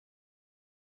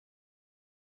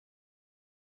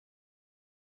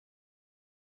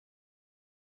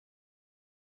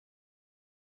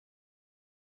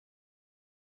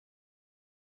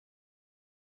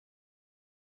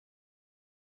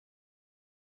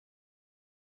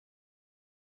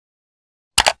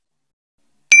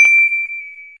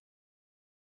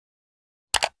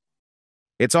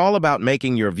It's all about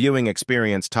making your viewing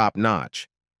experience top-notch.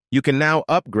 You can now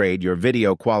upgrade your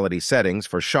video quality settings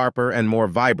for sharper and more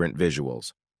vibrant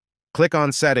visuals. Click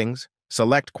on Settings,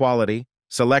 select Quality,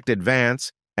 select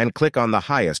Advance, and click on the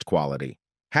highest quality.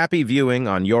 Happy viewing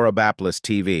on Yoruba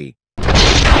TV.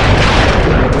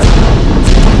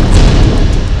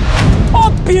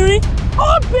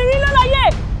 Obìnrin lọ́láyé.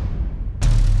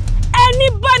 Ẹni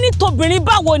bá ní tobìnrin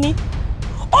báwo ni?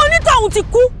 Onítọ̀hún ti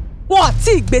kú, wọn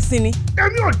àti ìgbésí ni.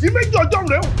 Èmi ò dín méjì ọjọ́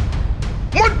rẹ̀ o.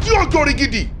 Mo di òjò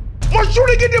rigidi. Mo ṣú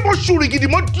rigidi,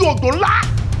 mo di òjò ńlá.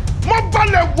 Mo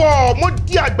balẹ̀ wọ̀, mo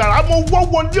di àgbàrá, mo wọ́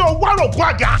wọlé ọwọ́ àrògùn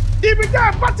àga. Ibi tẹ́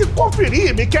ẹ bá ti kófìrí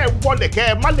mi kẹ́ ẹ wọlé kẹ́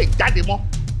ẹ má lè jáde mọ́.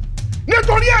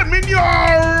 Nítorí ẹ̀mí ni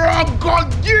ọ̀rọ̀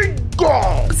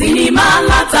gọ̀gígọ̀. Sinimá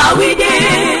látàwídé,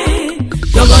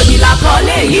 jọ̀gọ̀dì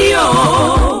làkọlé yìí o.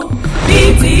 Bí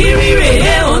ti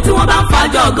rírè o tí wọ́n bá ń fa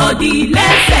jọ̀gọ̀dì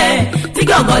lẹ́sẹ̀. Tí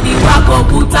jọ̀gọ̀dì wa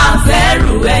kòkúta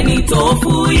fẹ́rù ẹni tó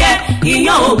fúyẹ́.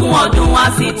 Ìyàn ogún ọdún wa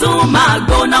sì tún máa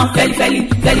gbóná fẹ́lifẹ́li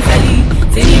fẹ́lifẹ́li.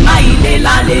 Sinimá ilé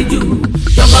lálejò,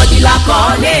 jọ̀gọ̀dì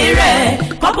làkọlé rẹ̀.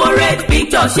 Corporate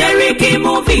picture Ṣẹ́ríkí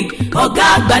movie. Ọ̀gá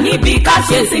àgbà níbi ká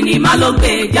ṣe sinimá ló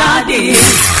gbé jáde.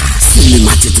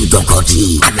 Sinimá titun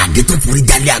jọ̀gọ̀dì. Aládé tó forí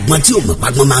jalè àgbọn tí òun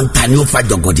pàgbọ́n máa ń ta ni ó fa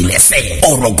jọ̀gọ̀dì lẹ́sẹ̀.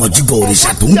 Ọ̀rọ̀ gọ̀jígọ̀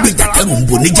òrìṣà tó ń gbèjà kẹrù ń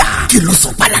bo níjà. Kí ló sọ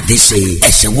páládé ṣe?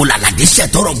 Ẹ̀ṣẹ̀ wo làládé ṣẹ̀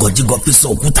tọrọ gọ̀jígọ̀ fi sọ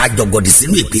òkúta jọ̀gọ̀dì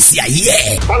sínú ìgbésí ayé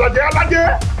ẹ̀? Aládé,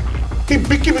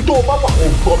 ibikíbi tó o bá wà ó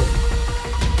gbọ́ mi.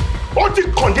 Ó ti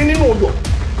kàn dé nínú oyò.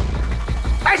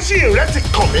 Ẹṣin rẹ ti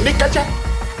kàn mí ní kẹ́kẹ́.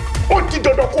 Ó di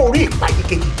dandan kó rí ìpàdé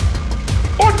kejì.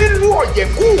 Ó ti lu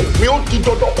ọ̀yẹ̀kú mi, ó di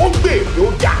dandan ó gbé mi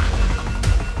ó dà.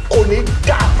 Kò ní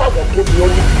dá fáwọn tó ní ọ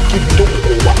níbikíbi tó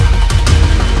kò wá.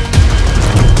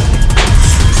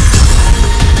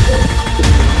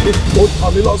 Ó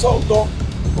tàn mí lọ sọ́ọ̀tọ̀.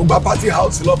 Mo gba party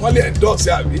house lọ mọ́lẹ̀ ẹ̀dọ́ọ̀sì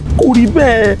àbí. Kò rí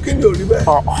bẹ́ẹ̀. Kí ni ò rí bẹ́ẹ̀?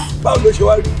 Báwo ló ṣe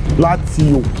wá rí? Láti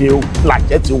òkè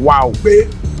làjẹ́ ti wá o. Pé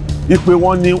ipe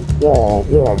wọ́n ní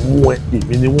wọ́n mú ẹ,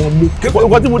 èmi ni wọ́n mú.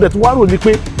 Nǹkan tí mo dẹ̀ tún wá rò ni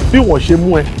pé bí wọ́n ṣe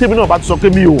mú ẹ, tèmi náà bá tún sọ pé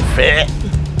mi ò fẹ́.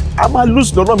 A máa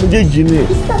lùsì lọ́nà méjèèjì ni.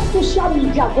 Iṣẹ́ social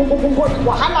media gbogbogbò ni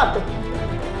wàhálà bẹ̀.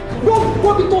 Gbogbo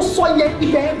bí tó sọ yẹn,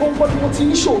 ibẹ̀ yẹn gbogbo ni mo ti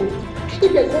ń ṣòro.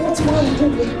 Ibẹ̀ gbogbo tí wọ́n ń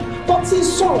dùn mí. Tó ti ń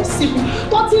sọ̀rọ̀ sí mi.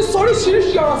 Tó ti ń sọ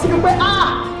oríṣiríṣi ọ̀rọ̀ sí mi pé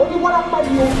oníwárápá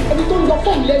ni o, ẹni tó ń lọ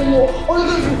fóònù lẹ́nu o,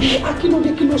 olórí ìlú akílódé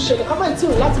kí ló ṣẹlẹ̀, ká má ì tí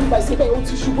ì láti bíbá ìṣẹ́bẹ̀ ó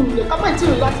ti ṣubú nílẹ̀, ká má ì tí ì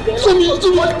láti bẹ̀rẹ̀.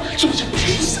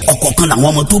 Ọ̀kọ̀ọ̀kan làwọn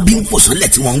ọmọ tó bí ń fòsánlẹ̀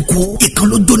tí wọ́n ń kú. Ìkan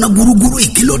ló jóná gúrúgúrú,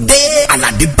 ìkí ló dé.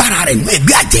 Aládé bára rẹ̀ nú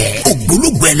ẹgbẹ́ àjẹ́.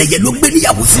 Ògbólógbò ẹlẹ́yẹ ló gbé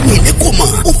níyàwó sínú ilé kó mọ̀.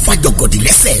 Ó fa jọ̀gọ̀dì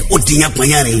lẹ́sẹ̀, ó di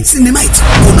yanpanyanrin. Sinimá ìtì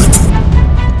kóná jù.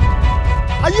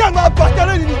 Ayé àmà bàjẹ́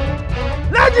lẹ́yìn ni.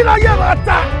 Lẹ́yìn ayé àmà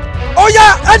ta. Ó yá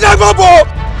ẹ̀dá gbogbo.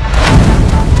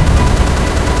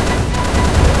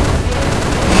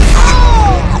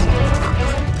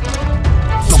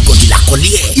 Àkọlé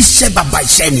ẹ̀ iṣẹ́ bàbá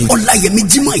iṣẹ́ ni Ọláyẹmí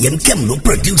Jímọ̀ yẹn kẹ́m ló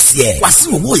produce ẹ̀ Wàsíù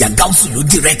Owóyà Gáúsù ló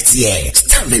direct ẹ̀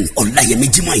starring Ọláyẹmí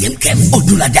Jímọ̀ yẹn kẹ́m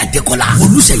Ọdúnladé Adékọ́lá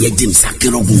Olúṣèyẹ James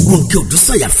Akérògùn Ronke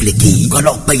Odúsànyà Fìlẹ̀kì Kọ́lá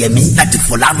Ọpẹ́yẹmí Láti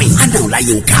Fọlárin Anna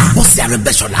Ọláyínká Bọ́sì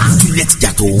Arẹ́bẹ́ṣọlá Juliet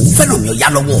Jatto Fẹ́rànmi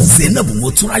Ọ̀yálọ́wọ́ Zainab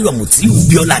Motúnráyọ̀ Mutiu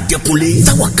Bíọ́lá Adékúnlé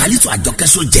Táwàkálítù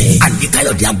Àjọkẹ́sọ̀jẹ́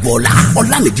Àlékáyọ̀dé Agboola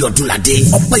Ọlámídé Ọdúnladé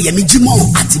Ọpẹ́yẹmí Jímọ̀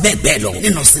àti bẹ́ẹ̀ bẹ́ẹ̀ lọ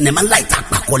nínú sinimá láìta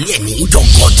àpàkọ́lé ẹ̀mí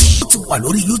Jọ̀gọ̀dì ó ti wà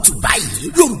lórí YouTube báyìí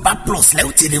Yorùbá Plus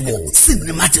lẹ́wọ̀n ti rí wò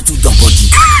sinimá ti tún Jọ̀gọ̀dì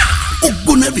ó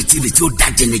gbóná rìtìrìtì ó da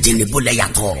jẹnijẹni bó lẹ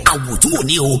yàtọ̀ àwòtún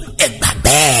òní o ẹ gbà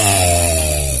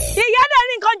bẹ́ẹ̀. Ìyá náà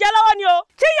ní nǹkan jẹ lọ́wọ́ ni o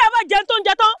tí ìyá bá jẹun tó ń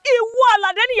jẹ tán ìwọ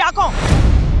Aládé níyà kan.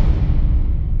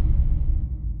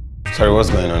 Sorry, what's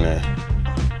going on here?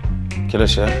 Kí ló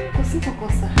ṣe? Kò sí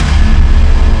kankan sá.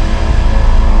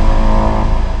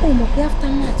 Ó mọ̀ pé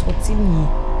aftermath ọtí nìyẹn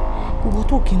gbogbo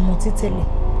tó kì í mọ títẹ́lẹ̀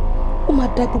ó máa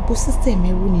dá gbogbo system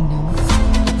ẹrú ni náà.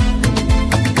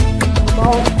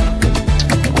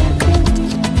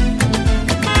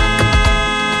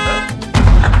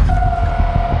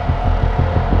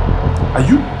 Are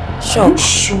you sure? Are you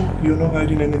sure you're not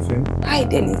hiding anything?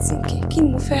 Hide anything kẹ kí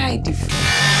ni mo fẹ́ hide fún.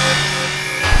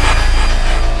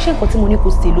 Ṣé nǹkan tí mo ní kó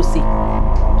ṣe ló ṣe?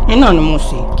 Iná ni mo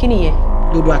ṣe. Kí nìyẹn?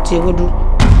 Dòdò àti ewédú.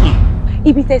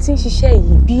 Ibi tẹ́ ti ń ṣiṣẹ́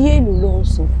yìí bí èlò ló ń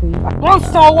san fún yín. Wọ́n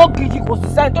san owó gidi kò sì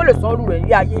sẹ́ni tó lè san olú rẹ̀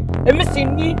ní ayé. Èmi sì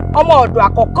ní ọmọ ọ̀dọ̀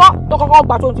àkọ́kọ́ tó kọ́kọ́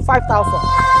gba 25,000.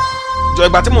 Jọ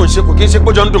ìgbà tí mò ń ṣe kò kí n ṣe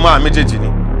péjọ ń dùn mọ́ àmì méjèèjì ni.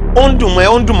 Ó ń dùn mọ́ ẹ,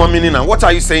 ó ń dùn mọ́ mi nínà. What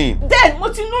are you saying? Then mo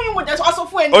ti lóyún mo jẹ́ sọ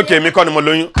fún ẹni. Okay, mi kọ́ ni mo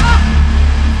lóyún.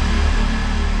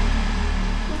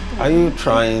 Are you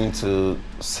trying to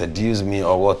seduce me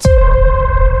or what?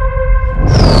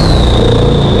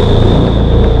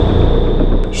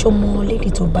 Ṣọmọ lady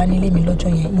tó bá nílé mi lọ́jọ́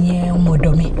yẹn ìyẹn ọmọ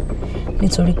ọ̀dọ̀ mi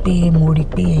nítorí pé mo rí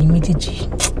pé ẹ̀yin méjèèjì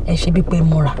ẹ ṣe bí pé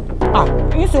múra.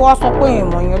 Yín sì wá sọ pé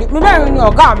ìmọ̀ yẹn rí. Mi bẹ́ẹ̀ ni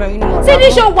ọ̀gá mi ni mo. Tí ní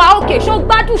ṣó wà òkè ṣó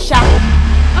gbádùn ṣá.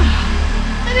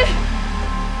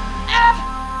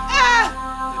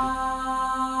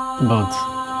 But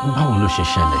báwo ló ṣe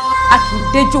ṣẹlẹ̀? A kì í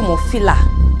déjò mọ́ fìlà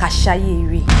ká ṣayé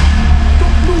rí.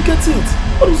 Don't get it.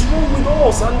 What is wrong with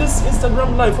us and this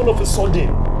Instagram life all of a sudden?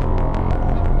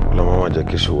 Lọ́mọ wọn jẹ́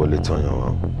kí ṣe wọlé tán yàn wá.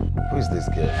 Who is this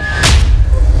girl?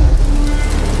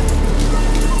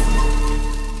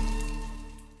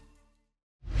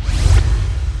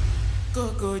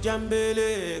 Koko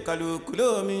jambele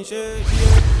kalukulo mi ṣe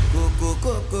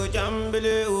koko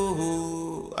jambele oho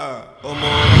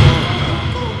ọmọ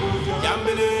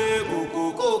jambele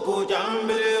koko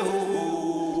jambele oho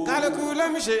kalukulo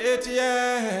mi ṣe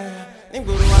tiẹ̀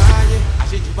nígboro ayé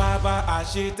àṣejù bàbá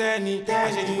àṣetẹ́ni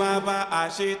àṣejù bàbá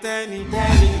àṣetẹ́ni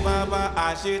àṣejù bàbá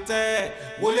àṣetẹ́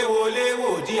wọléwọlé wò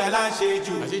di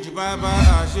aláṣejù àṣejù bàbá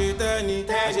àṣetẹ́ni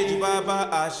àṣejù bàbá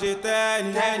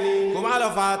àṣetẹ́ni kò má lọ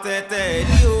fa tẹ́tẹ́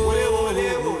ní o wọléwọlé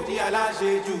wò di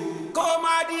aláṣejù kó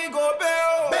má di gòbé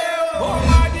o kó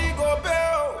má di gòbé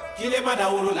o kí lè má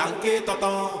dáwòrò là ń ké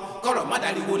tọ̀tàn kọ̀rọ̀ má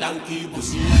dàríwò là ń kí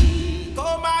bùsí kó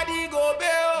má di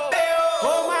gòbé o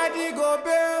kó má di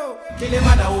gòbé o kile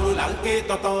mada wolo la nke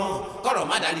tonton koro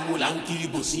mada liwo la nkiri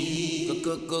bosi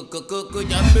koko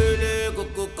jambele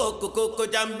koko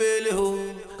jambele ho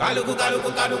kaluku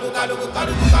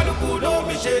lo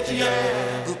mi shetie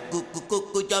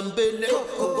koko jambele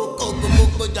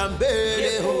koko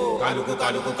jambele ho kaluku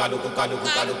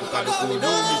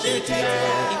lo mi shetie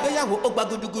ìgbéyàwó ó gba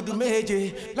gudugudu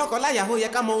méje lọ́kọ láya ó yẹ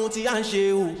ká mọ ohun tí à ń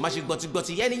ṣe o má ṣe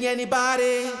gbọ̀tìgbọ̀tì yẹni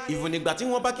báre ìfúnnigbà tí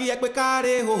wọ́n bá kí ẹ pé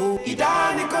káre o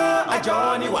ìdánìkan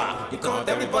àjọ níwà nǹkan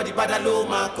everybody bada ló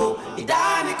máa kó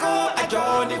ìdánìkan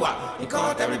àjọ níwà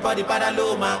nǹkan everybody bada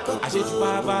ló máa kó àṣejù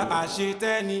bàbá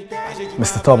àṣetẹ́ni.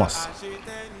 Mr.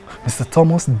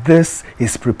 Thomas, this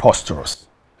is preposterous.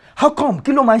 How come?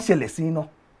 Kí ló máa ń ṣẹlẹ̀ sí iná?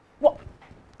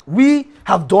 We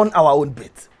have done our own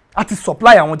bit. A ti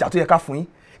supply àwọn ọjà tó yẹ ká fún yín.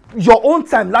 Your own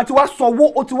time láti wá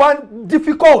sanwó ó ti wá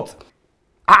difficult.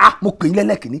 Mo pè yín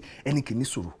lẹ́lẹ́kìnní ẹni kìíní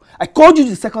sùúrù. I called you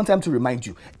the second time to remind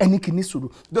you ẹni kìíní sùúrù.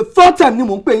 The third time ni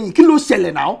mo ń pè yín kí ló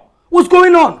ṣẹlẹ̀ now? What's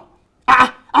going on?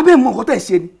 Abẹ́ mọ nǹkan tẹ̀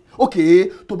ṣe ni. Okay,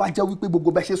 tó bá jẹ́ wípé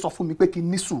gbogbo bẹ́ẹ̀ ṣe sọ fún mi pé kí n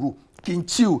ní sùúrù kí n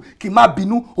chill kí n má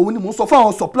bínú òun ni mò ń sọ fún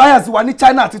àwọn suppliers wa ní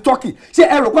China àti Turkey. Ṣé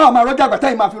ẹ rò pé àwọn máa rọ́jà àgbà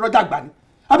táyì máa fi rọ́jà àgbà ni?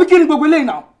 Àbí kí ni gbogbo eléyìí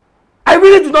now? I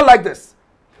really do not like this.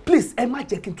 Please, ẹ má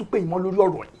jẹ́ kí n tún pè yín mọ́ lórí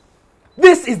ọ̀rọ̀ yìí.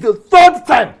 This is the third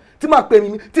time tí máa pè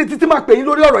yín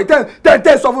lórí ọ̀rọ̀ yìí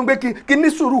tẹ́ sọ fún mi pé kí ní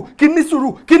sùúrù.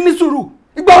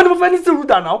 Ìgbà wo ni mo fẹ́ ní sùúrù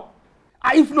dà náà?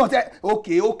 If not,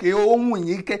 okay, ohun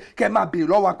yìí kẹ́ máa béèrè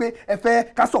lọ́wọ́ wa pé ẹ fẹ́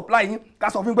ká supply yín ká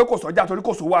sọ fún mi pé kò sọ́jà torí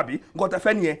kò sówó àbí nǹkan tẹ́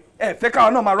fẹ́ nìyẹn. Ẹ fẹ́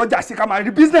káwọn náà máa rọ́jà sí ká máa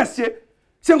rí business ṣe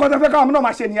nǹkan tẹ́ fẹ́ káwọn náà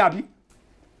máa ṣe nìyẹn àbí?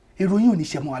 Ìròyìn ò ní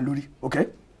ṣe mọ́ wa lórí, okay?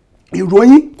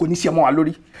 Ìròyìn kò ní ṣe mọ́ wa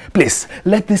lórí. Please,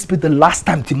 let this be the last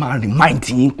time tí máa remind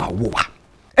yín pa owó wa.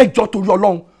 Ẹ jọ̀ọ́ torí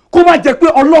Ọlọ́run kó má jẹ́ pé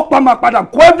ọlọ́pàá máa padà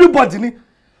kó everybody ní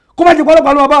kó má jẹ́ pé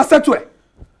ọlọ́pàá ló máa bá wa settle ẹ̀.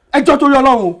 Ẹ jọ̀ọ́ torí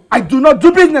Ọlọ́run o, I do not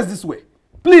do business this way.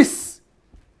 Please,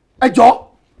 ẹ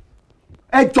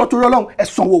jọ̀ọ́ torí Ọlọ́run ẹ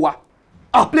sanwó wa.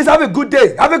 Please have a good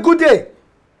day.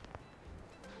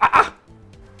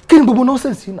 Kí ni gbogbo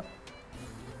nonsense yìí náà?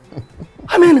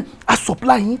 I mean, a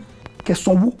supply yín kẹ́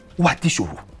sanwó wà di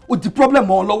ṣòro. O di problem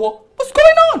mọ́ ọ lọ́wọ́. What's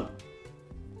going on?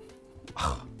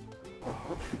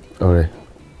 Ọ̀rẹ́,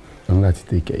 I'm going to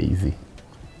take it easy.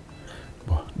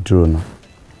 But dúró náà.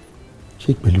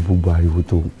 Ṣé pẹ̀lú gbogbo ariwo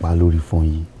tó ń pa lórí fún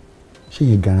yìí? Ṣé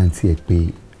yẹn guarantee ẹ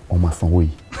pé o máa sanwó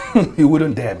yìí? He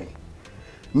wouldn't dare me.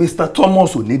 Mr.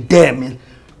 Thomas ò ní dare me.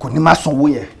 Kò ní máa sanwó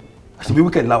yẹn. Àṣìbí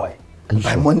weekend láwa yìí.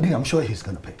 By Monday, I'm sure he's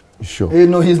going to pay. You sure?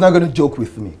 No, he's not going to joke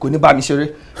with me. Kò ní bá mi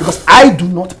ṣeré. Because I do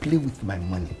not play with my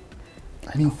money.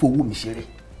 Mi ń fowó mi ṣeré.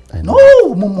 No,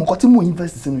 mo mọ nǹkan tí mo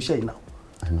invest sínú iṣẹ́ yìí náà.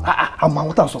 Àmọ́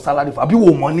àwọn tá à ń sọ salary fún àbí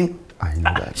wo mọ́ ní.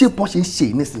 Ṣé bọ́n ṣe ń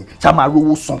ṣe nísìnyí ṣá máa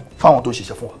rówó san fáwọn tó ń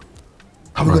ṣiṣẹ́ fún wa?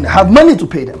 Are we going to have money to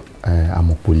pay them? I'm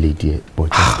a poor lady,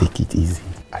 but just take it easy.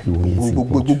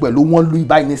 Gbogbo ẹ̀ ló wọ́n lu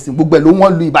ibà yìí nísìnyí. Gbogbo ẹ̀ ló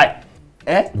wọ́n lu ibà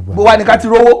yìí. Bó wá ní ká ti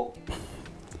rówó?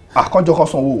 Kọ́njọ́ kan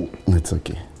sanwó. It's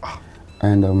okay.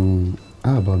 And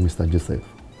how about Mr. Joseph?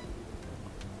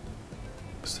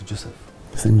 Mr. Joseph?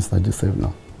 Say Mr. Joseph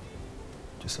now.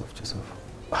 Joseph.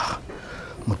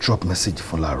 Mo drop message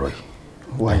for Laroy.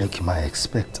 Why you can I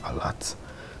expect a lot?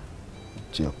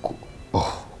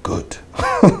 Oh, good.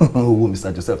 Who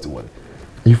Mr. Joseph to wallet?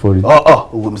 You for it?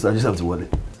 Who Mr. Joseph to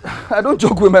wallet? I don't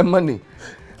joke with my money.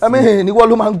 I mean, ni wọ́n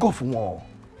ló máa ń go fún wọn.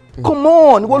 Come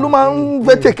on, what man,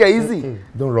 take it easy.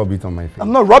 Don't rub it on my face.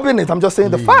 I'm not rubbing it. I'm just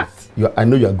saying the fact. I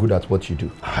know you're good at what you do.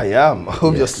 I am,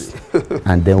 obviously. Yes.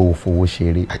 And then we'll for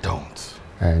share. I don't.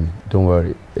 And don't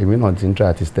worry, we will not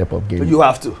try to step up game. You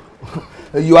have to.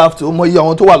 You have to. You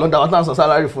want to work on that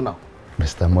salary for now.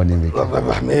 Mr. Money Maker.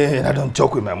 Man, I don't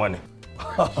joke with my money.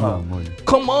 Money.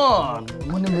 Come on,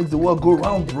 money makes the world go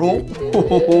round, bro.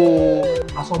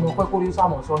 Aṣọ ọmọ pẹ́ kórè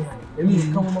sáàmù sọ́yàn ni èmi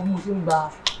nìkan mo mo ṣe ń gba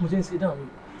mo ṣe ń ṣe dán mi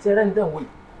ṣe rẹ́ni dán wòye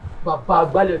bàbá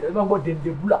àgbálẹ̀ ọ̀dẹ̀ ẹgbẹ́ gbọ́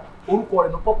dèndé búlà orúkọ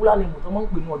rẹ̀ ní popular name tó máa ń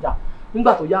pè ní ọjà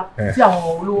nígbà tó yá tí àwọn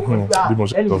olówó kan gbá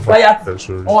ẹni báyà tí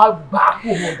wọ́n á gbà kó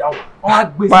owó ọjà wọn á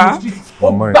gbé sí street ó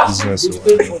gbà sí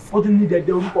pé ó ti ní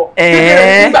dẹ̀dẹ̀ orúkọ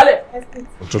nígbàlẹ̀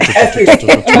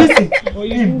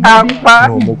apá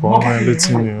mo kàn ń rán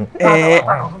létí ni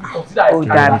ó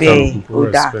dà bẹ́ẹ̀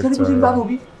ó dà. tó ní bí ṣe ń bá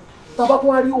lóbi tàbá tó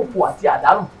wá rí òkú àti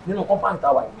àdánù nínú kọ́mpáǹtì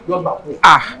tàwa yìí yóò gbà kú.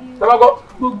 tàbá kọ́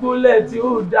gbogbo lẹ́ẹ̀tì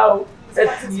ó dá o ẹ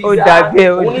ti ó dà bẹ́ẹ̀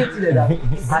ó òun ní ìtìlẹ̀ dà.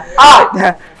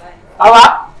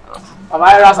 Bàbá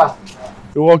ẹ rásà.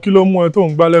 Ìwọ kí ló mú ẹ tó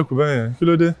ń gbálẹ̀kùn bẹ́ẹ̀ yẹn? Kí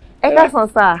ló dé? Ẹ káàsán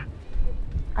sà.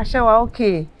 Àṣẹwà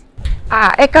okay.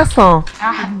 Ẹ káàsán.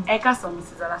 Ẹ káàsán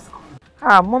Mrs. Alaska.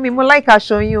 Mọ́mí mo like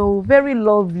aṣọ yín o, very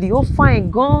lovely, ó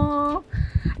fine gan-an.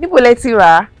 Níbo lẹ ti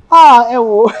rà á? Ẹ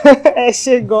wò ẹ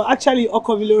ṣé gan, actually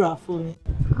ọkọ mi ló rà fún mi.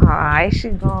 Ẹ ṣé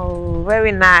gan o,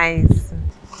 very nice.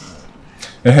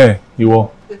 Ìwọ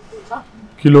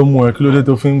kí ló mú ẹ kí ló dé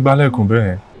tó fi ń gbálẹ̀kùn bẹ́ẹ̀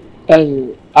yẹn?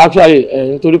 Actually,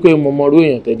 nítorí pé mo mọ irú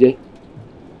èèyàn tẹ́ jẹ́,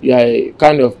 you are a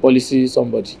kind of policy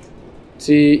somebody.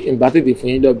 Tí n bá tètè fún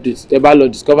yín update, tẹ́ bá lọ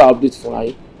discover update fúnra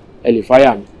yín, ẹ lè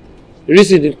fire mi.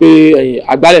 Reason ni pé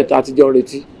àgbálẹ̀ tá a ti jọ ń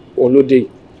retí òun ló dé yìí.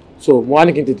 So mo wá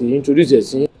ní kí n tètè introduce ẹ̀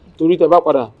sí yín. Torí tẹ́ bá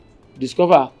padà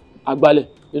discover àgbálẹ̀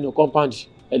nínú compound,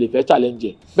 ẹ lè fẹ́ challenge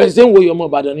ẹ̀. Bẹ́ẹ̀ ṣe ń wo ọmọ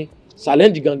Ìbàdàn ni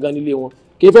challenge gangan nílé wọn.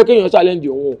 Kì í fẹ́ kéèyàn challenge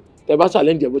òun o. Tẹ́ bá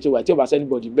challenge ẹ̀ bó ṣe wà tí ò bá sẹ́ni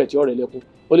bọ̀dì bẹ́ẹ̀ tí ọ̀rẹ́ lẹ́kún,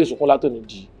 ó lè sunkún látòní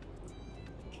di.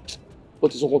 Ó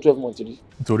ti sunkún 12 months rí.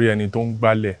 Nítorí ẹni tó ń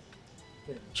gbálẹ̀.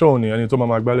 Ṣé òun ni ẹni tó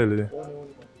máa gbálẹ̀ lélẹ̀?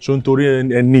 Ṣé nítorí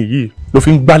ẹni yìí ló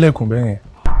fi ń gbálẹ̀kùn bẹ́ẹ̀ yẹn?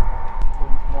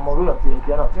 Mo mọ orí ọ̀tí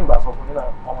ẹ̀jẹ̀ náà tí ń gbà sọ fún nínú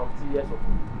ọmọ tí ẹ sọ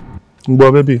fún. Ń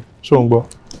gbọ́ bébì, ṣé òun gbọ́?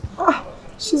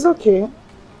 She's okay.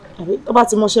 Tó bá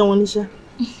ti mọṣẹ́ wọn níṣẹ́.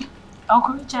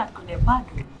 Uncle Richard kò lè bad.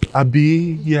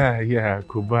 Àbí yeah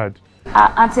kò bad.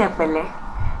 Àǹtí ẹ pẹ̀lẹ́,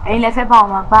 ẹ̀yin lẹ fẹ́ bá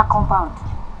wọn gbá compound.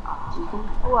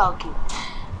 Ó wà okay.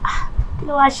 Kí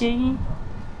ló wá ṣe yín?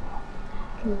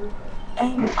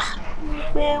 Ẹ̀yin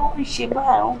pé ó ń ṣe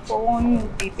báyìí, ó ń fọwọ́ yín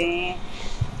bíbẹ̀ yẹn.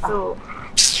 So,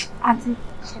 àǹtí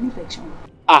ṣe ní infection.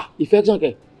 Infection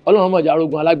kẹ̀, Ọlọ́run mọ̀ jà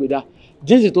arógun alágbèdá.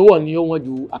 Jeans tó wọ̀ ni ó wọ́n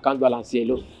ju account balance ẹ̀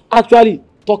lọ. Actually,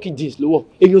 turkey jeans ló wọ̀.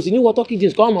 Èyàn sì ní wọ turkey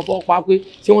jeans kọ́ ọmọ fọwọ́ pa pé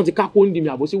ṣé wọ́n ti ká kó ń di mi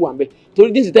àbó sí wà ń bẹ̀.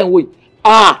 Torí jeans tẹ̀ ń wò yìí.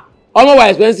 Ọmọ wa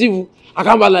expensive,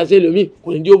 account balance ẹlòmíì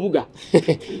kò ní dí ó bùgà.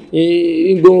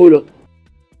 Ń gbóhùn lọ.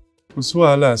 Kò sí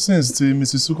wàhálà since tí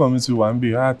Mrs. Sukanmi ti wà ń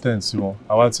bì á tẹ̀ sí wọn,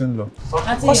 àwa ti ń lọ.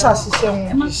 Wọ́n ṣàṣìṣe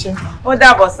wọn bí iṣẹ́. Ó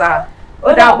dàbọ̀ sà,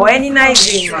 ó dàbọ̀ ẹni náà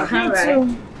ìdí mà.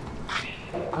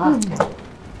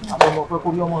 Àwọn ọmọ pẹ́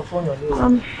kó bí ọmọ sọ́yàn ní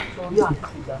orí àti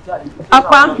ìgbà tí àlejò.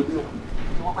 Apá.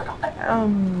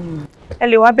 Ẹ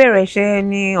lè wá bẹ̀rẹ̀ iṣẹ́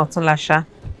ní ọ̀túnla ṣá.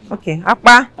 Okay,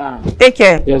 Apá, take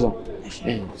care. Yes sir.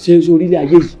 Ṣé orílẹ̀ ayé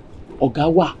yìí ọ̀gá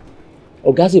wà,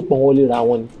 ọ̀gá sì pọ́n wọlé ra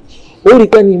wọn ni. Ó rí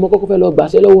pé ní mo kọ́kọ́ fẹ́ lọ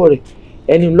gbàṣẹ́ lọ́wọ́ rẹ̀,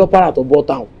 ẹni ń lọ para tó bọ́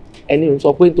táwọn, ẹni ń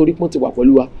sọ pé nítorí pọ́n ti wà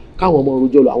pẹ̀lú wa káwọn ọmọ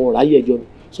rojọ́ lọ àwọn ráyè ẹjọ́ ni.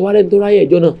 Sọ wá lẹ́ni tó ráyè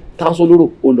ẹjọ́ náà káńsó lóró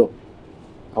ó lọ.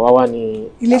 Àwa wá ní.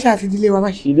 Ilé ṣáà ti dílé wa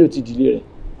báyìí. Ilé ò ti dílé rẹ̀.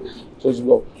 So ti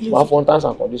gbọ́, wàá fọ́n terms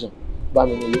and conditions bá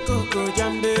mi nílé. Kókó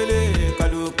jambele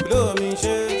kálukú lómi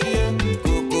ṣe tiẹ̀.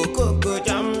 Kókó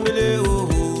jambele ooo.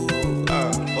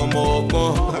 Ọmọ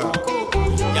ọgbọ́n.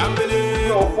 Jambele.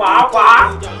 Fàáfàá.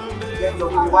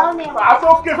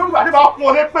 Àsókè fún ìgbà tí bá fún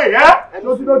ọ lé pè ẹ́.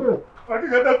 Lójúlójú. Ọdún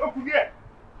ìgbà tó kú díẹ̀.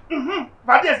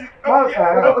 Fàdíẹ̀ sí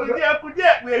kú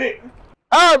díẹ̀ wèrè.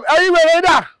 Ẹ̀yin wèrè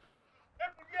dà.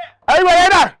 Ẹ̀yin wèrè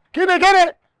dà. Kíni.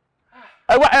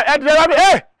 Ẹ dìde wá bí.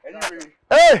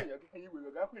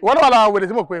 Wọ́n náà wà lára wèrè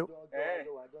tí mo pè é.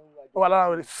 Ó wà lára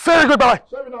wèrè. Sẹ́yìn kò tàwa.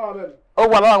 Ó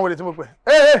wà lára wèrè tí mo pè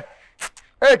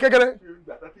é. Kékeré.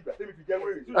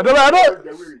 Ẹ̀dọ́ bàbá.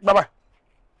 Bàbá.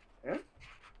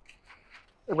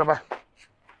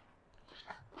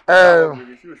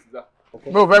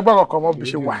 Mi ò fẹ́ gbọ́ kankan mọ́ bí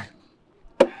ṣe wà.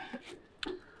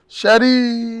 Ṣé rí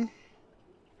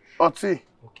ọtí?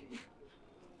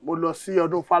 Mo lọ sí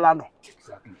ọdún Fálànà.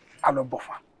 A lọ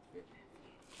bọ̀fà.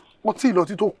 Ọtí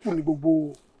ìlọtí tó kù ní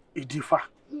gbogbo ìdí Ifá.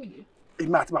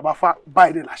 Èmi àti bàbá Fá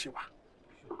báyìí lè láṣẹ wa.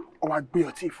 Ó wá gbé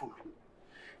ọtí fún mi.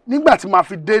 Nígbà tí màá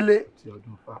fi délé,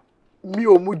 mi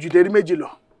ò mú jùdẹ́rí méjì lọ.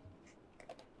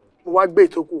 Mo wá gbé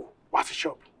ìtókù wá sí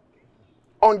ṣọ́ọ̀bù.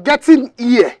 on getting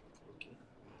here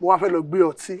mo wá fẹ́ lọ gbé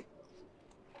ọtí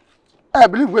ẹ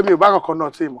believe pé mi ò bá kankan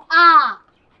náà tí mọ̀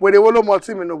wèrè wo ló mọ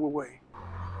ọtí mi náà gbogbo yìí.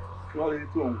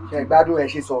 ṣe gbádùn ẹ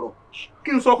ṣe sọ̀rọ̀.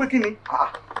 kí n sọ pé kí ni.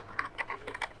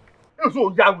 yóò sọ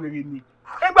ya wèrè ni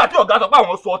nígbà tí ọ̀gá sọ pé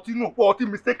àwọn sọ ọtí nù pọ̀ ọtí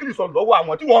mistakenly sọ lọ́wọ́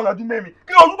àwọn tí wọ́n ranjú mẹ́mi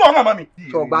kí ojú tó hàn mọ́ mi.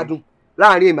 sọ gbádùn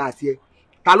láàrin èmi àti ẹ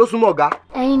ta ló súnmọ́ ọ̀gá.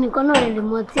 ẹ̀yin nìkan náà lè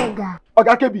mọ ọtí ọ̀gá.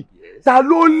 ọ̀gá kébì ta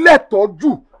ló lẹ́tọ̀ọ́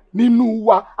jù nínú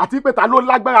wa àti pé ta ló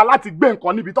lágbára láti gbé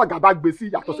nǹkan níbi tọ́gá bá gbé sí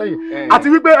yàtọ̀ sẹ́yìn àti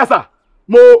wípé ẹ̀sà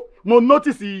mo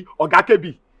notice ọ̀gá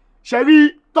kébì ṣe rí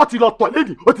tọ́tí lọ tọ̀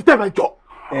lédi ó ti tẹ̀mẹ̀ jọ.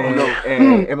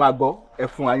 ẹ máa gbọ́ ẹ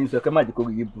fún ayé sọ kẹ́ má jẹ́ kó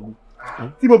rí burú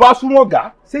tí mo bá súnmọ́ ọ̀gá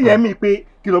ṣé yẹn mi pé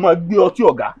kí ló máa gbé ọtí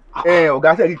ọ̀gá ọ̀gá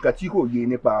sẹ́yìn nǹkan tí kò yé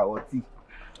nípa ọtí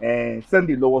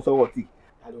Sunday lọ́wọ́ sọ́wọ́ ọtí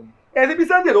ẹni bí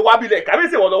Sunday ló wá bílẹ̀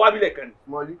kàbíyèsí wọn lọ wá bílẹ̀ kan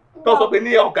ni tó sọ pé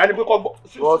ní ọ̀gá ni pé kọ́ gbọ́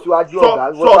sọ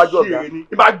ṣe ni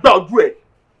tí bá gbá ojú ẹ̀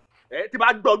tí bá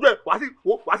gbá ojú ẹ̀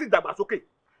wá sí ìdàgbàsókè.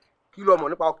 kí ló mọ̀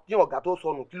nípa kí ọ̀gá tó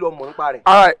sọnù kí ló mọ̀ nípa rẹ̀.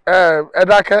 ẹ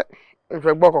dákẹ́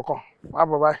ìfẹ́ gbọ́ kankan má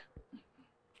bọ̀ báyìí.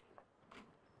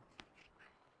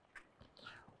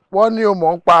 wọ́n ní o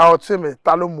mọ̀ ń pa ọtí mi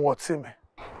ta ló mu ọtí mi.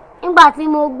 nígbà tí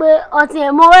mo gbé ọtí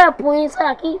ẹ̀ mo wẹ̀ pọ̀ yín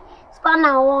sọ̀rọ̀ kí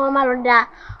spanner wọn máa lọ da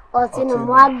ọtí nù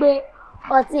mo á gbé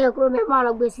ọtí ẹ̀ kúrò mẹ́fà máa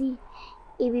lọ gbé sí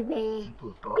ibi bẹ̀yẹn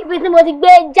ibi tí mo ti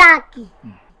gbé jáàkì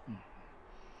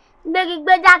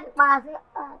gbé jáàkì padà sí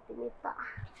àtìmíta.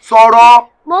 sọ̀rọ̀.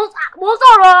 mo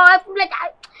sọ̀rọ̀ ẹ̀fúnlẹ̀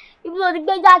ibi tí mo ti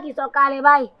gbé jáàkì sọ̀kalẹ̀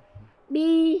báyìí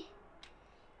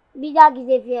bí jáàkì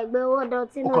ṣe fi ẹ̀gbẹ́ owó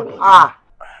dọ̀tí nù ni.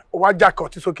 ó wá jáàkì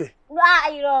ọtí sókè.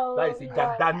 láì sí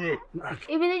Jack Daniel.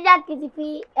 ibi tí jáàkì ti fi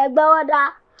ẹ̀gbẹ́ owó dá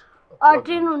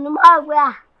ọtí nù ni mo rò pé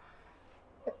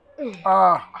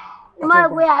mo rò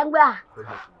pé àgbà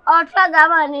ọtí ọ̀gá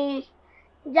mà ní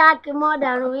jáàkì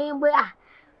mọ́dàrú yín pé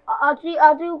ọtí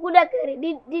kú dẹ́kẹ̀rẹ́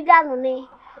dídànù ni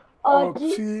ọtí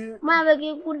máa fẹ́ kí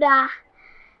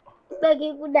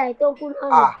kú da ètò kú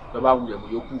náà. lọ́ba wulẹ̀ mo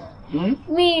yókù.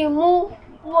 mi mú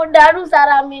mo dàrú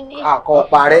sára mi ni. àkọ́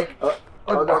parẹ́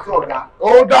ọ̀dọ̀ tí ọ̀gá.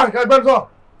 ó dá ẹgbẹ́ sọ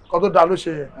kó tó dá ló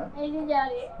ṣe yẹn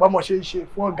bọ́mọ ṣe ń ṣe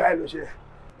fún ọ̀gá ẹ̀ ló ṣe yẹn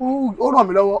ó ràn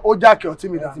mí lọ́wọ́ ó jáàkì ọtí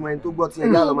mi dá. ẹni tó gbọ́ tí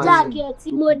ẹja lọ máa ń ṣe. jáàkì ọtí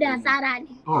mo dà sára ni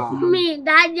mi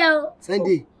ìdájẹ́ o.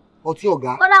 Sunday ọtí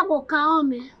ọ̀gá. kódà kò kà án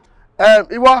mi.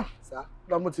 ìwọ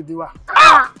lọmú ti bí wa.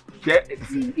 ti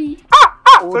bí.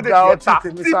 ó dá ọtí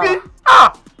tèmi sára.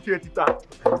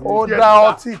 ó dá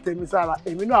ọtí tèmi sára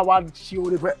èmi náà wá ṣe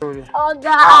oore fẹ́.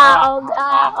 ọ̀gá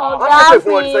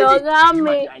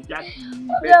mi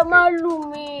ọ̀gá máa lù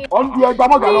mí. ó ń du ẹgbàá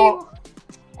mọ́gà lọ́wọ́.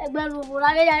 ẹgbẹ́ lùbù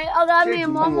láyé yàrá ọ̀gá mi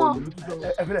mọ́mọ́.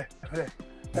 ẹfẹlẹ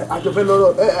àjọfẹ lọ́rọ̀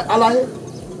aláyé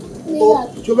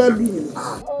tó fẹ́ lù mí.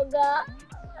 ọ̀gá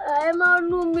ẹ máa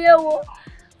lù mí ewo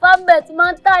fábẹ́t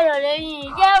máa ń tàyàn lẹ́yìn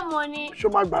jẹ́ ẹ̀mọ́ ni. ṣó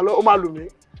máa gbà lọ ó máa lù mí.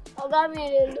 ọ̀gá mi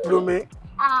lè lù mí.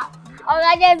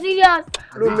 ọ̀gá jẹ́ serious.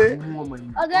 lù mí.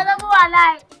 ọ̀gá ló kó wà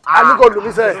láì. a ní kò lù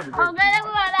mí sẹ́. ọ̀gá ló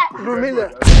kó wà láì. lù mí sẹ́.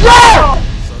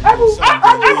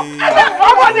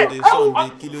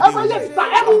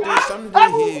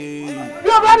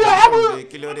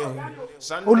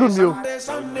 Olú mi o.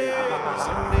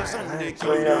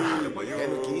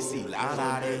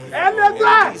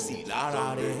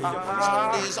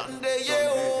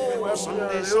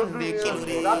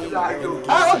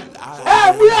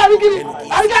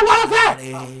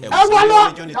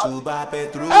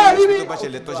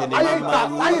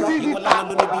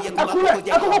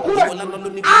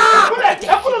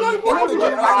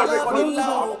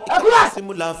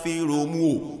 Simula fi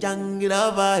romu o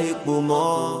jangirava epo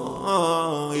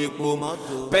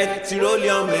mọ́tò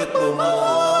petroleum epo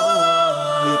mọ́tò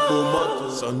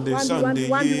Sunday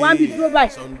wọ́n bí dúró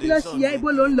báyìí kí ló ṣe yẹ ibo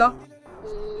ló ń lọ.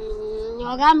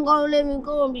 ọ̀gá mi kọ́ ló lé mi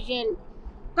kó omi ṣe ni.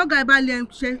 tọ́gà ẹ bá lé ẹnu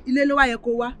iṣẹ́ ilé ló wá yẹ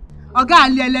kó wá ọ̀gá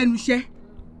àlẹ́ ẹlẹ́nu iṣẹ́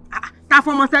ta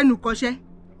fọmọ sẹ́nu kọ́ṣẹ́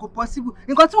kò possible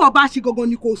nǹkan tí wọ́n bá ṣe gangan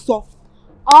ni kò sọ.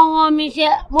 ọ̀hún mi ṣe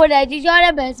mo dẹ̀ jíṣẹ́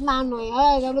ọ̀rẹ́ bẹ̀rẹ̀ sí máa nà yàn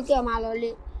ọ̀rẹ́ ìjọba ló kí ẹ máa lọ lé.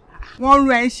 wọ́n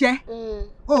rún ẹ iṣẹ́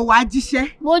ó wá jíṣẹ́.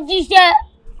 mo jíṣẹ́.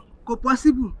 kò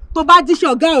possible tó bá jíṣẹ́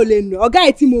ọ̀gá ò lè nà ọ̀gá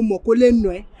ẹ̀ tí mo mọ̀ kó lè nà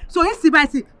ẹ́ so yín sì báyìí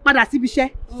sì padà síbi iṣẹ́.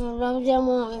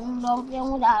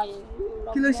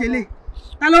 kí ló ṣe lè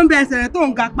ta ló ń bẹ ẹsẹ̀ rẹ̀ tó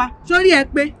ń ga pa sórí ẹ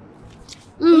pé.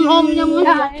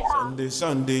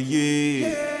 Sunday kí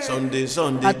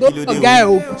ló dé o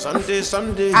Sunday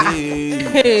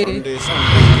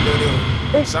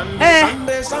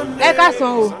ẹ ká sọ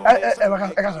o. ẹ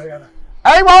ká sọ yàrá.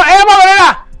 ẹ̀yin bọ̀ wọlé rà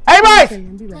ẹ̀yin bọ̀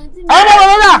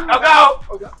wọlé rà.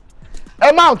 ẹ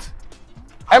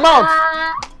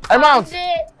mount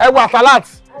ẹ wà salat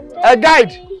ẹ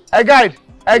guide ẹ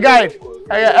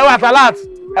wà salat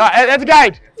ẹ ti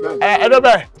guide ẹ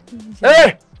dọ́bẹ̀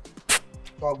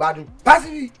Ọ̀gbádùn.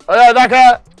 Pásítì. Ẹ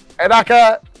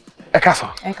dákẹ́. Ẹ káàsán.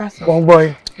 Mo ń gbọ́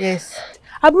yín. Yes.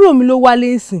 Àbúrò mi ló wálé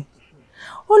ńsìn.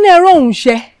 Ó ní ẹ̀rọ òun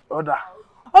ṣẹ́. Ọ̀dà.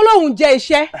 Ó lóun jẹ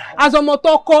iṣẹ́ àzọmọ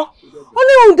tó kọ́. Ó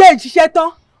ní òun dé ìṣiṣẹ́ tán.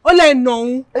 Ó lè nà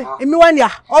òun. Èmi wá ní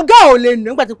ọ̀gá ò lè nà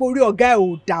nígbà tí pé orí ọ̀gá ẹ̀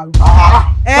ò dàrú.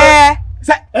 Ẹ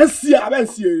ń sí abẹ́ ń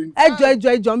sí èrè.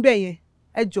 Ẹjọ́ ń bẹ̀ yẹn.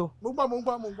 Ẹjọ́. Mo gbọ́.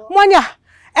 Wọ́n ní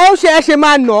ẹ ṣe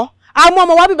máa nà. Àmọ́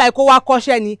ọmọ wa bíbá kó wá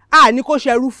kọ́ṣẹ́ ni a ní kó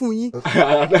ṣerú fún yín.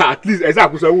 At least ẹ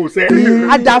ṣàkóso owó ṣẹ́.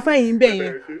 Adáfẹ́yìn bẹ̀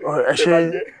yẹn.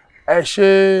 Ẹ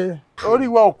ṣe orí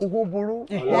wa òkúkú burú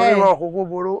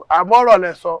àmọ́ ọ̀rọ̀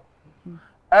lẹ sọ.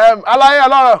 Aláyé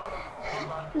ọlọ́rọ̀.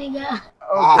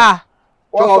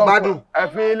 Tó Ọ̀gbádùn. Ẹ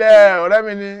fi ilẹ̀ ọ̀rẹ́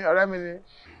mi ni.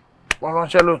 Wọ́n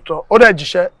ránṣẹ́ lóòótọ́. Ó dẹ̀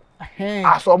jíṣẹ́.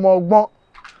 Àsọmọ ọgbọ́n.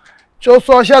 Ṣé ó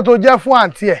sọ iṣẹ́ tó jẹ́ fún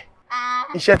àǹtí ẹ̀?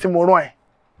 Iṣẹ́ tí mo rán ẹ̀.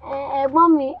 Ẹ̀gbọ́n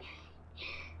mi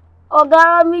ọ̀gá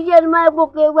ọ̀rọ̀ mi jẹ́ ní máa ń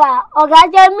gbókè gbà ọ̀gá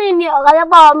jẹ́ mí ni ọ̀gá jẹ́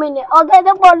pàwọ́ mi ni ọ̀gá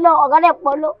jẹ́ pọ̀ lọ ọ̀gá jẹ́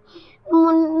pọ̀ lọ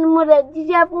ni mo lè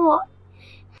jíṣẹ́ fún wọn.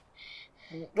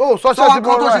 Yóò sọ ṣẹ́ẹ̀sì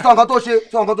bọ́ rẹ̀. Sọ nǹkan tó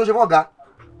ṣe fún ọ̀gá.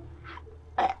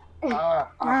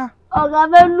 Ọ̀gá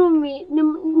fẹ́ lù mí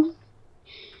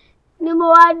ni mo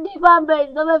wá dé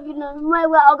fábẹ́ẹ̀tì tó fẹ́ fi nà mí mọ́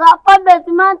ẹgbẹ́ ọ̀gá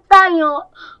fábẹ́ẹ̀tì máa ń tàyàn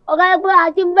ọ̀gá yẹ pé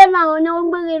àti bẹ́ẹ̀ náà ni wọ́n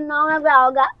gbére nà wọ́n ẹgbẹ́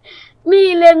ọ̀gá mi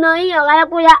ilé nà yín ọ̀gá yẹ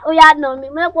pé ó yá nà mí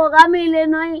mẹ́pọ̀ ọ̀gá mi ilé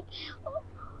nà yín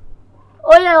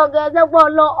ó yẹ ọ̀gá ẹ̀sẹ̀ pọ̀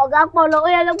lọ ọ̀gá pọ̀ lọ ó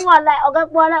yẹ ẹ̀sẹ̀ pọ̀ láì ọ̀gá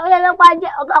pọ̀ láì ó yẹ ẹ̀sẹ̀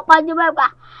pàjẹ́ ọ̀gá pàjẹ́ bẹ́ẹ̀ pa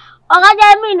ọ̀gá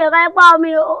jẹ́ mí ní ọ̀gá yẹ pọ̀ mi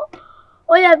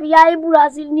ó yẹ fi ya ibùra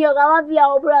sí ni ọ̀gá wá fi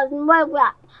àwọn ibùra sí mọ́ ẹgbẹ́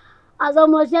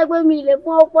àsọmọṣẹ́ pé mi ilé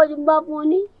fún ọ̀pọ̀ ju bá fún ọ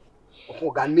ní.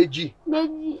 Ọ̀gá méjì.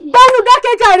 Bẹ́ẹ̀ni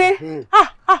dákẹ́jàre.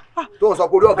 Tó ń sọ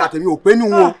pé orí ọ̀gá tèmi ò pé nù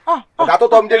wọn. Ọ̀gá tó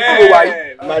tọ́ mi débi tí mo wà yìí.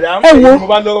 Ẹ wo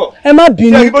ẹ má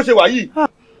bínú. Ṣé ẹni bó ṣe wà yìí?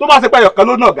 Tó bá ṣe pé ẹyọ̀kan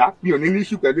ló ná ọ̀gá mi ò ní ní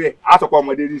ṣù pẹ̀lú ẹ̀ á sọ pé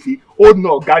ọmọdé ní sí ó ná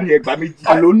ọ̀gá ní ẹgbàá méjì.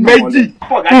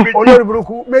 Olórí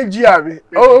burúkú méjì àbí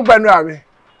ó gbẹnu àbí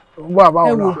ògbó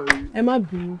àbáwọn náà. Ẹ má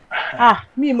bínú.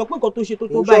 Mi mọ̀ pé nǹkan tó ṣe tó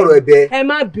báyìí. Ẹ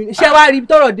má bínú. Ṣé wàá rí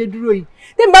tọ́rọ̀ dé dúró yìí?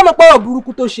 Tí n bá mọ̀ pé ọ̀rọ̀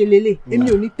burúkú tó ṣe lélẹ̀, èmi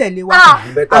ò ní tẹ̀lé wa.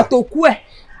 Àtòkú ẹ̀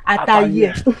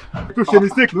àtàyè ẹ̀. Tó ṣe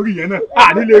mistake lórí yẹn náà,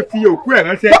 a ní lè fi òkú ẹ̀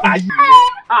ránṣẹ́ ayé ẹ̀.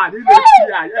 A ní lè fi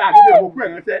ayé a ní lè òkú ẹ̀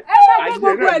ránṣẹ́ ayé ẹ̀. Ẹ má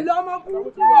gbogbo ẹ̀ lọ́mọ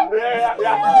burúkú.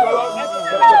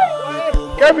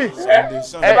 Kẹ́mi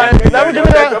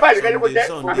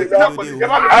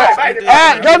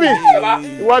Kẹ́mi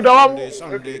ìwọ dọwọ́ mú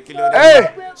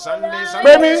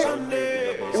pé mi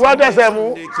ìwọ dẹsẹ̀ mú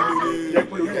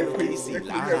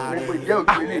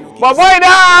bọ̀bọ̀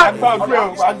ìdá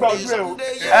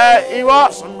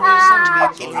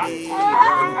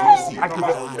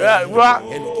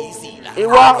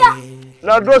ìwọ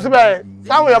lọ dúró síbẹ̀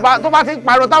táwọn èèyàn tó bá ti ń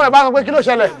pariwo táwọn èèyàn bá sọ pé kí ló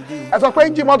ṣẹlẹ̀ ẹ sọ pé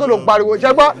ń jí mọ́tò ló ń pariwo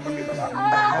ṣẹ́ gbọ́.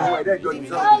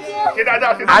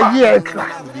 Ayé ẹ̀ kà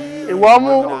ìwọ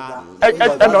mú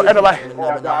ẹnọ báyìí.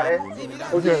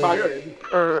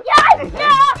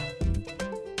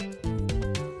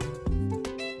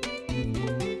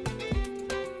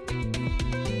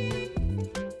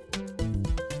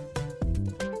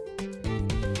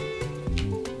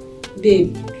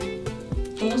 Babe,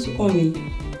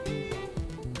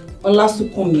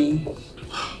 Ọlásùnkànmí.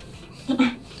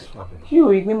 Ṣé o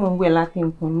rí pé mo ń gbé láti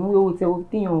nǹkan mú owó tẹ owó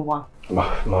téèyàn wà?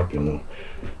 Má bínú.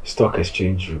 Stock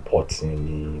exchange report ni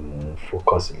mo ń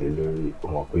focus lé lórí. Mo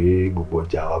mọ̀ pé gbogbo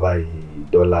ọjà wa báyìí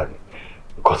dọ́là ni.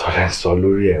 Nǹkan tó lè sọ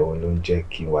lórí ẹ̀ ló ń jẹ́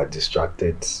kí n wà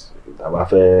distracted. Tá bá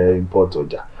fẹ́ import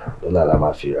ọjà, dọ́là la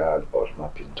máa fi ra all má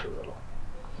bínú tó lọ.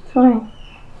 Fine.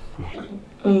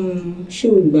 Ṣé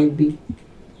o gbàgbé?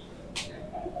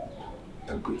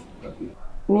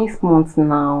 Next month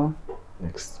now.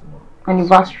 Next month.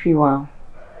 Anniversary wa.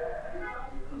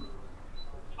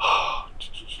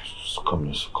 Come.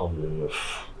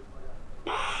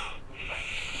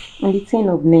 On the 10th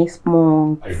of next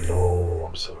month. I know.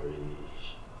 I'm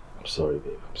sorry.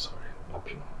 Babe. I'm sorry.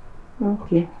 Happy.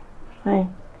 Okay. Fine.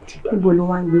 Ibo ló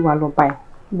wá ń gbé wa lọ báyìí?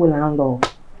 Ibo là ń lọ?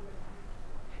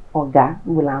 Ọ̀gá,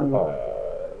 ibo là ń lọ?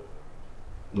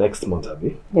 Next month,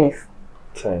 abi? Yes.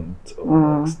 10th of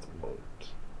next month.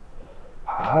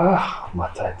 My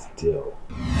tight deal.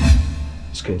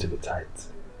 It's going to be tight.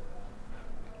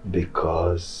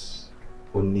 Because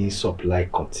only supply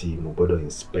conti mo gbọ́dọ̀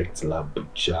inspect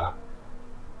l'Abuja.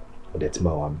 That's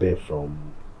my one bear from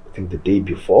I think the day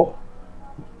before.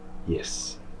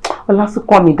 Yes.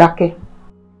 Ọlásùnkànmí dákẹ́.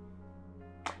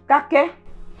 Dákẹ́.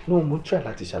 No, mo try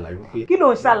láti ṣàlàyé wípé. Kí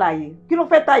ló ń ṣàlàyé? Kí ló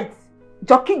fẹ́ tight?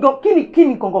 Jọ kí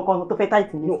ni gangan tó fẹ́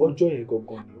tight ni? No, ọjọ́ yẹn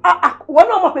gangan ni. Wọ́n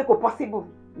náà mọ̀ pé kò possible.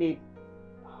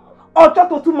 Ọjọ́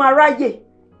tó tún máa ráyè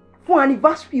fún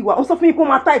anniversary wa ó sọ fún mi pé ó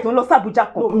máa tá ìtàn lọ sí Abuja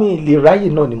kan. mi lè ráyè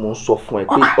náà ni mo ń sọ fún ẹ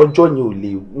pé ọjọ́ yẹn ò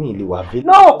lè mi lè wà available.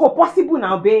 no kò possible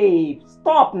now babe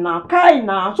stop now kai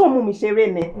now ṣó mú mi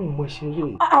ṣeré ni. mo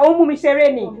ṣeré. ó mú mi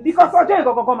ṣeré ni because ọjọ́ yẹn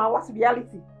gangan máa wá sí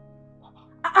reality.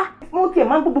 mo tiẹ̀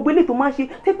máa ń gbọ́ gbogbo eléyìí tó máa ń ṣe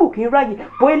tẹ́pọ̀ kì í ráyè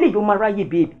bọ́ eléyìí ó máa ráyè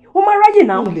babe ó máa ráyè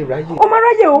náà. mi lè ráyè. ó máa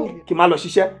ráyè o. kí n máa lọ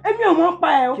ṣiṣẹ́. èmi ò mọ̀ pa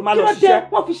ẹ o. kí n máa lọ ṣiṣẹ́.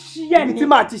 wọ́n fi ṣiṣẹ́ ni. ibi tí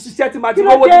màá ti ṣiṣẹ́ tí màá ti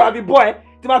rówó tí màá fi bọ́ ẹ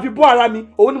tí màá fi bọ́ ara mi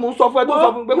òun ni mò ń sọ fún ẹ tó sọ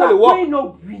fún mi pé kò lè wọ́. wọ́n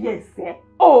gbé rí ẹsẹ̀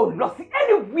ó lọ sí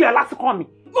anywhere lásìkò mi.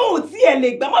 mo ò tí ẹ lè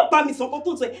gbà má bá mi sọ kó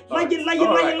tó sọ láyé.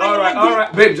 All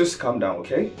right. Babe, just calm down,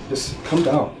 okay? Just calm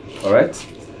down, all right?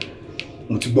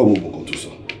 Mo ti gbọ́ gbogbo nǹkan tó sọ.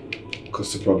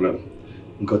 What's the problem?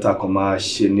 Nǹkan tá a kàn máa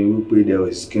ṣe ni wípé there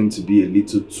is going to be a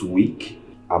little tweak.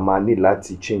 A máa ní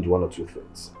láti change one or two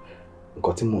things.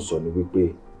 Nǹkan tí mo sọ ni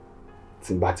wípé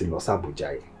tí n bá ti lọ sí Abuja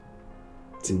yìí,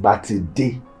 tí n bá ti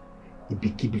dé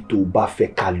ibikíbi tó bá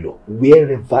fẹ́ ká lọ,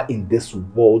 wherever in this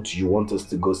world you want us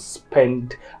to go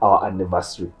spend our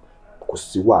anniversary, kò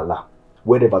sí wàhálà.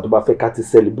 Wherever tó bá fẹ́ ká ti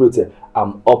celebrate,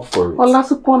 I'm up for it.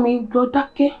 Ọlásùnkàn mi lọ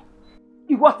dákẹ́.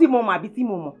 Ìwọ tí mo mọ̀ àbí tí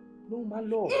mo mọ̀.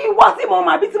 Ìwọ tí mo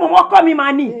mọ̀ àbí tí mo mọ̀ kọ́ mi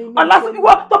máa ní. Ọlásùnkàn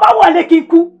ìwọ tó bá wọlé kí n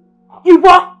kú.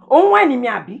 Ìwọ òun wà ní mi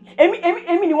àbí.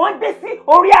 Èmi ni wọ́n gbé sí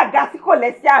orí àga tí kò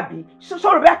lẹ́sí àbí.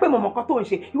 Ṣòro bẹ́ẹ̀ pé mo mọ̀ nǹkan tó ń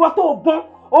ṣe. Ìwọ tó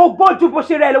gbọ́n ju bó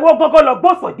ṣe rẹ̀ lọ́wọ́ gángan lọ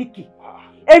gbọ́n Sọ̀díkì.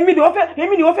 Èmi ni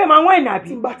wọ́n fẹ́ máa wọ́n ẹ̀nà àbí.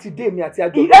 Tí n bá ti dé èmi àti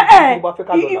àjọ ìgbà bá fẹ́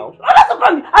ká lọ náà.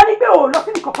 Ọlásùnkàn mi, a ní pé o lọ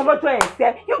sí ní kankan lọ́jọ́ ẹ̀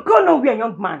ṣẹ́. You go nowhere,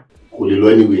 young man. Kò lè lọ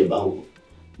anywhere báwo.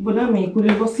 Bọ̀dá mi kò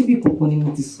lè lọ síbi kankan ni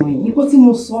mo ti sọ yìí. Nǹkan tí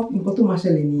mo sọ, nǹkan tó máa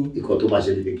ṣẹlẹ̀ nìyẹn. Nǹkan tó máa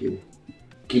ṣẹlẹ̀ kékeré.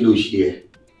 Kí ló ṣe ẹ́?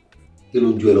 Kí ló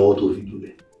ju ẹ lọ́wọ́ tó fi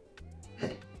dùlẹ̀?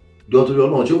 Jọ́ torí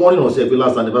Ọlọ́run ṣé wọ́n rìnà sí ẹgbẹ́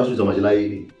last anniversary tó máa ṣe láyé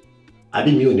rí?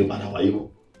 Àbí mi ò ní padà wáyé mọ́.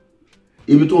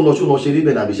 Ibi tó ń lọ ṣó lọ ṣe rí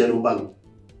bẹ́ẹ̀ nàbí iṣẹ́ ló ń bá lọ.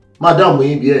 Má dáhùn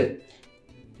yín bí ẹ̀.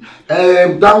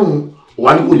 Dáhùn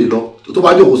wà ní kò lè lọ. Tó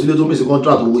bá jókòó sílé tó mèsì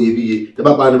contract owó iyebíye, tẹ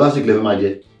bá pa anniversary lẹ́fẹ̀ẹ́ máa jẹ.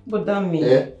 Bọ̀dá mi.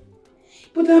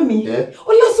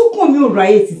 Ọlásùnkàn mi ò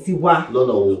ráyè títí wa.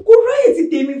 Lọ́nà wo? Kò ráyè ti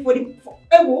tèmi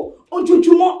wo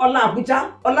ojoojúmọ́ ọlá Àbújá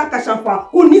ọlá Kàṣàfà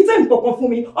kò ní tẹ̀mí kankan fún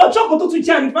mi. Ọjọ́ kan tó tún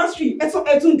jẹ́ anniversary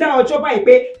ẹ tún dá ọjọ́ báyìí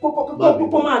pé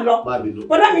kó máa lọ.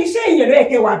 Bọ̀dá mi iṣẹ́ ìyẹn ló yẹ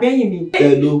kẹ́ wà bẹ́yìn mi.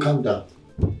 Hello, calm down.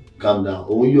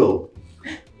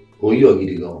 Òun yọ̀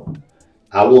gidi gan.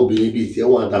 Àwọn obìnrin bíi tí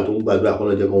wọ́n ta tó ń gbàdúrà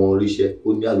kọ́nà jẹ́ kó wọ́n ríṣẹ́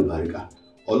ó ní àlùbáríkà.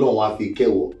 Ọlọ́run á fi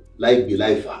kẹ́wọ̀ láì gbé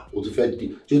láì fà ó tún fẹ́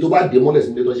di. Ṣé tó bá dé mọ́lẹ̀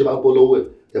sí ní tó ṣe bá bọ́ lọ́wọ́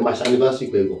ẹ máa ṣe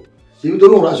anniversary pẹ̀ gan. Ṣé ibi tó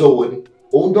lóun ráṣọ wọ ni?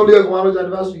 Òun tán ló yẹ kó máa rọ́jà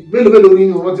anniversary. Mélòó ní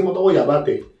ìran tí mo tọwọ́ yàbá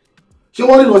tẹ̀. Ṣé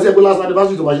wọ́n rìnà sí ẹgbẹ́ last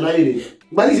anniversary tó máa ṣe láyé rẹ̀?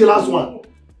 Ìgbà tí ṣe last one.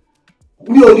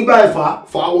 Mi ò ní bá ẹ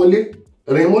fà wọlé.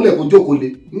 Rìn mọ́lẹ̀ kó jókòó le.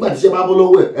 Nígbà tí ṣe bá bọ́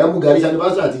lọ́wọ́ ẹ mú gàrí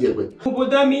anniversary àti yẹ̀pẹ̀.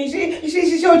 Bọ̀dá mi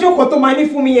ṣe ọjọ́ kan tó máa ní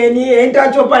fún mi yẹn ni ẹ̀ ń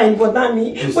dájọ́ báyìí bọ̀dá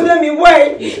mi wá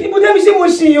bọ̀dá mi ṣé mo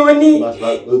ṣìyàn ni.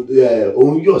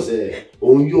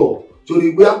 Òun yọ̀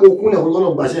sórí gbé àpò kúnlẹ̀ kó lọ́nà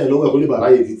gbàṣẹ́ ẹ̀ lọ́wọ́ ẹ̀ kó lè bàrá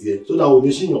yẹ títí ẹ̀ sódà òní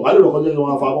ṣìyàn wà lè rọ̀kọ́ jẹ́ kí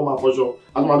wọ́n fa abọ́ máa fọṣọ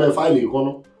a tó máa bẹ́ẹ̀ fáìlì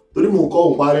ìkọ́nà torí mò ń kọ́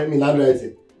òun parẹ́ mi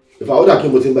handwriting ìfàwọ́dà kí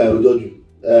mo ti ń ba ẹ̀rọ jọ́jú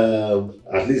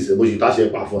at least mo ṣì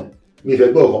táṣẹ pa fún ẹ mi ìfẹ́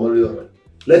gbọ́ ọ̀kan mọ́ lórí ọ̀rẹ́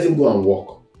let him go and work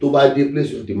tó bá dé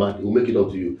place of demand he will make it up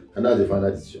to you and that's the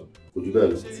final decision kò jù bẹ́ẹ̀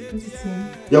lọ.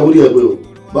 yẹ kó rí ẹ pé o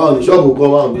báwo ni ṣọ́ọ̀bù kọ́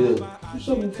báwo ni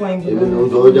ṣọ́ọ̀bù fún àyìnbó èmi ni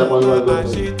oúnjẹ ọjà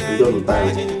pánúwájú ìjọba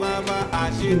táyà.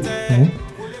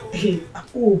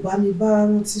 Ó bá mi bá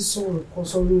rántí sọ̀rọ̀ kan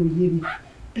sọ̀rọ̀ òye mi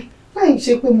láì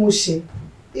ṣe pé mo ṣe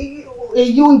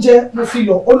èyí oúnjẹ mo fi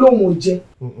lọ ó lóun ò jẹ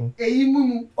èyí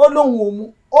mímu ó lóun ò mu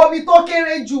omi tó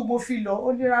kéré jù mo fi lọ ó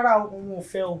ní rárá òun ò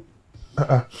fẹ́ o.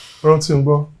 rántí ń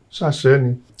gbọ́ ṣàṣẹ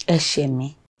ni. ẹ ṣe mí.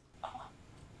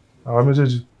 àwa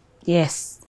méjèèjì. yes.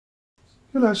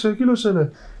 kí ló ṣẹlẹ̀.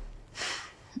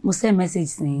 mo send message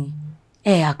sí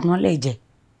ẹ acknowledge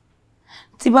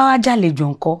tí bá wá jàlejò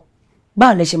ńkọ́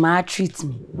báwo lẹ ṣe máa treat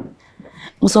me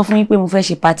mo sọ fún yín pé mo fẹ́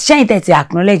ṣe party ṣẹ́yìn tẹ̀ ti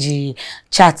acknowledge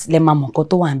chat lẹ máa mọ̀ nǹkan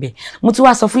tó wà ń bẹ̀ mo ti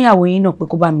wá sọ fún ìyàwó yín náà pé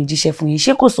kó bá mi jíṣẹ́ fún yín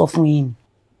ṣé kò sọ fún yín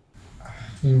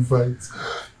ni. invite.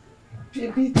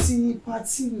 bébí ti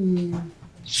party mi.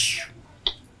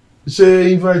 ṣé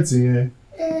invite yẹn.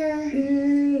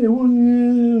 èwo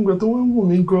ni ìgbà tó wá ń wò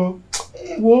mí gan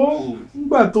wo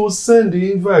nígbà tó send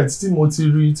invite tí mo ti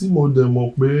rí tí mo dẹ̀ mọ̀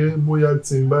pé bóyá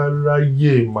tí n bá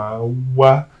ráyè máa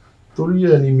wá torí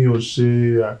ẹ̀ ni mi ò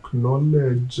ṣe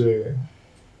acknowledge.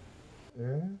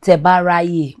 tẹ́ bá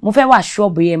ráyè mo fẹ́ wá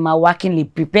ṣọ́ọ̀bù yẹn máa wá kí n lè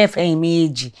prepare fẹ́yìn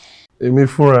méjì. èmi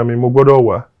fúnra mi mo gbọ́dọ̀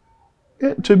wá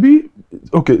ṣebí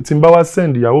ok tí n bá wá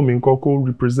send ìyàwó mi ńkọ́ kó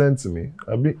represent mi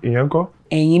àbí ìyẹn ńkọ́.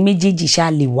 ẹ̀yin méjèèjì ṣáà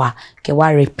lè wá kẹ́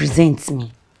wá represent mi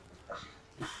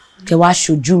kẹ́ wá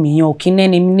ṣojú mi yan òkín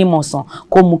nẹ́ni nímọ̀sán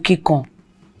kó mú kíkan.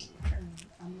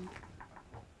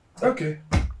 ok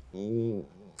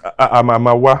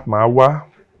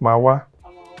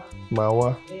Máa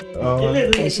wá.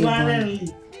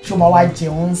 Ṣó máa wá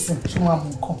jẹun sìn, ṣó máa mú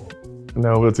nǹkan.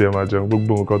 Náà ó tiẹ̀ máa jẹun,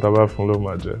 gbogbo nǹkan tá a bá fún ló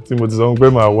máa jẹ. Tí mo ti sọ pé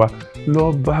máa wá,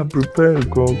 lọ bá prepare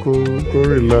nǹkan kó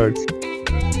relax.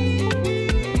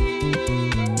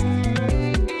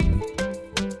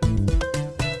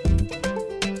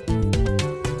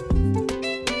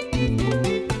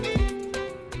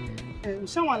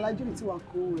 Ṣáwọn alájú ti wà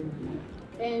kó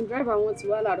rẹ̀? Driver wọn ti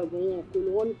wá láàárọ̀ bọ̀ wọn kò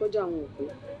lò wọ́n ní kọjá àwọn òkú.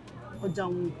 Ọjà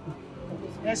àwọn òkú.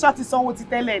 Ṣọ́ ti sanwó ti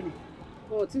tẹ́lẹ̀ ni.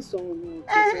 Wọn ò tí sanwó wọn ò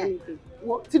tí sanwó nìkan.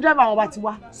 Tí driver wọn bá ti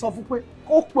wá sọ fún pé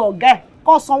kó pe ọ̀gá ẹ̀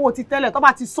kó sanwó ti tẹ́lẹ̀ tó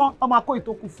bá ti san tó máa kó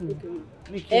ìtókù fún un.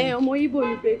 Ọmọ Ìgbò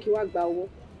ní pé kí wá gba owó.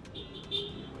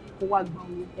 Kó wá gba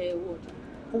owó. Owó ọjà.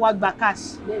 Kó wá gba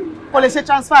cash. Kó lè ṣe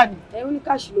transfer ni. Ó ní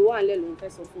cash ló wà nílẹ̀ ló ń fẹ́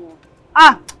sọ fún wọn.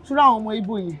 Ṣúra àwọn ọmọ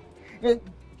Ìgbò yẹn.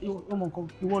 Ọmọ kan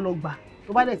ìwọ lọ gbà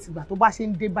tó bá dẹ̀ ti gbà tó bá ṣe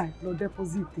ń dé báyìí lọ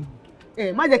deposit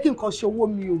èmi. Má jẹ́ kí nǹkan ṣe owó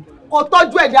mi o. Kó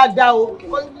tọ́jú ẹ̀ dáadáa o.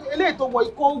 Eléyìí tó wọ̀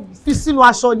kó fi sínú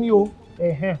aṣọ ni o.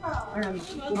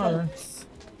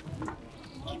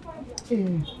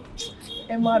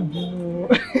 Ẹ má bínú o.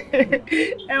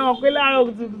 Ẹ mọ̀ pé láàárọ̀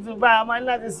kùtùkùtù báyìí a máa ní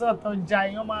láti sọ̀tọ̀ ọjà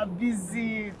èèyàn máa bízì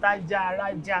ìtajà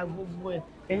arajà gbogbo ẹ̀.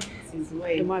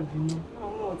 Ẹ má bínú.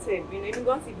 Àwọn ọ̀tẹ̀ ìbínú inú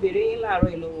gan ti bèrè yín láàárọ̀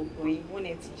ìlọ́wọ́ ọkùnrin wọn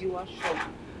ẹ̀ ti jí wá ṣọ́ọ̀bù.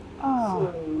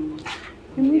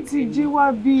 Èmi ti jí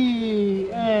wá bíi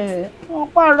wọ́n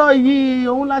pààrọ̀ yìí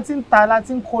òun láti ń tà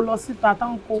láti ń kó lọ síta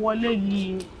táwọn kó wọlé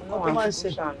yìí wọ́n tó máa ń ṣe.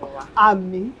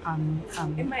 Àmín.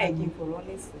 Ẹ má yẹ kí n fọ̀rọ̀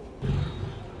lẹ́sìn.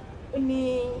 Ó ní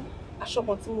aṣọ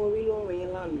kan tí mo rí lọ́rùn yín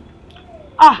lánàá.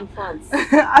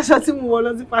 Aṣọ tí mo wọ̀ lọ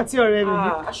sí pátí ọ̀rẹ́ mi.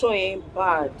 Aṣọ yẹn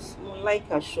bad. Mo like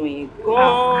aṣọ yẹn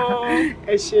gan-an.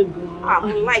 Ẹ ṣé gan-an.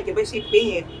 Mo like ẹ bẹ́ ṣe pé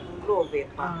yẹn lọ́ọ̀bẹ̀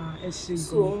pa. Ẹ ṣé gan-an.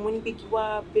 So mo ní pé kí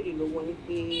wá béèrè lọ́wọ́ ni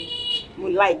pé mo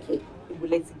like ẹ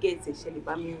ìbùlẹ̀ ti gẹ̀ẹ́tẹ̀ ṣe lè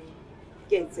bá mi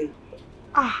gẹ̀ẹ́tẹ̀.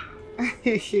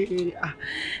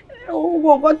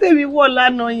 Owó nǹkan tèmi wọ̀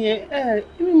lánàá yẹn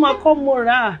èmi máa kọ́ mo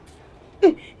rà á.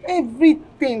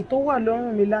 Everything tó wà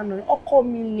lọ́rùn mi lánàá ọkọ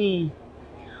mi ni.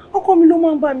 Ọkọ mi ló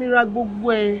máa ń bá mi ra gbogbo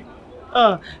ẹ̀.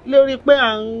 Lórí pé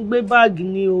à ń gbé báàgì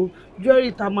ni o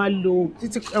jewelry tá máa lò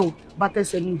títí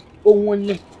bàtẹ́sẹ̀ mi òun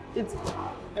ni.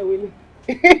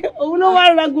 Òun ló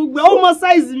wá ra gbogbo ẹ̀ ó mọ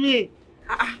size mi.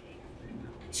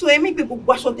 So èmi pé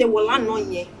gbogbo aṣọ tẹ wọ̀ lánàá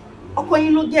yẹn ọkọ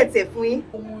yín ló gẹ̀ẹ́tẹ̀ fún yín.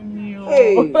 Òun ni o.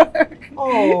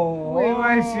 Wait,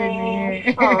 why ṣe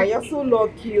nìyẹn? You're so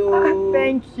lucky o.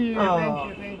 Thank you.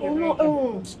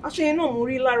 Aṣọ yẹn náà mo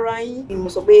rí lára yín. Mo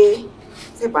sọ pé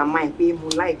tẹ́ bá máa ń pé mo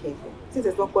like ẹ̀ tí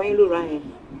tẹ̀sán ọkọ yín ló ra yẹn.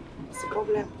 It's a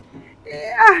problem.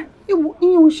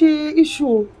 Ìyẹn ò ṣe issue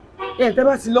o. Tẹ́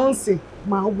bá ti lọ ń sìn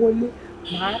máa wọlé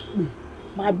máa pè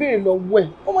máa béèrè lọ́wọ́ ẹ̀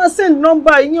ó máa send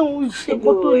number ìyẹn òun ṣe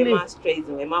kó tó lè. Ẹ má stress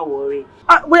ẹ má worry.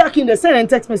 Bóyá kí n dẹ̀ send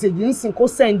text message ń sìn kó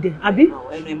send ẹ̀ àbí.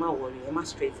 Ẹnu ẹ má worry ẹ má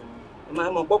stress ẹ má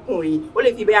mọ̀ pọ́kùnrin ó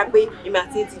lè fi bẹ́yà pé èmi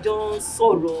àti àtijọ́ ń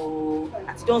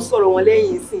sọ̀rọ̀ wọn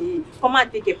lẹ́yìn sí i kọ́ máa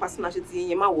take a personal ṣe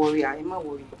ti ẹ má worry ẹ má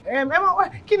worry.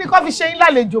 Kí ni kò fi ṣe yín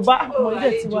lálejò bá ọmọ ilé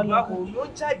tí wọ́n lọ. Ló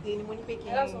jáde ni mo ní pé kí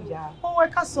n yà. Ẹ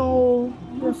ká san o.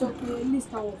 Mo sọ pé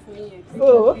list àwọn fún yẹn.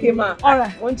 Okay ma.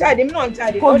 Wọ́n jáde mi náà ń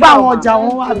jáde. Kò gbá àwọn ọjà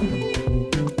wọn wà bí.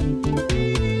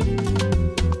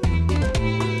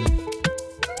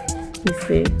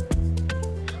 Ìfẹ́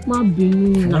má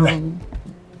bínú náà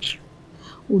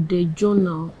òdẹjọ́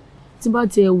náà tí bá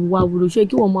tiẹ̀ wà wúlò ṣé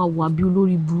kí wọ́n máa wà bí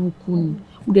olórí burúkú ni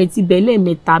òdẹ ti bẹ̀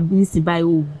lẹ́ẹ̀mẹ́ta bí ń sìn báyìí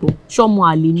ò gbọ́ ṣọ́mọ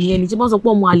àlè ni ẹni tí wọ́n sọ pé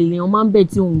ọmọ àlè lèèyàn máa ń bẹ̀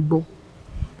tí òun gbọ́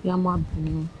yá má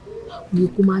bínú òye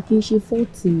kò máa kí n ṣe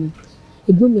fọ́ọ̀tì mi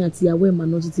ẹ̀gbọ́n mi àti ìyàwó ẹ̀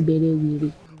màá ti bẹ̀rẹ̀ wèrè.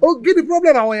 Kí ni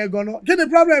problem àwọn yẹn gan-an kí ni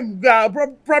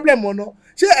problem ọ̀nà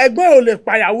ṣé ẹ̀gbọ́n ò lè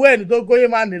pàyàwó ẹ̀ ní tó góyè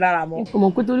máa ní lára mọ́. ọmọ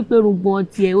pé torí pé rúgbọ́n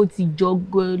tiẹ̀ ó ti jọ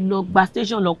lọ gba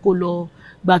station lọ kó lọ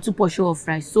gba 2 portion of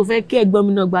rice so fẹ́ kí ẹ̀gbọ́n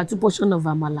mi náà gba 2 portion of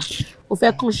àmàlà ó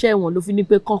fẹ́ kánṣẹ́ wọn ló fi ní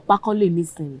pé kán pákán lè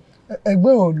nísìnyí.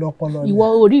 ẹgbẹ́ ò lọ́pọlọ ni. ìwọ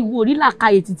orí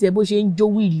làkàyè títí ẹ bó ṣe ń jó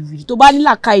wìrìwìrì tó bá ní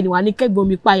làkàyè ni wà ní kẹ́gbọ́n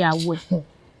mi pàyàwó ẹ̀.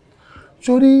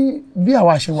 sórí bí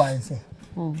àwa ṣe wà ẹ̀sìn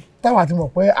táwa ti mọ̀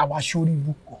pé àwa ṣorí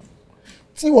ibùkún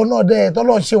tí ìwọ náà dẹ́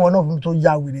tọ́lọ́ ṣe wọn náà fún mi tó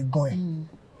ya wèrè gan ẹ̀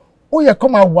ó yẹ kó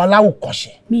máa wà láwòkọ́ṣe.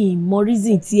 mi mọ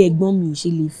reason tí ẹ̀gbọ́n mi ṣe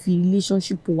lè fi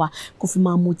relationship wa kó fi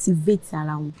máa motivate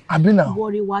ara wọn. àbí náà.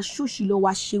 wọ́ọ̀rẹ́ wa ṣóṣì lọ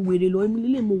wa ṣe wèrè lọ èmi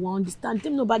lílé mo wà understand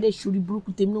tèmi náà bá dẹ̀ ṣorí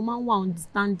burúkú tèmi náà máa ń wà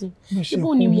understanding.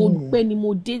 ibo ni mo pẹ́ ni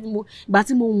mo dé ìgbà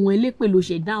tí mo wọ̀n elépè ló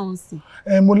ṣe dáhùn sí.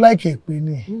 mo like èpè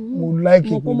ni mo like èpè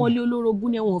ni. mo kó mọ́lé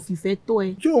olórogún ni ẹ̀wọ̀n fìfẹ́ tó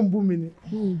ẹ. ṣé ò ń bú mi ni.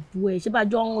 bu ẹ ṣé bá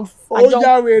jọ ń. ó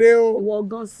já wèrè o. ìwọ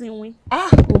gan sínwín.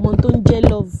 ọmọ tó ń jẹ́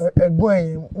love. ẹ̀gbọ́n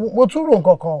ẹ̀yìn mo tún rò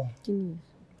nǹkan kan o. kí ni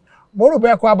mo rò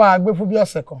bẹ́ẹ̀ kó a bá a gbé fún bí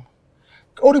ọ̀sẹ̀ kan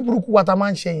orí burúkú wa ta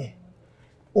máa ń ṣe yẹn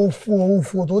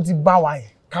òfò tó ti bá wa yẹn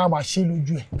ká máa ṣe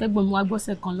lójú ẹ̀. Tẹ́gbọ́n mi wá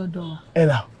gbọ́sẹ̀ kan lọ́dọ̀ wa. Ẹ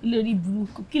là. Ilé rí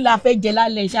burúkú kí la fẹ́ jẹ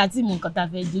lálẹ́ iṣẹ́ àti ìmọ̀ nǹkan tá a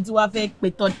fẹ́ jẹ tí wàá fẹ́ pe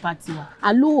third party wa.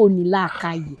 Àló ò ní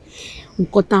láàkáyè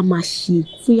nǹkan tá a máa ṣe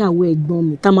fún ìyàwó ẹ̀gbọ́n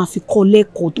mi tá a máa fi kọ́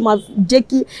lẹ́kọ̀ọ́ tó máa jẹ́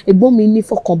kí ẹ̀gbọ́n mi ní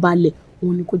fọkànbalẹ̀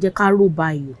òun ni kò jẹ́ ká rò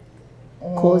báyìí.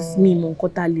 Cause mi mọ̀ nǹkan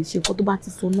tá a lè ṣe nǹkan tó bá ti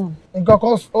sọ náà. Nǹkan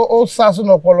kan ó sá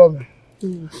sínú ọpọlọ mi.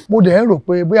 Mo dẹ̀ ń rò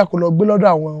pé bóyá kò lọ gbé lọ́dọ̀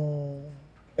àwọn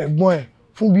ẹ̀gbọ́n ẹ̀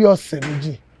fún bí ọ̀sẹ̀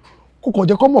méjì kò kàn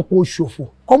jẹ́ kó mọ̀ pé ó ṣòfò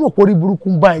kó mọ̀ pé orí burúkú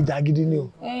ń bá ìjà gidi ni o.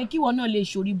 Kí wọn náà lè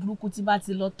ṣorí burúkú tí bá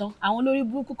ti lọ tán àwọn olórí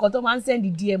burúkú kan tó máa ń sẹ́ndì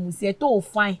DM sí ẹ tó ò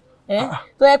fine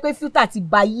tó yẹ pé filter ti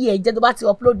bá yí ẹ jẹ́ tó bá ti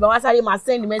upload bá wá sáré máa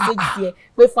send message sí ẹ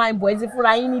pé fine boy ti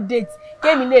fúnra yín ní date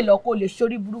kémi lè lọ kó lè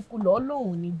ṣorí burúkú lọ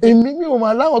lóhùn ní. Èmi mi ò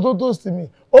máa láwọn tó toast mi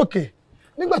ok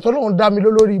nígbà tó lóun dá mi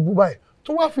lórí ibú báyìí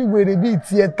tó wá fi wèrè bíi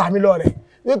tiẹ̀ ta mi lọ́rẹ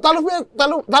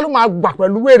ta ló máa gbà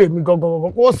pẹ̀lú wèrè mi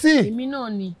gangan kò sí. Èmi náà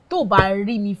ni tó bá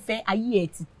rí mi fẹ́ ayé ẹ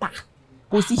ti ta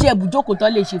kò sí iṣẹ́ ibùjókòó tó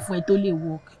lè ṣe fún ẹ tó lè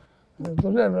work.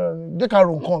 Nítorí ẹ̀ náà jẹ́ ká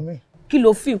ro nǹkan mi. Kí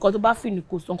ló fi nǹkan tó bá fi ní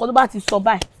kò sọ nǹkan tó bá ti sọ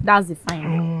báyìí that's the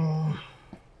fine.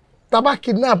 Tá bá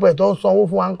kidnap ẹ̀ tó ń sanwó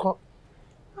fún wa ń kọ́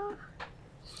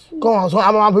kọ́ wọn sọ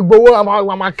a máa fi gbowó a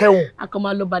máa kẹ́wọ̀n. A kàn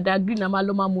máa lọ bàdà green a máa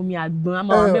lọ máa mú mi àgbọn a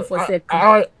máa wà bẹ́ẹ̀ fọ́sẹ̀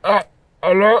kan.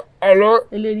 Hello.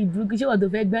 Eléyìí burúkú ṣé wọ́n tó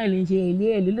fẹ́ gbá ìlẹ̀ ṣe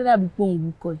èlé ló dàbí pé òun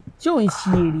wúkọ́ ṣé òun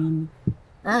ṣe èrè ni.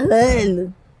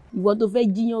 Ìwọ tó fẹ́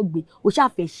jíyàn gbé o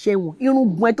ṣàfẹ́ ṣẹ̀wọ̀n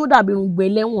irùngbọ̀n ẹ tó dàbí irùngbọ̀n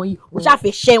ẹlẹ́wọ̀n yìí o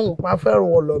ṣàfẹ́ ṣẹ̀wọ̀n. Máa fẹ́ràn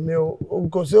wọn lọ mi o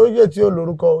kò sí oyè tí ó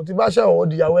lórúkọ o ti bá ṣẹ̀wọ̀n ó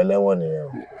dìyàwó ẹlẹ́wọ̀n nìyẹn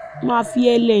o. Máa fi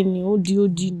ẹlẹ́ ni ó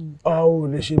di ni. A ò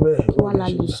lè ṣe bẹ́ẹ̀. Kí wàá la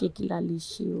lè ṣe kí la lè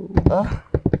ṣe o.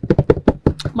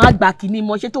 Má gbà kínní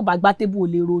mọ ṣé tó bá gbá tébù ò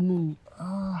lè ronú ni.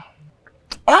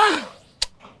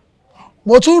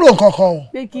 Mo tún rò kankan o.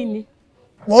 Pé kí ni?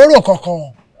 Mo rò kankan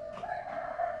o.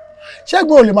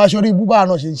 Ṣẹ́gun ò lè máa ṣorí ibú bá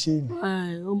àná ṣe ń ṣe ni.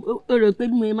 O rò pé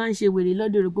bí mo máa ń ṣe wèrè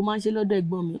lọ́dọ̀ rò pé máa ń ṣe lọ́dọ̀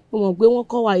ẹ̀gbọ́n mi. Mo mọ̀ pé wọ́n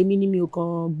kọ́ wa èmi ni mi ò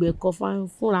kàn gbẹ̀kọ́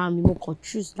fúnra mi mo kàn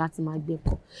choose láti máa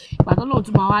gbẹ̀kọ́. Ìgbà tó lóun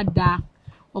tún máa wá da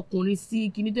ọkùnrin sí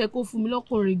kíní tó yẹ kó fún mi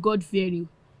lọ́kùnrin God fearing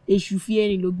èṣù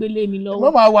fearing ló gbélé mi lọ́wọ́.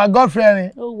 Mo máa wà God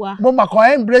fearing. Mo máa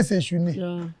kàn embrace èṣù ni.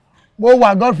 Mo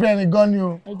wà God fearing gan ni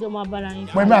o. Ẹjọ́ máa bára yín.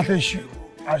 Pẹ̀lú àti èṣù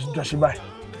àjọṣe báyìí.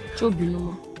 Ṣé ò bínú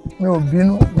mọ́? Mi ò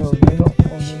bínú.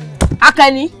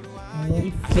 Akẹni.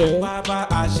 Ìfẹ́. Bàbá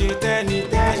àṣetẹ́ni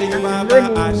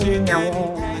lónìí àwọn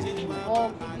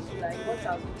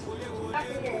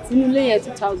inú ilé yẹn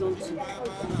 2002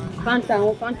 fanta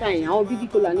àwọn fanta yẹn àwọn bíbí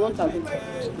kola ní 1000.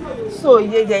 So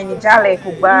iye yẹn ní jálẹ̀ kò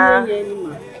gba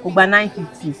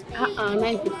 950.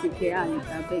 950 kẹ́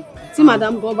àyíká bẹ́ẹ̀ tí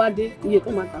madam gan bá dé iye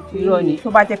tó máa ta fún mi. Irọ́ ni tó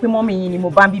bá jẹ́ pé mọ́mì yín ni mo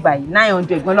bá ń bí báyìí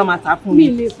 900 gan ló máa ta fún mi.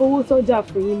 Mi lè fowó sọ́jà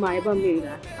fún yín máa ẹ bá mi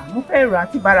rà. Mo fẹ́ rà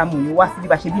tí bára mò ní wá síbi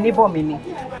bá ṣe bí neighbor mi ni.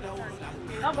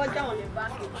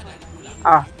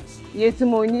 Iye tí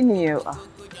mo ní nìyẹn.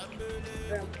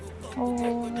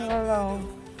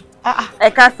 Ẹ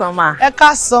káàsán mà. Ẹ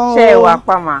káàsán o. Ṣé ẹ wà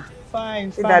pa mà? Fine.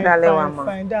 Ṣé dáadáa lẹ́wà mà?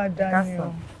 Fine dáadáa ni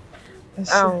o.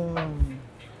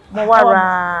 Mo wá ra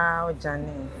ọjà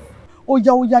ni. Ó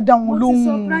yá dá wọn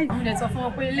lóhùn. Mo ti surprise mi lè sọ fún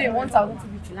wọn pé ilé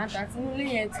 1250 láti àti inú ilé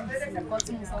yẹn ti nǹkan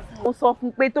tí mo sọ fún wọn. Mo sọ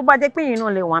fún pé tó bá jẹ́ pé yín náà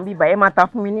lè wà ń bíbá ẹ máa ta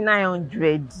fún mi ní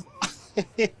 900.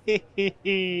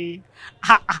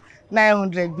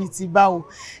 900 bíi ti báwo.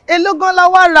 Èló gan la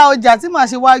wá ra ọjà tí màá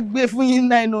ṣe wá gbé fún yín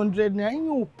 900 naira yín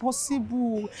ò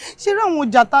possible. Ṣé rí àwọn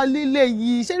ọjà tá lélẹ̀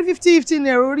yìí ṣé rí 50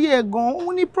 naira orí ẹ̀ gan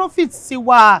òun ní profit ti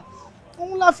wà.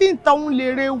 Òun la fi ń ta òun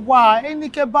lèrè wà ẹni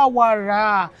kẹ́ bá wa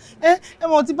rà. Ẹ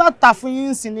mọ̀ tí bá tà fún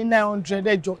yín sí ní 900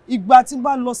 ẹjọ́ ìgbà tí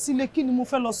bá lọ sílé kí ni mo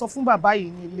fẹ́ lọ sọ fún bàbá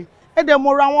yìí nílé. Ẹ dẹ̀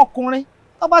mo ra wọn ọkùnrin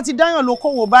tó bá ti dáyàn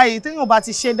lókòwò báyìí téèyàn bá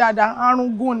ti ṣe dáadáa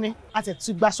àrùn gún ni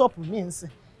àtẹ̀tù gba ṣọ́ọ̀pù míì ń sìn.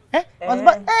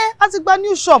 A ti gba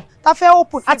new shop ta fẹ́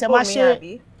open a ti máa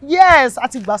ṣe yes a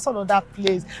ti gba sọ̀rọ̀ that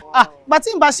place ìgbà tí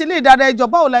n bá ṣe lè dáadáa ẹjọ́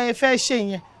báwo la yẹ fẹ́ ṣe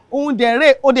yẹn òun dẹ̀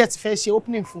rè ó dẹ̀ ti fẹ́ ṣe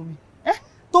opening fún mi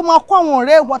tó máa kó àwọn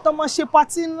ọ̀rẹ́ wa tó máa ṣe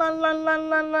party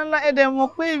ńláńláńláńláńlá ẹ̀dẹ̀ mọ̀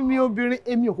pé èmi obìnrin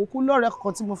èmi ò kúkú lọ́rẹ̀ẹ́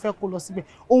kan tí mo fẹ́ kó lọ síbẹ̀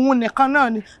òun nìkan náà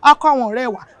ni a kó àwọn ọ̀rẹ́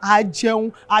wa a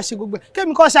jẹun a ṣe gbogbo ẹ̀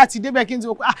kémi kọ́ ṣáà ti débẹ̀ kí n ti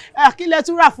wò pé kí lẹ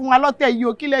tún rà fún wa lọ́tẹ̀ yìí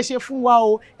o kí lẹ ṣe fún wa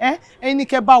o ẹni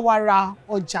kẹ́ bá wa ra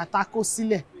ọjà ta kó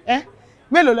sílẹ̀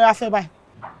mélòó ló yá fẹ́ báyìí.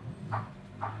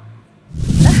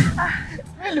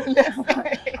 Mélòó lẹ fẹ́?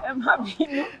 Ẹ má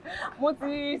bínú mo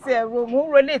ti ṣe ẹ̀rọ mo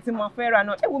ń rolé tí mo fẹ́ ra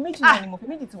náà wo méjì náà ni mo fi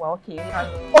méjì ti wà ókè.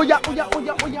 Ó yá.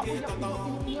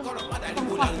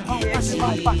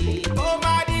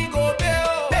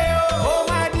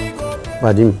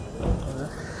 Pàdé mi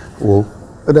wo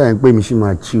ó dàbí pé mi ṣì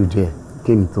máa chill díẹ̀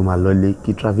kí èmi tó máa lọlé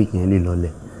kí traffic yẹn lè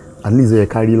lọlẹ̀ at least ó yẹ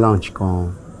ká rí lounge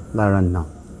kan lára náà.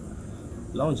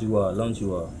 Lounge wa.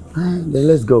 Then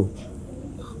let's go.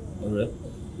 Alright.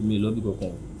 Mi lọ bí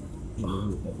kankan.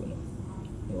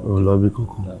 O lọ bí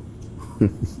kankan.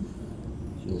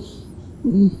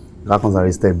 Lákàn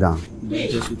sáré step down.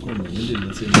 Just to come in the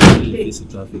meeting, face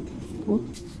traffic.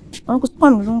 Uncle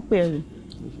Spawn ló ń pè é.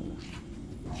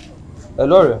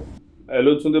 Hello rẹ̀.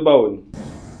 Hello Túndé báwo ni?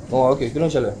 Okay, kí ló ń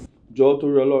ṣẹlẹ̀? Jọ̀ọ́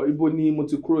torí Ọlọ́run, ibo ni mo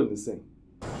ti kúrò nísìn?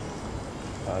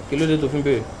 Kí ló dé tó fi ń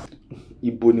béèrè?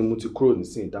 Ibo ni mo ti kúrò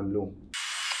nísìn, dá mi lóhùn.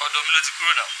 Ọ̀dọ̀ mi ló ti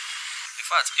kúrò náà. In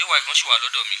fact, AY gan ṣì wà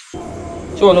lọ́dọ̀ mi.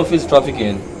 Ṣé wọn ló face traffic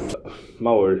yẹn?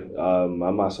 Má worry,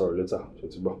 màá máa sọ̀rọ̀ later, ṣe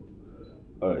ti gbọ́.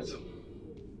 All right.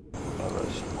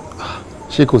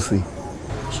 Ṣé kò sí?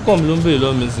 Ṣùgbọ́n mi ló ń béèrè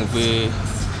lọ́wọ́ mi sìn pé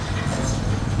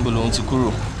níbo lòun ti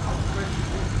kúrò.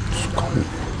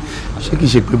 Ṣé kìí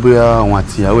ṣe pé bóyá àwọn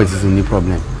àti ìyàwó ẹ̀ ti ní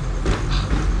problem?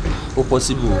 Ó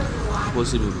possible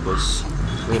because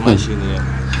ó máa ṣe nìyẹn.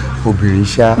 Obìnrin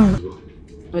ṣá.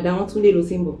 Ọ̀dà wọn Túndé ló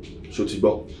ti ń bọ̀. Ṣó ti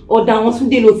gbọ́? Ọ̀dà wọn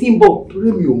Túndé ló ti ń bọ̀.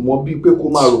 Torí mi ò mọ bíi pé kó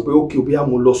máa rò pé ókè bóyá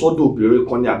mo lọ sọ́dọ̀ obìnrin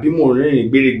kan ni àbí mo rìnrìn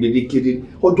gbèrègbèrè kiri.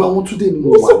 Ọ̀dọ̀ àwọn Túndé ni mo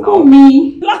wà náà. Ó sọ́kọ̀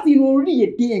mi. Láti inú orí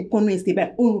èdè ẹ̀kan náà ṣe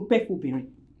báyìí, òun pẹ́ fobìnrin.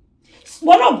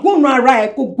 Wọ́n náà gbóòórùn ara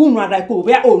ẹ̀ kó gbóòórùn ara ẹ̀ kó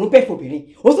bóyá òun pẹ́ fobìnrin.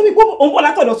 Ó sọ wípé òun bọ̀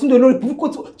látọ̀dọ̀ Túndé olórí burúkú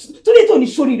Túndé tó ní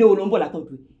sóríire òun ló ń bọ̀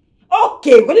látọ̀dọ̀.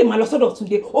 Ókè, wọ́n lè máa lọ sọ́dọ̀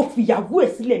Túndé, ó fi ìyàwó ẹ̀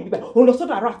sílẹ̀ níbẹ̀, òun lọ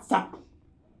sọ́dọ̀ àrà àtà.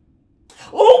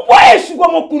 Ó ń wá èṣù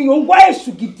ọmọkùnrin, ó ń wá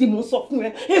èṣù gidi mo sọ fún ẹ.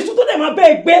 Èṣù tó dẹ̀ máa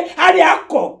bẹ́ẹ̀ gbé àrẹ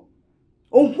akọ.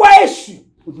 Ó ń wá èṣù.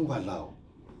 Oníwàhálà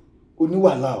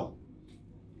o.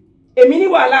 Èmi ní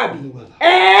wàhálà àbí?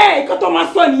 Ìkan tó máa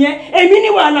sọ nìyẹn. Èmi ní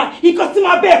wàhálà. Ìkan tí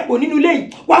máa bẹ́ẹ̀ pò nínú ilé yìí,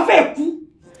 wàá fẹ́ kú.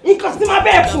 Ìkan tí máa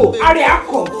bẹ́ẹ̀ pò, àrẹ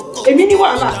akọ. Èmi ní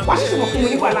wàhálà. Wàá ṣẹ̀ṣẹ̀ mọ̀ fún mi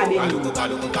ní wàhálà lẹ́yìn.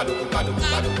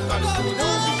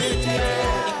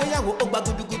 Ìgbéyàwó ó gba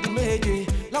gudugudu méje.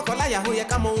 Lọ́kọláya ó yẹ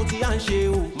ká mọ ohun tí à ń ṣe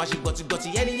o. Má ṣe gbọ̀tìgbọ̀tì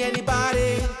yẹ́niyẹ́ni báre.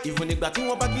 Ìfún nígbà tí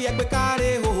wọ́n bá kí ẹgbẹ́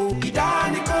káre o.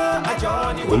 Ìdánìkan àjọ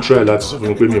ni. Mo ń try láti sọ fún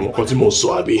mi pé mi mọ̀ nǹkan tí mò ń sọ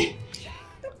àbí.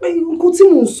 Nǹkan tí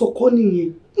mò ń sọ kọ́ nìyẹn.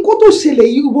 Nǹkan tó ṣẹlẹ̀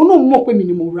yìí ìwọ náà mọ̀ pé mi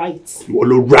ni mo right. Ìwọ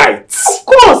ló right. Of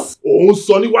course. Òun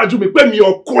sọ níwájú mi pé mi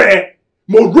ọkọ ẹ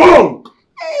mo wrong.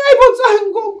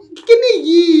 Kíni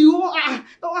yìí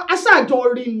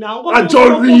aṣáàjọrí náà.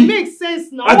 Àjọrí. Make sense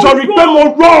now. Àjọrí pé mo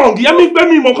wrong. Ìyá mi pé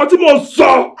mi mọ̀ nǹkan tí mò ń sọ.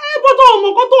 Bọ́tọ̀ ọmọ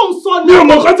nǹkan tó ń sọ ni. Mi ò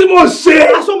mọ̀ nǹkan tí mò ń ṣe.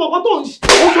 Aṣọ ọmọ nǹkan tó ń ṣe.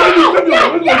 Ó sọ ní pé mi ò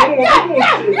mọ̀ nǹkan tí mò ń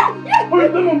ṣe. Ó yẹ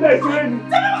pé mo bẹ́ẹ̀ ṣe é ni.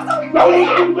 Báwo ni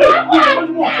mo bẹ́ẹ̀ ṣe é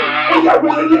ni? Ó yà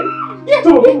gbẹ́lẹ́ yé. Tí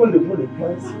mo bá wọlé wọlé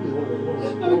plan sí i.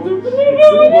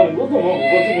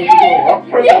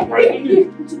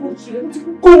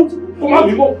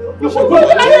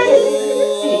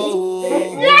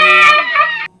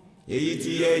 Èyí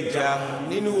tí ẹ jà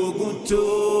nínú ogun tó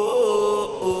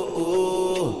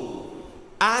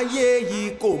ayé yìí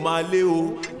kò máa lé o.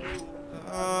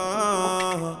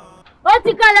 Ó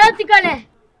ti kọlẹ̀, ó ti kọlẹ̀.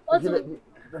 Ó ti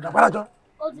Dàgbàdájọ́.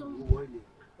 Ó ti mú.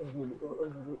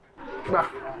 Gbà.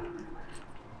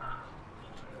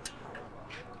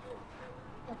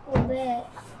 Kò bẹ́ẹ̀.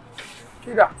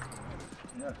 Kídà.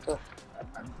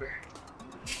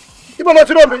 Ibo ló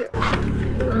ti rò mí?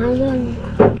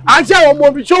 À ń ṣe àwọn ọmọ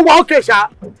mi ṣó wà ókè ṣá.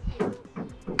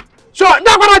 Ṣó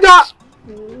dàgbàdájọ́.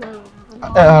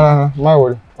 Má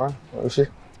wọlé, ó ṣe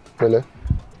pẹ̀lẹ́.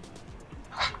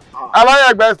 Aláyẹ̀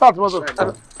ẹgbẹ́ start mọ́tò.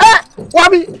 Wá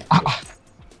bí.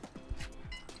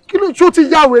 Kí ló ṣó ti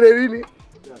yá wèrè rí ni?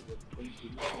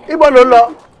 Ibo ló lọ?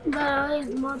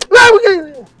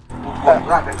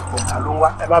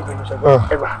 Ẹ má bínú ṣẹ́gun.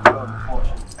 Ẹ gbà.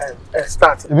 Ẹ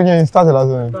start. Ibi kí n start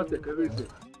lásán.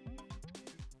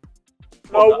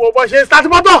 Lọ wo bó ṣe start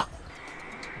mọ́tò.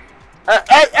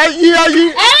 Ẹ yí. Ẹ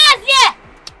rẹ̀ sí ẹ̀.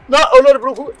 Ná olórí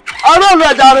burúkú. Ọlọ́run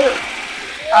ẹ̀já rẹ̀.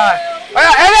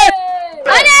 Ẹ rẹ̀.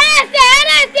 Ọdẹ ẹrẹsẹ,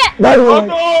 ẹrẹsẹ. Báyìí wọ́n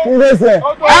kí ló ṣe?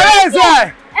 Ẹrẹsẹ.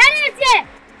 Ẹrẹsẹ.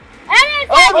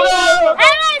 Ẹrẹsẹ.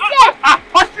 Ẹrẹsẹ.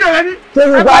 Ọtí rẹ ni. Ṣé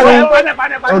mi pa ni?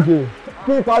 Ok.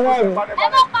 Kí n pa náà ni? Ẹ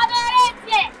bá padà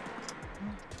ẹrẹsẹ.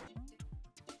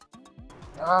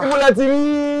 Ìmúlẹ̀ ti rí.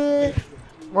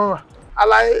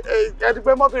 Àlàyé ẹ ti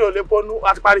pé mọ́tò yóò lè pọnú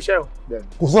àti parí iṣẹ́ o.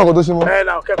 Kò sí ọkọ̀ tó ṣe mọ́. Ẹ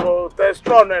náà kẹ́kọ̀ọ́ test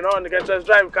run ẹ̀ náà ni kẹ́ test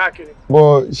drive káàkiri.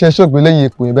 Bọ̀ iṣẹ́ ṣọ́ọ̀gbé lẹ́yìn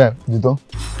epo yẹn báyìí di tán.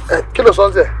 Kí ló sọ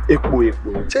ń tẹ̀? Epo.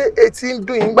 Ṣé etí ń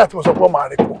dùn yín nígbà tí mo sọ pé ọmọ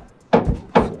rẹ̀ pọ̀?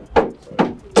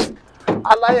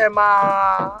 Àlàyé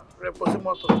máa repo sí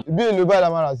mọ́tò. Ibi èlò báyìí la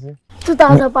máa rà sí.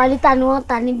 2,000 per litre ni wọ́n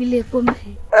ta níbi ilé epo mi.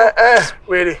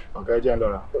 Wèrè. Ọ̀gá ẹjẹ́ ń lọ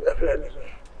ra.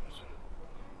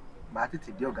 Màá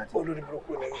tètè dé ọ̀gá tí. Olórí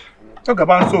burúkú ni. Tọ́gà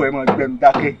bá ń sọ̀rọ̀ ẹ̀ mọ̀ gbẹ̀rù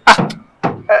dákẹ́.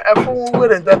 Ẹ fún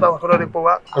wèrè ń 10,000 kọ́ lọ́dún epo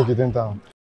wá. Ok, 10,000.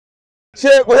 Ṣé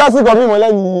kò yá sí ìkọ̀ mímọ́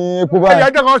lẹ́yìn epo báyìí? Ẹ̀yà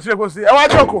jẹ́ kan ṣe kò sí. Ẹ wá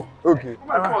jókòó. Ok.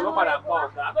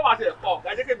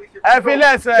 Ẹ fi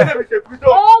lẹ́sẹ̀.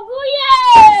 Ògúnyè!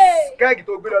 kẹ́ẹ̀gì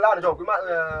tó gbé lọ láàrin jọ pé má.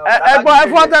 ẹ gbọ́ ẹ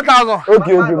fún 10,000.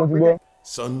 Okay, mo ti gbọ́.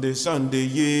 Sunday, Sunday,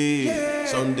 yeah.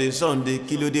 Sunday, Sunday,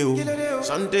 kilo de o.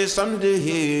 Sunday, Sunday,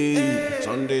 yeah.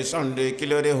 Sunday, Sunday,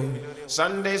 kilo de o.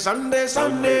 Sunday, Sunday,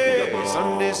 Sunday.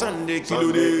 Sunday, Sunday,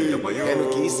 kilo de. Ẹnu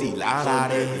kìí sì lára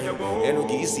rẹ̀. Ẹnu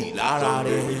kìí sì lára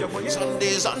rẹ̀.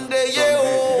 Sunday, Sunday,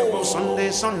 yeah o. Sunday,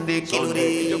 Sunday, kilo de.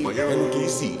 Ẹnu kìí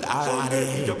sì lára rẹ̀.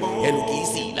 Ẹnu kìí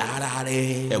sì lára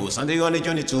rẹ̀. Ẹ wo Sunday on the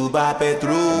journey to buy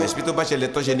petrol. Ẹ̀sìn tó bá ṣẹlẹ̀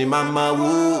tó ṣe ni màmá wo.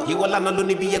 Ìwọ lánàá ló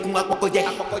ní bí yẹkùn àpọ̀kọ̀ jẹ́.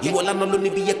 Ìwọ lánàá ló ní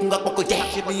bí yẹkùn àpọ̀kọ̀ jẹ́.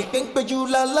 Ṣé bí pé ń péjú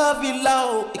la láfi la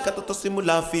o. Ìka tó tọ́ sí mu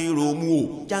la fi ròmù o.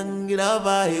 Jàngìrà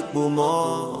bá epo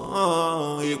mọ́.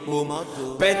 Epo mọ́tò.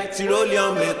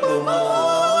 Petroleum epo mọ́.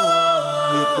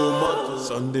 Epo mọ́tò.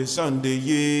 Sunday, Sunday,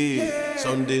 yeah.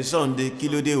 Sunday, Sunday,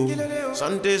 kilo de o.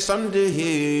 Sunday, Sunday,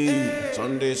 yeah.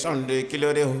 Sunday, Sunday,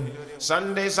 kilo de o.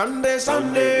 Sunday, Sunday,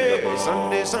 Sunday.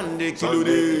 Sunday, Sunday, kilo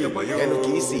de. Ẹnu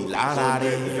kìí sì lára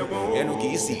rẹ̀. Ẹnu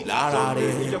kìí sì lára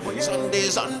rẹ̀. Sunday,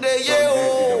 Sunday,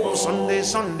 yeah o. Sunday,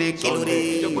 Sunday, kilo de.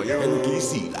 Ẹnu kìí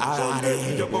sì lára rẹ̀.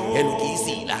 Ẹnu kìí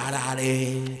sì lára rẹ̀.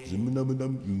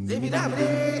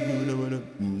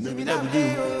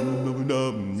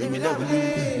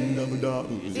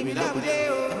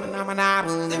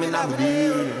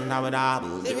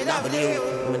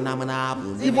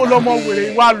 Ibo lọmọ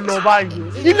wèrè wá lọ báyìí.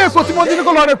 Ilé èso tí mo ti ní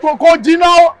kó lọ rẹ̀ kó jiná.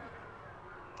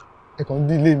 Ẹ̀kan ń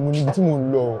dílé mo níbi tí mò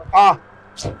ń lọ.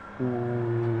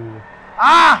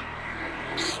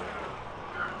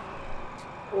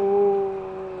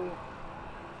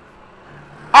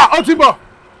 Ó ti bọ̀.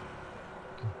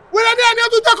 Wèrè ní ẹni ó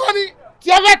tún jẹ́kọ̀ọ́ ni tí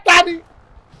ẹ fẹ́ ta ni.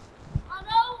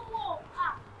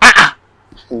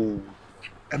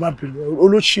 Ẹ má bínú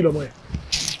olóṣì lọmọ yẹn.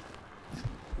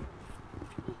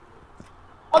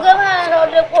 Ọ̀gá máa lọ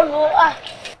dé pọ̀lú.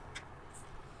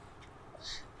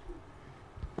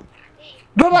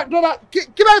 Dọ́là kí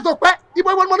lẹ́yìn tó pẹ́ ibo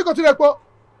mo ní kò tilẹ̀ pọ̀.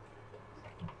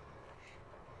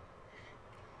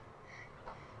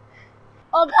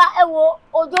 Ọ̀gá ẹ wo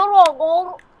òjò rọ̀ ọ̀gán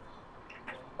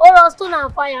ó lọ stone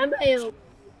and fire ń bẹ̀yẹ̀ o.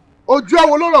 Ojú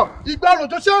ẹ̀wò ló rọ̀ ìgbà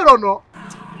òjò ṣé ìrọ̀nà.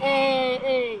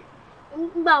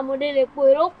 Nígbà mo délé po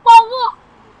èrò pọ́wọ́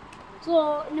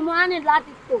so ni mo á ní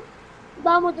láti tò.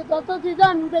 Gba mo tètè tó ti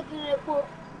dán mi pé kí n repo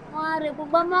wọn á repo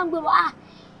gbọ́n máa ń gbé wá.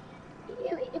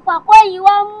 Ìpàkọ́ yìí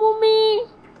wá mú mi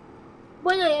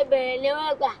bóyá yẹn bẹ̀rẹ̀ lẹ́wọ̀n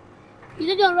ẹgbà.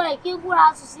 Ìdíje ọ̀rọ̀ ìkékúra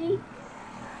sùn sí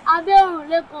abẹ́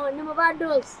òrùlé kan ni mo bá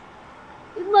dòsì.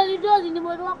 Ìgbà tí dòsì ni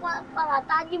mo ti wọ́n padà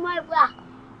tají mọ́ ìgbà.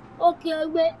 Òkè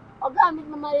ọgbẹ́ ọ̀gá mi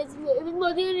ti máa retí mi èmi tí mo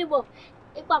ti ń rìn bọ̀.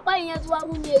 Ìpàkọ́ yìí yẹn ti wá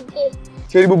mú mi èké.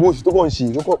 Ṣé rí gbogbo oṣù tó kàn ń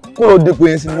ṣe kó lọ dépò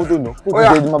yẹn sí mọ́tò náà kó kò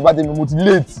jẹ́ máa bá tèmi mo ti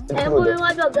late. Ẹ fún mi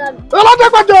wájú ọ̀gá mi. Ọlọ́dẹ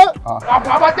gbẹ̀jọ.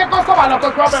 Àbájẹ́ kọ́sọ̀mà lọ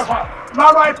kọ́kọ́ bẹ̀ fà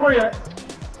lọ́rọ̀ ẹ̀kọ́ yẹn.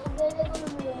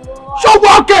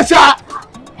 Ṣọ́gbọ́n kẹsà.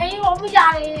 Ẹ̀yin ò mú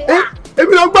jàre.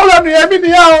 Èmi ló gbọ́ lọ́nu èmi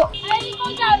nìyẹn o. Ẹ̀yin kò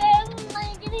jàre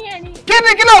kíní yẹn ni.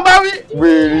 Kí ló bá wí?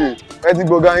 Wèrè ẹ ti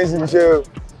gbọ̀gá yín sí iṣẹ́ o.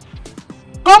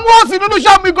 Kọ́ mú òsì nínú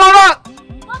iṣẹ́ mi gan-an.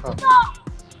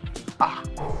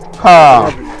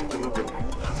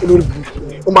 Olórí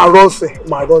burúkú ó máa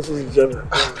rọ́ọ̀sẹ̀ ìjẹ́ mi.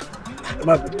 Ẹ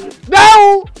má bẹ̀rẹ̀.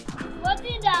 Dáhùn. Mo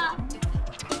ti dà.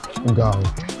 Nga o.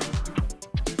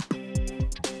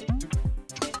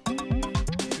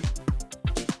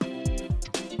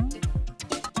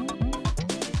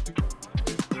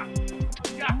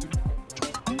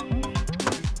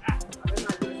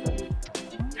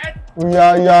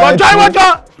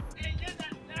 Wọ́jọ́.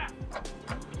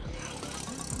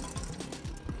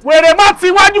 Wèrè má ti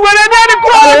wájú wèrè ní ẹni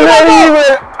kúrò lórí mọ́tò.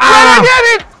 Wèrè ní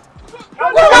ẹni.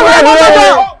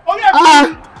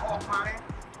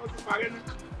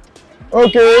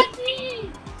 Okay.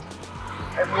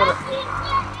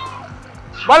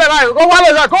 Bọ́lẹ̀ báyìí, kó wálé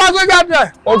sá, kó wá sí jáde.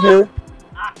 Okay.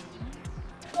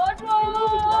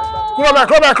 Kúrò bẹ̀,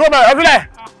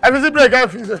 ẹ fi sí bírèkì ẹ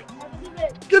fi ṣe.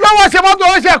 Kí ló wọ́n ṣe mọ́tò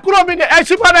ó ṣe kúrò mi ní ẹ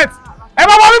ṣí bonnet. Ẹ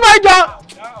bá wọ́n mímọ́ ìjọ.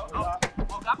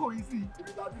 Ọ̀gá kò yí sí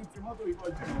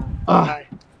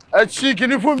ẹ ṣí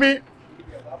kìíní fún mi.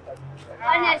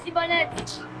 Wọ́n ní ẹ ṣí bọ́nẹ̀tì.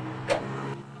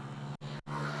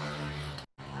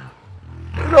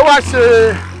 Kí ló wá ṣe?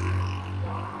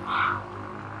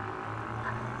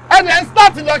 Ẹni ẹ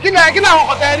start lọ kí ni àwọn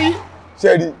ọkọ̀ tẹ rí?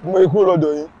 Ṣẹ́ẹ̀rì mo kúrò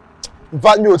lọ́dọ̀ yín. In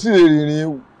fact mi ò tí lè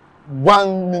rìnrìn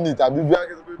 1 minute àbí bí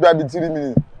 3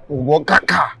 minutes. Ògbọ́n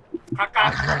kàkà.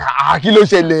 Kí ló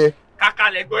ṣẹlẹ̀? Kàkà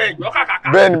lẹ́gbọ́ ẹ̀gbọ́ kàkà.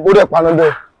 Bẹ́ẹ̀ni ó dẹ̀ paná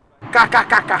bẹ́ẹ̀.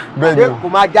 Kàkà. Bẹ́ẹ̀ni. Kò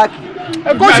máa jákì.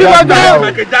 Ẹ kó sí lọ́jọ́.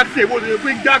 Michael Jackson èwo ni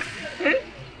pé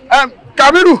Jackson.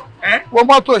 Kabiru wọ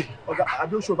mọ́tò yìí. Ọ̀gá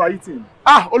àbí oṣù ọba yìí tì ní.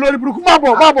 Olórí burúkú má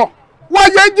bọ̀. Wọ́n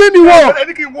yẹ ẹ́ńjìnì wọ̀.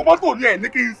 Ẹni kí n wo mọ́tò ní ẹ̀ ní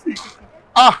kí n sí.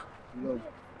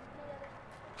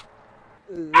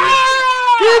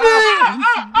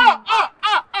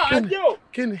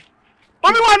 Kíni?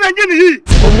 Omi wà ní ẹ̀jẹ̀ nìyí.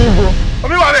 Omi bo.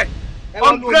 Omi wà bẹ́ẹ̀.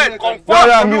 100 confirm.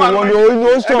 Rárá mi wọ́n ní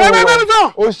ó ṣàn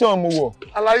wọ̀. Ó ṣàn mo wọ̀.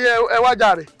 Àlàyé ẹ wá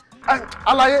jàre.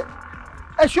 Àlàyé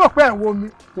ẹ ṣí ọ̀pẹ ẹ̀ wo omi.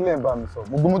 Kí lẹ̀ ń bá mi sọ?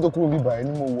 Mo gbé mọ́tò kúrò bíbá ẹ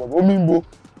ní mo wọ̀. Omi ń bo.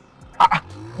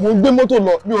 Mo gbé mọ́tò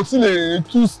lọ mi ò sì lè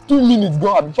rìn 2 minutes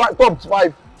gan àbí top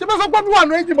 5. Ṣé bá sọ pé bí wà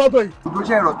ní ẹ̀jìn mọ́tò yìí?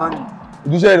 Ìdúṣẹ́ ẹ̀rọ tán ni.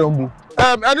 Ìdúṣẹ́ ẹ̀rọ ń bu.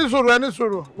 Ẹni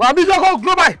sọ̀rọ̀. Wà á bí jọ́kọ̀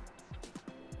global.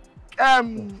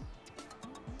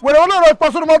 Wèrè olóró epo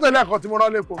sínú mọ́tò ilé ẹ̀kọ́ tí mo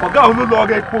rán lépo. Ọ̀gá òun ló lọ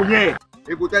ọ̀rẹ́ epo yẹn.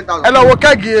 Epo 10,000. Ẹ lọ wo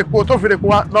kẹ́ẹ̀gì epo tó fi epo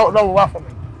lọ́wọ́ wá fún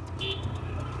mi.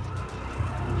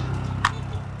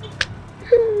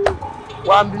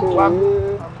 Wá ń bí.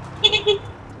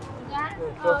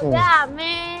 Ọ̀gá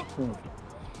mi.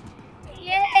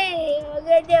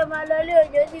 Ọ̀gẹ̀dẹ̀ máa lọ lé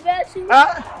òjò ti fẹ́ sú.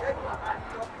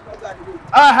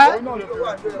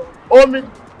 Omi.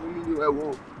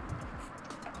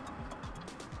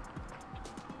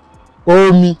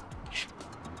 Omi.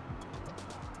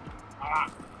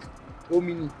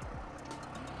 Omi ni.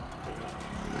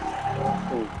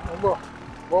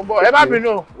 Mo ń bọ̀, ẹ má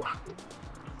bínú.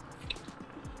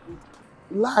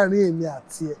 Láàárín èmi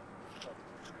àti ẹ,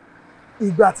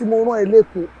 ìgbà tí mo rán ẹ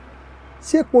lẹ́kọ̀ọ́,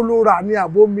 ṣé epo ló rà ní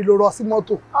àbó mi ló rọ sí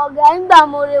mọ́tò? Ọ̀gá ń gbà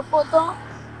mo repo tán.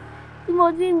 Tí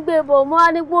mo ti ń gbé bọ̀, mo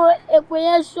wá ní pé epo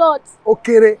yẹn short. Ó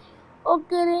kéré. Ó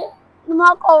kéré ni mo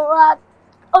kọ̀ ra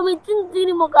omi tí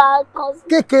ni mo kà kàn sí.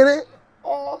 Kékeré.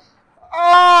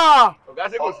 Ọ̀gá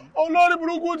ṣe kò sí. Olórí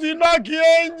burúkú ti nọ́ọ̀kì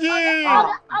ẹ́ńjìn.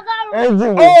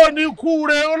 Ẹ́ńjìn wo? Ó ní kú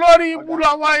rẹ̀ olórí ibú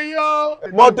làwọn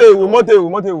èèyàn. Mọ́tò èwo.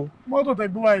 Mọ́tò tẹ̀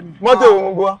gbé wa yìí ni. Mọ́tò èwo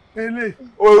mo gbé wa. Ele.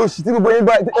 Òṣì tí gbogbo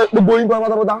yín bá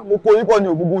pátápátá mo kó yín kọ́ ni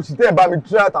o gbogbo òṣì tẹ́ ẹ̀ bá mi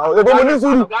tíra àtàwọn ẹgbẹ́ mo ní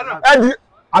sùúrù ẹ̀dì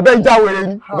abẹ́ ìjà wèrè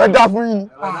ni abẹ́ dá fún yín ni.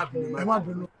 Ẹ má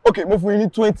bínú. Ok mo fún yín ní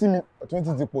 20 minutes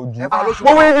 20 ti pọ̀ jù.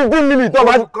 Mo fún yín ní 15 minutes tó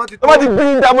bá ti bí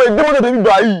yín dá mo gbé mọ́tò débi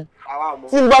gbà yìí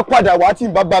tí n bá padà wá tí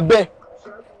n bá bá bẹ́ẹ̀.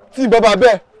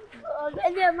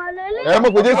 Ọ̀gẹ̀dẹ̀ máa lọ lé. Ẹ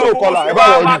mọ̀ pé Jésù ò kọlà ẹ bá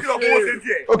wọ̀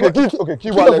yìí. Ok kí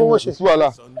wà lẹ́nu sí wàhálà.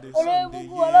 Olórí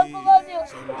ibùkún ọlọ́gbọ́n bá mi ò.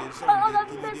 Ọlọ́gbọ́n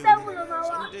ti pé 7 ló máa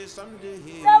wá. 7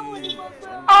 ni mo pé.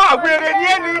 Àgbèrè ni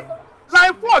ẹni.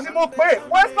 Line 4 ni mo pè é.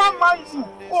 Western man U.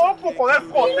 Òun kò correct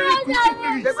for 3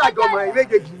 Ṣé bá jọmọ ẹ̀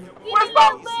méjèèjì ni?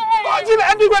 Western. Ọ̀jìnlẹ̀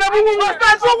ẹni gbẹ̀rẹ̀ mú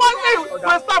Western tó wọ́n ní.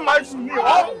 Western man U ni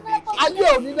ọ́. Ayé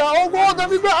ò ní dá owó tó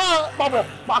fi gbé bàbọ̀.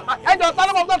 Ẹjọ́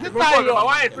sálọ́mọ̀ tó ti ta ẹ̀yọ́.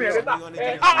 Àwọn ètò yẹn lẹ́ta.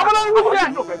 Àwọn olórí burúkú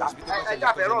yẹn. Ẹja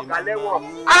fẹ́ràn ọ̀gá lẹ́wọ̀n.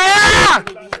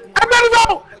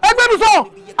 Ẹgbẹ́nu sọ.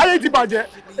 Ayé ti bàjẹ́.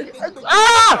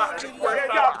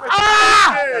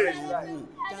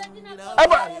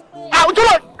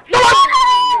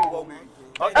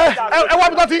 Ẹ wá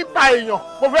bí tó ti ń ta èèyàn,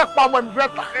 mo fẹ́ pa ọmọ mi fẹ́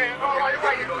ta.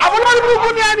 Àwọn olórí burúkú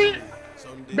ní ẹni.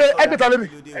 Ẹgbẹ́ tẹ̀lé mi.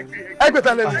 Ẹgbẹ́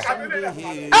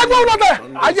olóòtẹ̀,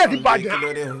 ayé ti bàjẹ́.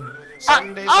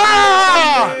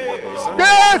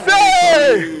 Gbèsè!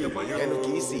 Ẹnu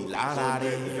kì í sì lára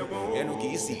rẹ̀. Ẹnu kì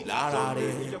í sì lára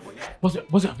rẹ̀.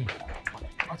 Bọ́sẹ̀ àfihàn.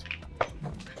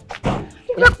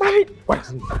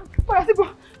 Padà síbò.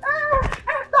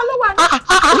 Ta ló wà ní?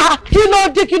 Kí ló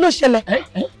dé kí ló ṣẹlẹ̀?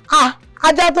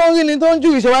 Ajá tó ń rí ni tó ń jù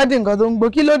ìṣèwádìí nǹkan tó ń gbó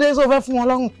kí ló dé sọ fẹ́ fún wọn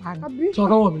lọ́rùn pa ni. Sọ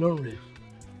rọ́wọ́ mi lọ́rùn rẹ̀.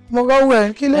 Mo rọ́wọ́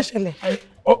ẹ̀ kí ló ṣẹlẹ̀?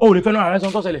 O lè fẹ́ náà ààrẹ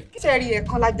sọ tó ṣẹlẹ̀. Kí ṣe rí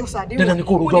ẹ̀kan lájọ sàdéhùn? Dandan ni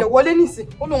kò rojọ́. Mo lè wọlé nísìn,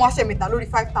 ó lóun aṣẹ mẹ́ta lórí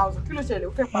 5,000. Kí ló ṣẹlẹ̀?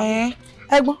 Ó fẹ́ pa mí.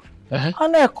 Ẹ̀gbọ́n,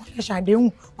 ọ̀nà ẹ̀kan ṣe ṣàdéhùn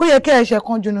kó yẹ kí ẹ̀ṣẹ̀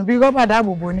kan jùnú bí rọ́bà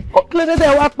dáàbò bò ni. Kí ló dé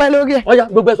tẹ́ wá pẹ́ lórí ẹ̀? Ọya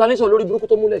gbogbo explanation lórí burúkú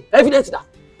tó múlẹ̀. Evidence dà.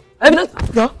 Evidence.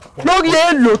 Jọ lórí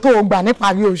èèlò tó o gbà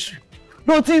níparí oṣù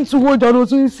ló ti ń tuwó jọ ló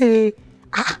tún ń ṣe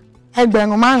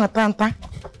ẹgbẹ̀rún 5 tántán.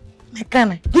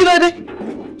 Nìkan kí ló dé?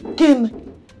 Kí ni?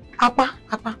 Apá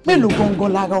mélòó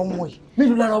gangan lára ọmọ yìí?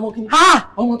 Mélòó lára ọmọ kí ni?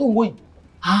 Ọmọ tó ń wò yìí.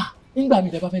 Nígbà mi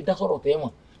tẹ́ bá fẹ́ dá sọ̀rọ̀ tẹ́ wọn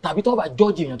tàbí tó bá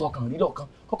jọ́ọ̀jì èèyàn tó kàn rí lọ́kàn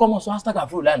kọ́kọ́ mọ̀ sọ hashtag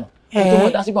àfúrò lánàá tó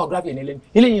mọ̀ dá sí biography ẹni lẹ́nu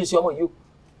eléyìí ṣe ọmọ yìí ó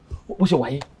bó ṣe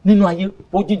wáyé nínú ayé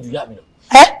ó jìn jù yá mi lọ.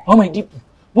 Ọmọ ìdìbò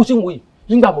bó ṣe ń wò yìí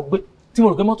nígbà mo gbé tí mo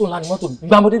rò pé mọ́tò ńlá ni mọ́tò mi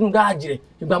ìgbà mo dé nínú gáàjì rẹ̀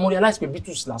ìgbà mo realize pé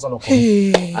bitus lásán lọkọ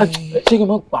ṣé kí n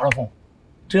mọ̀ pààrọ̀ fún un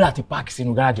tírélà ti páàkì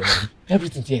sínú gáàjì ọ̀nà yìí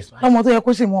everything ti expire. Lọ́mọ tó yẹ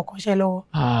kó sì mú ọkọ̀ ṣẹ́ lọ́wọ́.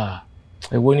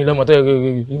 Èwo ni lọ́mọ tó yẹ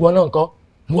ìwọ náà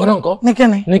ńkọ́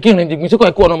ní kíni dìgbìn sí kò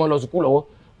ẹ̀kọ́ ọ̀nà ọmọ lọ sùkúl lọ́wọ́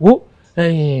wo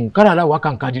kára aláwọ̀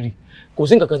kàǹkàdìrì kò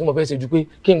sí nǹkan kan tí mo fẹ́ ṣe ju pé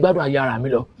kí n gbádùn ayé ara mi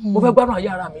lọ mo fẹ́ gbádùn ayé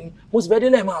ara mi ni mo sì fẹ́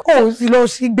délẹ̀ máa. Ó sì lọ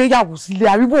sí gbéyàwó sílé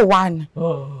àbíbò wa ni.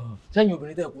 Sẹ́yìn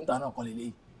obìnrin tẹ̀ kúńtà náà kọ́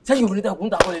lélẹ́yìí sẹ́yìn obìnrin tẹ̀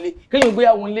kúńtà kọ́ lélẹ́yìí kéèyàn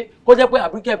gbéyàwó ńlé kó jẹ́ pé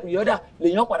àbíkẹ́ pìrìọ́dà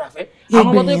lèèyàn padà fẹ́ àwọn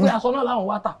ọmọ tó yẹ pé aṣọ náà láwọn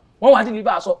wá tà wọ́n wá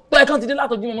deliver aṣọ tó ẹ kàn ti dé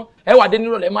látọjú mọ́mọ́ ẹ wà dé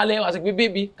nírọ̀lẹ́ máa lẹ́yìn wá sí pé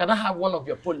baby can I have one of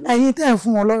your polo. ẹ̀yin tẹ́ ẹ̀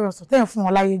fún wọn lọ́rọ̀ sọ tẹ́ ẹ̀ fún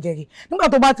wọn láyé jẹ̀rẹ̀ nígbà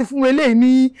tó bá ti fún eléyìí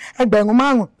ní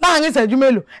 5,000 láàrin ìṣẹ́jú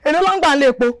mélòó èlé ló ń gbà lé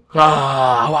epo.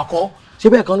 Awakọ̀ ṣé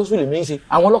bẹ́ẹ̀ kan ló sùn lè mí ṣe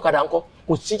àwọn ọlọ́kadà ńkọ́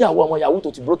kò síyàwó ọmọ yahoo tó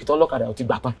ti brókì tán ọlọ́kadà ò ti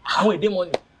gbà tán àwọn èdè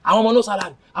mọ́ni àwọn ọmọ no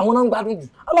salary àwọn náà ń gbádùn jù.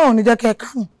 Ọlọ́run ní jẹ́ kẹ́ ẹ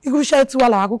kárùn irú iṣẹ́ tiwa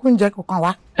làwọn akókó ń jẹ kọ̀ọ̀kan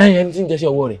wá. ẹni tí ń jẹ́sẹ̀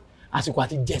ọwọ́ rẹ̀ àsìkò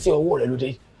àti jẹ́sẹ̀ ọwọ́ rẹ̀ lóde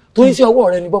tó ń ṣe ọwọ́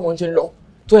rẹ̀ ní bọ́mọ ń ṣe lọ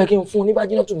tó yẹ kí n fún ní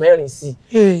bájínátù 4 sí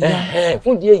i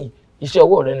fún díẹ̀ yìí iṣẹ́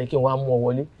ọwọ́ rẹ̀ ni kí n wá mú ọ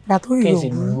wọlé kí n sì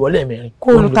lù ọ lẹ́ẹ̀mẹrin. kó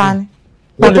o ta ni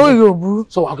pàtó ìrè ò burú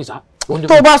sọ wà kìsà.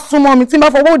 tó o bá súnmọ́ mi tí n bá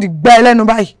fọwọ́ òdì gbá ẹ lẹ́nu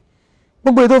báyìí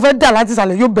gbogbo ètò fẹ́ dà láti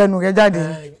ìsàlẹ̀ yóò bẹnu rẹ jáde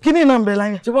kí ni iná ń bẹ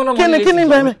láyé kí ni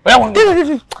bẹ mẹ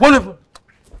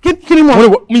kí ni mo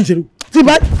mi ń ṣerú. tí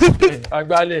bá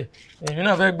agbálẹ̀ èmi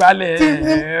náà fẹ́ gbálẹ̀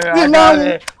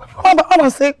agbálẹ̀ ọmọ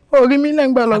ṣe orí mi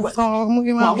lẹ́gbẹ̀ẹ́ lọ sàn ọmọ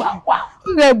kí máa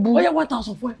rẹ̀ bu ọyẹ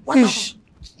 1,000 fún ẹ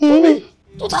 1,000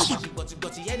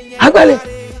 2,000 agbálẹ̀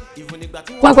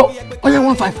wàgbọ́ ọyẹ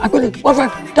 1,500 agbálẹ̀ 1,500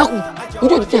 dákun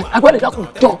ojú òtítẹ agbálẹ̀ dákun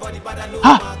jọ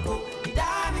ha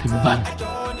èmi bá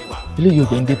mi eléyìí ò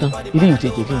jẹ́ ń dé tán eléyìí ò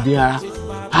jẹ́ kí n dé rárá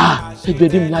ha ẹgbẹ́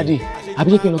dé mi ládé àbí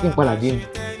jẹ́ kí n lọ kí n padà dé mi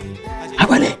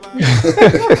agbálẹ̀.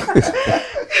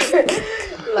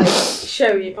 Like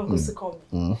Sherry, Uncle Sukomi,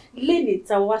 lẹ́ni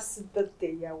ta wá sí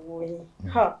birthday ìyàwó yín,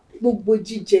 gbogbo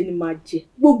jíjẹ ni máa jẹ,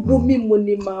 gbogbo mímu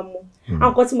ni máa mu.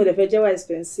 Nǹkan tí mo dẹ̀ fẹ́ jẹ́ wá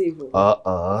expensive.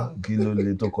 Kí ló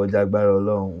lè tó kọjá agbára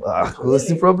Ọlọ́run? Kò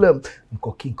sí problem.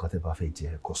 Nǹkan kí nǹkan tẹ́ bá fẹ́ jẹ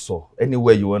kó sọ.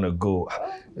 Anywhere you wanna go.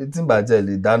 Tí n bá jẹ́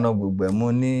lè dáná gbogbo ẹ̀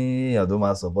mú ní èèyàn tó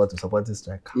máa support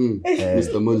strike.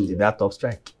 Mr. Money. Ìbí á top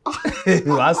strike.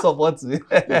 Wàá support mi.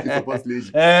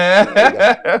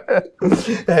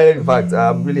 In fact,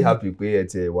 I'm really happy pé ẹ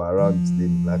ti wà around today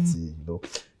láti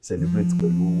celebrate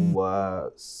pẹ̀lú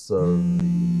wa. Sorry.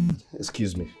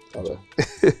 Excuse me.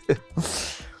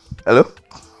 Hello?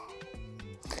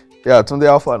 Yeah, Tunde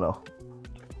Alpha now.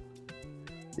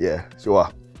 Yeah, sure.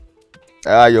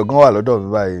 You're going to lọ́dọ̀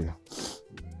mi báyìí.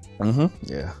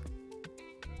 Yeah.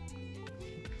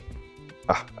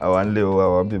 Àwọn ilé o,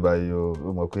 àwọn bí báyìí o,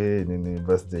 ó mọ̀ pé ní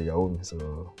birthday ìyàwó mi so.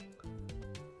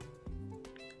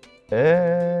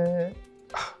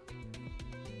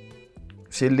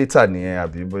 Ṣé later ni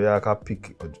àbí bóyá ká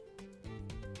pick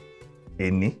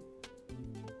ẹni?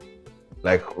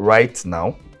 Like right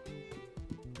now?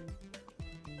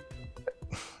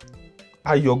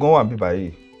 You're going to be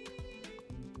by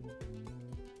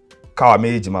káwa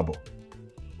méjì máa bọ̀.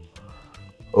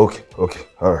 Okay,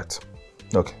 all right.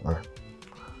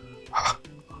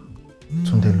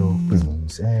 Túndé ló pè mí,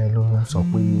 ṣé ló sọ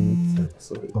pé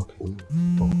okay.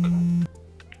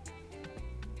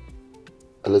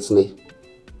 Alexei,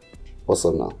 what's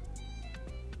up now?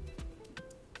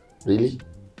 Really?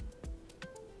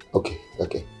 Okay.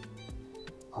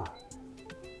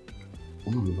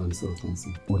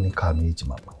 Ó ní ká méjì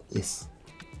máa bọ̀. Yes.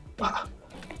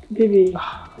 Baby,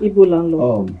 ibo la ń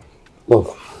lọ.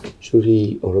 Love,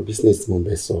 sórí ọ̀rọ̀ business mo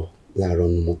bẹ sọ láàárọ̀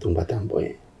nu mo tó ń bá tá ń bọ̀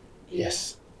yẹn.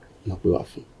 Yes, mo pè wá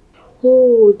fún.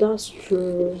 Oh, that's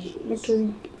true. Okay.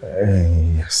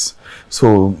 Yes.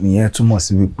 So, ìyẹn túmọ̀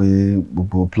sí wípé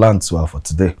gbogbo plans wà for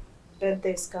today.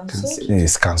 Birthday is cancelled?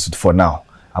 It's cancelled for now.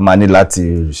 A máa ní láti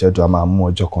reschedule, a máa mú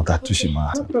ọjọ́ kan tá tún ṣe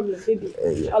máa. No problem, baby.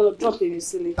 I'll drop you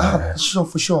silly. Sure,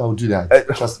 for sure, I'll do that.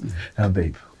 Trust me.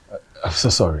 Babe, I'm so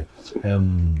sorry.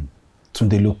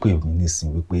 Túndé ló pè mí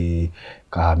nísìn wípé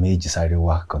ká méjì sáré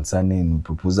wá concerning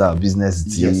proposal business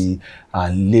tí à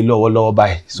ń lé lọ́wọ́lọ́wọ́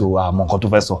báyìí. So, àmọ́ nǹkan tó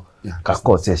fẹ́ sọ. Ká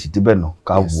kọ́ tí ẹ sì débẹ̀ náà,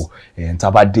 ká wò.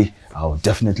 Tá bá dé, I'll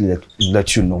definitely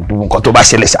let you know gbogbo nǹkan tó bá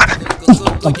ṣẹlẹ̀ ṣá.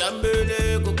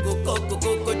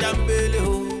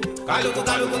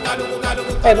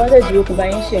 Ẹ bá dẹ̀ dúró kó bá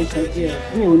yín ṣe nǹkan díẹ̀,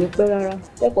 mi ò ní pẹ́ rárá.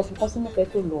 Lẹ́kọ̀ọ́ fi kọ́sínú fẹ́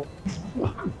tó lọ.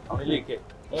 Àwọn ilé ìkẹ́,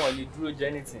 wọn ò lè dúró jẹ́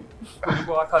anything.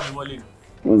 Olùkọ́ wá ká mi wọlé ni.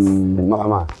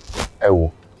 Mama, ẹ wò,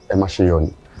 ẹ má ṣe yọ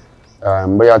ni.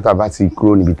 Bóyá tá a bá ti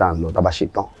kúrò níbi tá à ń lọ, tá a bá ṣe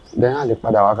tán, then a lè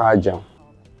padà wá ká jẹun.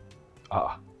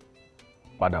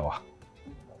 Padà wá.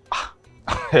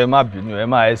 Ẹ má bínú, ẹ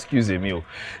má excuse mi o,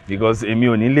 because èmi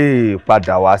ò ní lè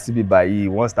padà wá síbí báyìí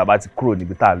once tá a bá ti kúrò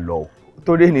níbi tá a lọ.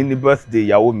 Torí ní birthday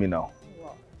ìyàwó mi náà.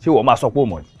 Ṣé wọ́n máa sọ pé ó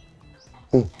mọ̀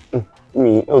ni?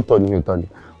 Mi ò tọ́ ni.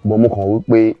 Bọ̀ mo kàn wí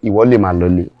pé ìwọ lè máa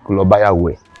lọlé kó lọ báyàwó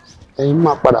ẹ̀. Ẹ̀yin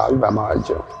máa padà wá gbà máa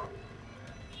jẹun.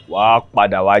 Wàá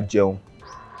padà wá jẹun.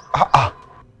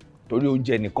 Torí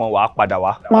oúnjẹ nìkan wàá padà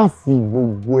wá. Má fi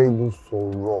gbogbo ẹnu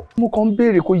sọ̀rọ̀. Mo kàn ń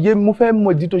béèrè kò yé mi, mo fẹ́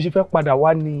mọ̀ ìdí tó ṣe fẹ́ padà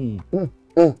wá ni.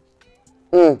 Okay.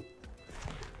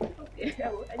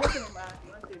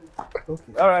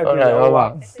 All right,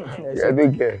 over. Yeah,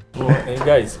 take care. Hey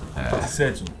guys,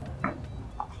 set.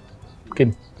 Kí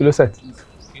ló set?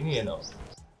 Kini now.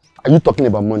 Are you talking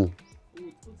about money?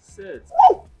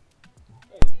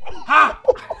 Ha!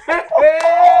 Hey!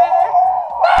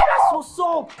 That's what's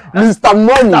up. Mr.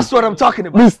 Money. That's what I'm talking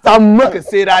about. Mr. Money. I can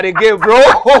say that again, bro.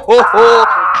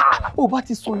 Oh,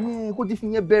 but it's so yeah. Go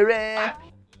different your bere.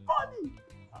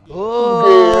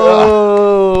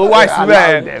 Oh, wise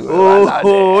man.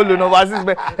 Oh, no, what's this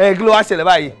man? Hey, glow, I said,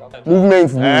 bye.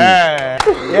 Movement. Yeah.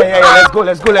 Let's go.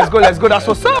 That's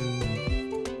what's up.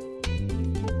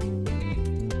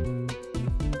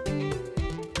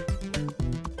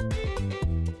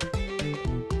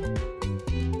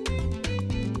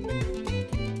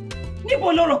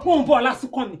 Níbo ló rò pé ń bọ̀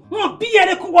lásìkò mi? Wọ́n bí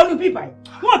ẹrẹ kú wọnú bíbá yìí.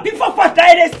 Wọ́n bí fọ́fọ́ da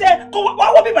ẹrẹ sẹ́ kó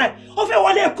wá wọ bíbá yìí. Ó fẹ́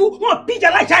wọlé kú. Wọ́n bí ìjà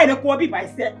lájà ẹrẹ kú wọ bíbá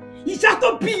yìí sẹ́. Ìjà tó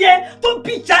bí ìjà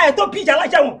ẹ̀ tó bí ìjà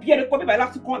lájà wọ́n bí ẹrẹ kú wọ bíbá yìí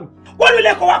lásìkò mi. Wọ́n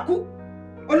lulẹ̀ kó wá kú.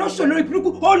 Olóṣò lórí burúkú.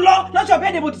 Ó lọ lọ́jọ́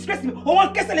bẹ́ẹ̀ dẹ̀ mo disgrace mi.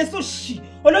 Òun kẹsẹ̀ lè so ṣì.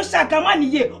 Olóṣò àgàmá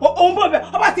nìyẹ. Òun bọ̀ bẹ́ẹ̀.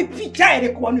 Ọba ti bí ìjà ẹrẹ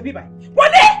kú wọnú bíbá yìí.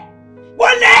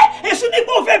 Wọlé! Èṣù ní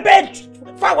kó fẹ́ bẹ́ẹ̀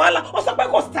fa wàhálà ó sọ pé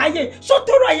kò sáyé ṣó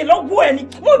tọrọ àyè lọ́wọ́ ẹ̀ ni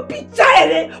mo bí já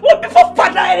ẹ̀rẹ́ mo bí fọ́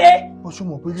padà ẹ̀rẹ́. Oṣù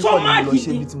mọ̀ pé eré kọ́ ni mo lọ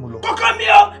ṣe ibi tí mo lọ. Kọ́kọ́ mi ò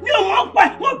ní òun ọ̀pá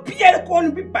wọ́n bí ẹ̀rẹ́ kọ́ ní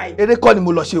bíbá yìí. Eré kọ́ ni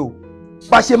mo lọ ṣe o.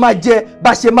 Bá ṣe máa jẹ,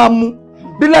 bá ṣe máa mú.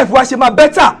 Bí life wa ṣe máa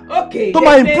better. Tó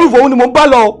máa improve òun ni mo ń bá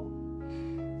lọ.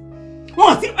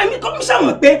 Wọ́n ti ẹ̀mí kọ́ mi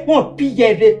ṣàmọ̀ pé wọ́n bí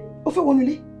ẹ̀rẹ́. Ó fẹ́ wọnú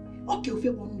ilé. Ókè ó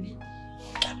fẹ́ wọnú ilé.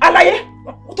 Àlàyé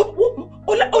ojú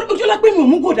ọlá pé mi ò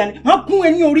mú gòdà ni máa gún ẹ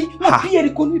ní orí wọn bí ẹrí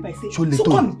kó ní ìbà ìṣe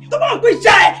sókọ mi tó bá wọn gbé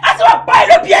ìjà ẹ á sì wá bá ẹ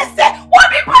lóbi ẹsẹ̀ wọn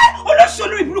bí bá olóṣèlú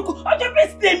olórí burúkú ọjọ́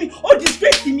bẹ́sẹ̀ mi ó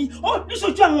disgrace mi ó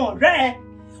níṣojú àwọn ọ̀rẹ́ ẹ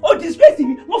ó disgrace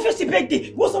mi wọ́n fẹ́ ṣe birthday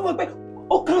wọ́n sọ fún mi pé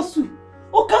ó cancel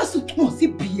wọn sì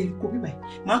bí ẹrí kó bíbá ẹ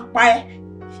máa pa ẹ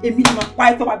èmi ni máa pa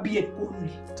ẹ tó bá bí ẹrí kó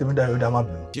nílé. Tèmi dáyọ̀ dá má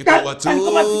bẹ̀rù.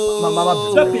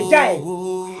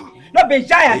 Lọ́bẹ̀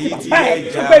ìjà ẹ̀ àti bàbá ẹ̀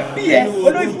tó fẹ́ bí ẹ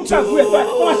olórí fún kàgbú ẹ̀ tó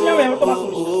máa ṣe yàwó ẹ̀ tó máa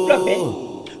sọ̀rọ̀ lọ́bẹ̀.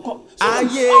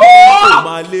 Ayé kò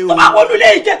máa lé o. Tó máa wọnú ilé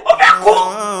ìjẹ́ ó fẹ́ kú.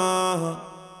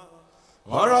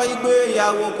 Ọ̀rọ̀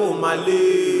ìgbéyàwó kò máa lé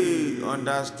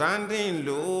understanding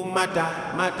ló mátà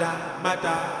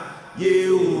yé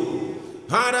o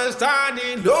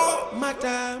understanding ló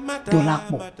mátà.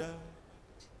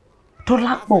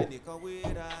 Dọ́lápọ̀,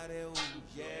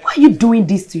 why are you doing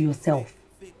this to yourself?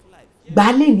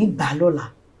 Gbálẹ̀ ní gbà lọ́la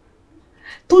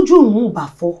tójú òun ò bá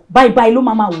fọ́ báyìí ló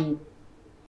máa wò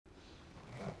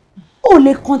ó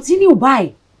lè continue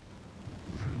báyìí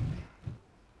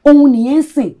òun nìyẹn ń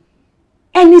sìn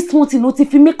any small thing ó ti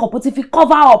fi make up ó ti fi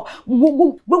cover up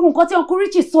gbogbo nǹkan tí uncle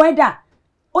Richie sọ ẹ̀dà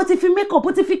ó ti fi make up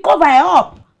ó ti fi cover ẹ̀ up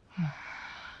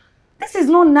this is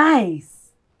not nice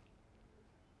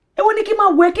èwo ni kí n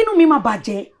máa wọ ẹ kínú mi máa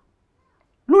bàjẹ́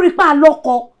lórí pa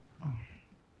àlọ́kọ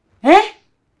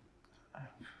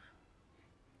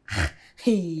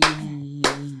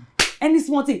any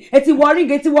small thing eti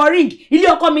wọ ring ilé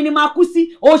ọkọ mi ni máa kú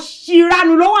sí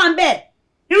òṣìrànù ló wà ńbẹ̀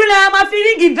irú la máa fi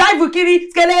ring drive kiri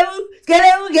skelewu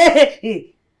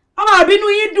ọmọ àbínú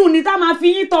yín dùn ní tá máa fi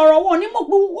yín tọrọ wọn ní mọ̀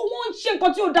pé wọ́n ń ṣe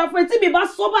nǹkan tí ò dáa fún ẹ tí mi bá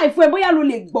sọ báyìí fún ẹ bóyá ló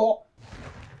lè gbọ́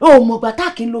o mọ̀ gbà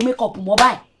tá kí n lo makeup mọ́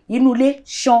báyìí inú ilé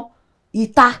ṣan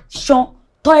ìta ṣan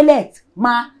toilet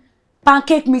máa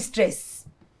pancake mistress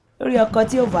lórí ọkọ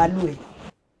tí ò value ẹ.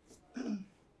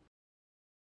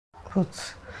 But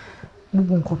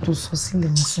gbogbo nǹkan tó sọ sílẹ̀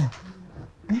nísìn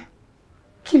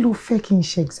kí ló fẹ́ kí n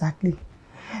ṣe exactly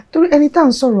torí ẹni tá à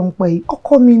ń sọ̀rọ̀ nípa yìí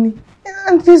ọkọ mi ni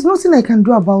and there is nothing I can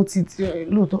do about it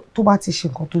lóòótọ́ tó bá ti ṣe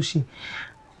nǹkan tó ṣe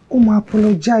ó máa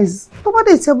apologize tó bá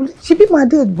dé tẹ́bù ṣe bí màá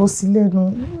dé gbọ́ sí lẹ́nu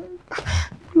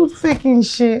ló tún fẹ́ kí n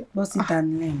ṣe. Bọ́ síta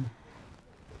lẹ́nu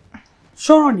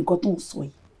ṣọ́rọ̀ nìkan tó ń sọ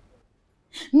yìí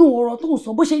nú ọ̀rọ̀ tó ń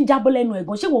sọ bó ṣe ń jábọ́ lẹ́nu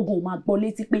ẹ̀gbọ́n ṣé gbogbo ò máa gbọ́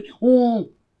létí pé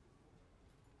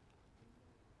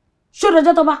ṣó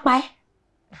dọjọ́ tó bá pa ẹ́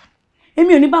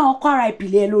èmi ò ní bá wọn kọ́ ara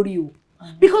ìpìlẹ̀ ẹ lórí o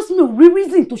because mi ò rí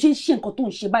reason tó ṣe ń ṣe nǹkan tó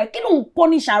ń ṣe báyìí kí ló ń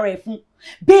punish ara ẹ fún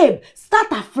babe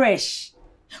start afresh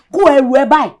kó ẹrù ẹ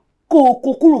báyìí kó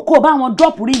kúrò kó bá wọn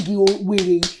drop ríìgì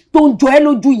wèrè yìí tó ń jọ ẹ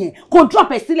lójú yẹn kó drop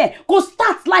ẹ sílẹ̀ kó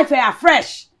start life ẹ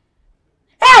afresh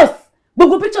else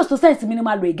gbogbo pictures tó send sí mi ni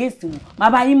máa lo against wọn máa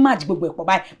bá yín match gbogbo ẹ̀pọ̀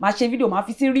báyìí máa ṣe video máa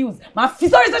fi sí reels máa fi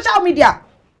sórí social media.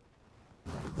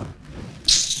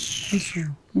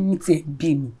 Ní ti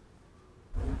bí mi.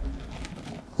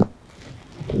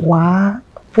 Wàá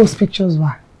post pictures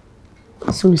wa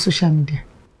sórí social media.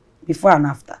 Before and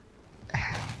after.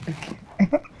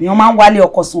 Èèyàn máa ń wálé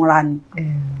ọkọ sanra ni.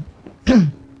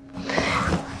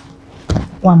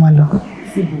 Wàá máa lọ.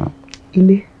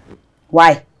 Ilé.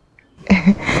 Why?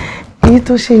 Èyí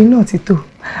tó ṣe iná ti tó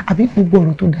àbí gbogbo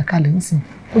ọ̀rọ̀ tó dà kalẹ̀ nísìn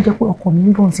kó jẹ́ pé ọkọ mi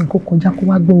ń bọ̀ nsìn kó kọjá kó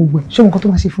wá gbọ́ gbogbo ẹ̀ ṣé nǹkan tó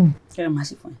máa ṣe fún mi. Kí ló máa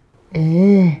ṣe fún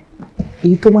ẹ?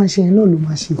 èyí tó máa ń ṣe yẹn náà ló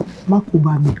máa ṣe má kó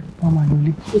bá mi wọ́n máa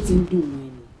lọlé. ó ti ń dùn mí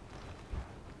ni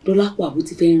Dọ́lápọ̀ àbó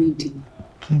ti fẹ́ rìn dì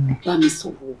mí bá mi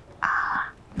sọ̀rọ̀.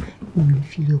 mo lè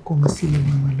fi ilé ọkọ mi sílẹ̀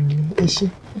wọ́n máa lọlé ẹ ṣé.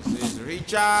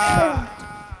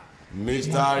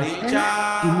 Mr.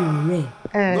 Richard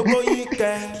gbogbo yín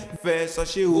kẹ́ fẹ́ sọ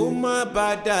ṣé o má bá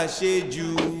dà ṣe jù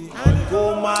kó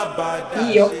má bá dà ṣe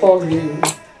jù. Iyọ̀pọ̀ mi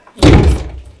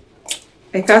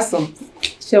ẹ káàsán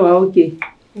ṣé wàá òkè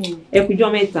ẹ kújọ́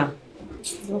mẹ́ta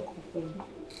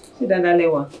ṣé dáadáa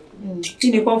lẹ́wà kí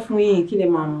ni kán fún yín kí lè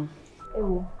máa mú. ẹ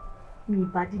wo mi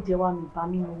ìbá jíjẹ wa mi ìbá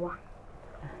mímu wa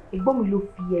ẹ̀gbọ́n mi ló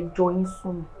fi ẹjọ́ yín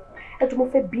sùn mi ẹjọ́ mo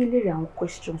fẹ́ bí léèrè àwọn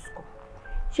questions kan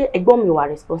ṣé ẹ̀gbọ́n mi wà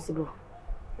responsible.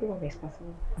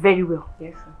 Very well.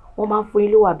 Yes, sir. Wọ́n máa ń fún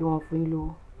yín lówó àbí wọ́n fún yín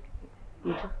lówó?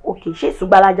 Ok, ṣé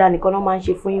ìsúgbàlájà nìkan náà máa ń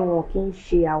ṣe fún yín wọn kì í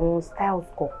ṣe àwọn styles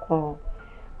kọ̀ọ̀kan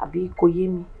àbí kò yé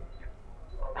mi?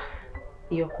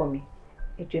 Iyọ̀kọ mi,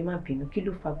 ẹ jọ̀ọ́ ẹ má bínú kí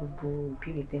ló fa gbogbo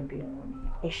ìbéèrè tẹ́ ń béèrè wọn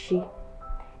nìyẹn. Ẹ ṣé,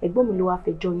 ẹ̀gbọ́n mi ló wá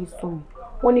fẹjọ́ yín sùn mi.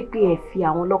 Wọ́n ní pé ẹ fi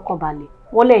àwọn lọ́kàn balẹ̀,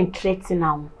 wọ́n lẹ́ ń threaten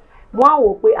àwọn. Mo á wò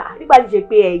pé nígbà tí ṣe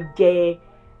pé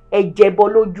ẹ̀jẹ̀ bọ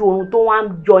lójú oorun tó wá ń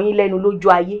jọ yín lẹ́nu lójú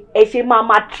ayé ẹ ṣe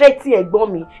máa threaten ẹ̀gbọ́n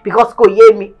mi because kò yé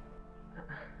mi.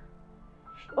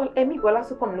 Ẹ̀mí ìwọ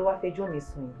lásìkò mi ló wá fẹjọ́ mi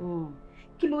sùn yìí.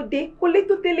 Kí ló dé kó lé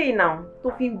tó tẹ́lẹ̀ ìnà tó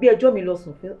fi ń gbé ẹjọ́ mi lọ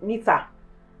sùn níta.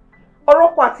 Ọ̀rọ̀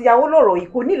ọkọ àtìyàwó lọ̀rọ̀ yìí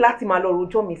kò ní láti máa lọ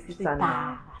rojọ́ mi síta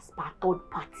náà. Síta third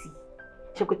party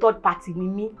ṣe pé third party ni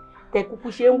mí tẹ kúkú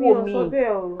ṣe ń wò mí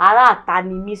ará àta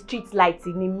ni mí street light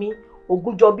ni mí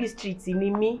Ògúnjọbí street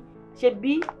ni mí ṣe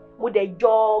bí mo dẹ̀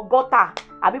jọ gọ́tà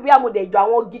àbí bóyá mo dẹ̀ jọ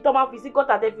àwọn igi tó máa ń fi sí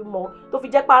gọ́tà tẹ́ fi mọ̀ tó fi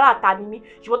jẹ́ pàrọ̀ àta ni mí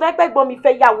ṣùgbọ́n tó pẹ́ gbọ́n mi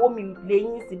fẹ́ yàwó mi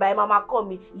lẹ́yìn sí báyìí máa kọ́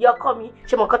mi ìyá ọkọ mi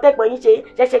ṣe mọ̀ nǹkan tẹ́gbọ́n yín ṣe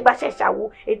ṣẹ̀ṣẹ̀ gbá ṣẹ̀ṣàwó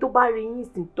èyí tó bá rí yín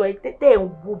sìn tọ́ ẹ tẹ́ ń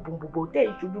wo bòbòbò tẹ́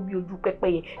ń ṣojú bí ojú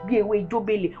pẹ́pẹ́yẹ bí ewé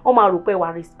ìjóbélé wọ́n máa rò pé wà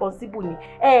responsible ni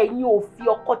ẹ̀yin ò fi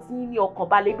ọkọ tí yín ní ọkàn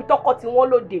balẹ̀ ibi tọ́kọ tí wọ́n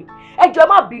lòdì ẹ jọ̀ọ́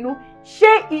má bínú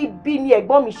ṣé ibi ni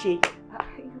ẹ̀gbọ́n mi ṣe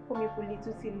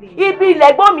ibi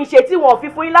ilẹ̀gbọ́n mi ṣe tí wọ́n fi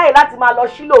fún yín láyè láti máa lọ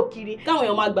sílò kiri. káwọn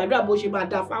èèyàn máa gbàdúrà bó ṣe máa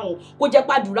dáa fáwọn kó jẹ́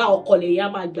pàdúrà ọkọ lèyìn á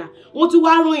máa gbà wọ́n tún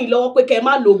wá ràn yín lọ́wọ́ pé kẹ́ ẹ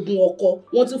má lògùn ọkọ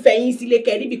wọ́n tún fẹ́ yín sílé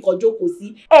kẹ́ ẹ níbi kan jókòó sí.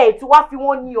 ẹ tí wàá fi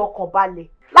wọ́n ní ọkàn balẹ̀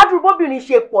ládùúgbò bóbìnrin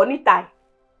ṣe pọ̀ níta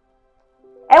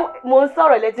ẹ mo ń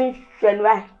sọ̀rọ̀ lẹ́tí ń ṣẹnu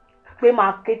ẹ pé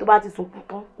máa ké tó bá ti sùn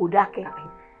tán kò dákẹ́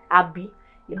àbí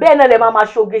bẹ́ẹ̀ náà lẹ máa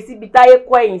ṣoge síbi táyé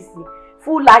kọ́ ẹ̀yìn sí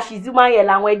fún làṣìṣì máa yẹ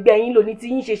làwọn ẹgbẹ́ yín lò ní tí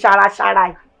yín ṣe ṣaraṣara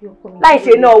yìí láì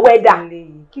ṣe náà wẹ́dà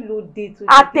kí ló dé tó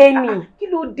àtẹnì kí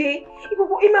ló dé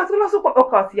ìgbogbo èmi àti lọ́sọ̀kọ̀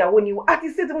ọkọ àtìyàwó ni àti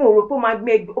ṣé tí mo rò pé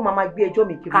ó máa gbé ẹjọ́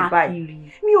mi kiri báyìí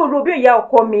mi ò rò bí ìyá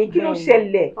ọkọ mi kí ló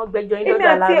ṣẹlẹ̀ èmi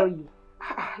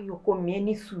àti ọkọ mi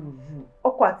ní sùúrù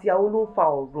ọkọ àtìyàwó ló ń fa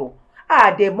ọ̀rọ̀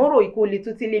àdèmọ́rọ̀ ìkólé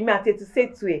tó ti lé mi àti ètò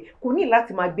ṣètò ẹ̀ kò ní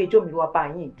láti máa gbé ẹjọ́ mi wá bá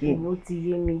yín ìgé. ó ti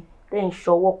yé mi tẹ́ ń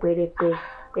ṣọwọ́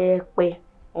pẹ́rẹ́pẹ́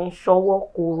ẹ̀ ń ṣọwọ́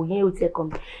kò yẹn ò tiẹ̀ kàn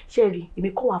mí ṣe rí èmi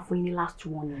kọ́ wà fún yín ní last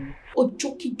one ni.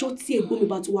 ọjọ́kíjọ́ tí ẹ̀gbọ́n mi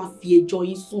bá tún wá fi ẹjọ́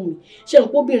yín sùn mí ṣe ń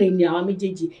kóbìnrin ni àwa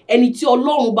méjèèjì ẹni tí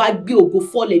Ọlọ́run bá gbé ògo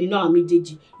fọ́lẹ̀ nínú àwa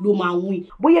méjèèjì ló máa win.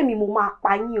 bóyá èmi mo máa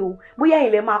pa yín o bóyá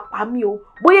ẹ̀yin lẹ máa pa mí o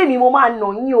bóyá èmi mo máa nà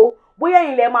yín o bóyá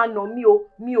ẹ̀yin lẹ máa nà mí o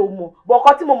mi ò mọ̀ bọ̀ ọkọ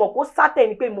tí mo mọ̀ kó sátẹ̀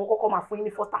ni pé mo kọ́kọ́ máa fún yín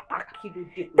ní first attack.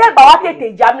 tẹ́ bá wá tètè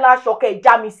já mi láṣọ kẹ́ ẹ̀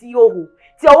já mi sí òhò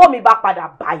tí ọwọ́ mi bá padà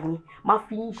bà yín máa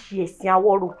fi ń ṣe ẹ̀sìn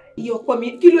awọ́rò. ìyọkọ mi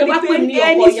kí ló dé pé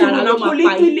ẹni sùn náà kó lè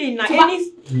tẹ́lẹ̀ iná ẹni.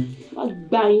 wá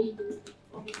gbá yín.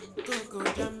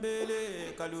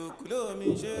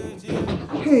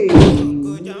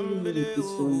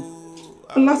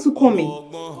 Ọlásùnkànmí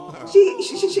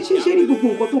ṣé ní gbogbo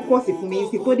nǹkan tó kọ́ sí fún mi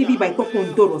ṣe tó débi ìbàyí tọkùn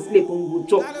ń dọ̀rọ̀ sílẹ̀ tó ń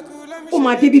rojọ́ ó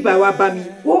máa débi ìbàyí wá bá mi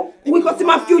wíkọ́ tí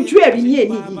máa fi ojú ẹ̀rí ní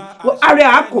èmi yìí ààrẹ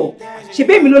àkọ́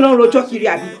ṣèbí èmi ló lọ́ ń rojọ́ kiri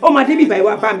àbí ó máa débi ìbàyí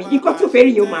wá bá mi nǹkan tó fẹ́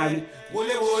rí yẹn ó máa rí.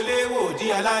 wọléwọlé wò di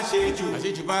aláṣejù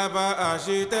àṣejù bàbá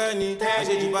àṣetẹ́ni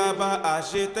àṣejù bàbá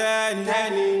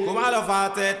àṣetẹ́ni kò má lọ fa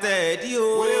tẹ̀tẹ̀ dí o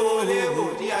wọléwọlé wò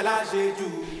di aláṣejù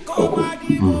kó má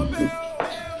di kó bẹ́ẹ̀.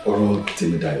 ọ̀rọ̀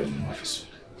Tèmídayọ̀ ni wọ́n fi sùn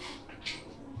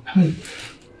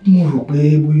mo rò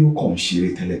pé bóyá ó kàn ń ṣeré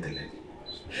tẹ́lẹ̀tẹ́lẹ̀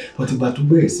ọtìgbà tó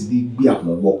bẹ̀rẹ̀ sí ní gbé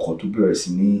àwọn wọ́kọ̀ tó bẹ̀rẹ̀ sí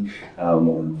ní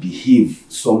behave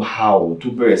somehow tó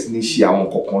bẹ̀rẹ̀ sí ní ṣe àwọn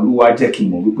kọ̀ọ̀kan ló wá jẹ́ kí n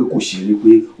mọ̀ wípé kò ṣeré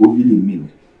pé ó rí lè mí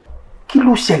rẹ̀ kí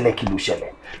ló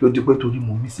ṣẹlẹ̀ ló di pé torí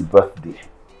mo miss birthday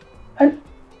and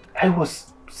I was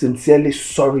sincerely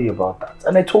sorry about that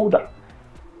and I told her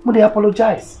mo dey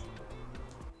apologize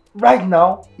right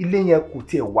now ilé yẹn kò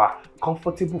tiẹ̀ wà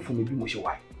comfortable fún mi bí mo ṣe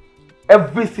wà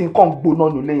everything kan gbóná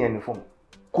nílé yẹn ni fún mi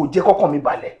kò jẹ́ kọ́kàn mi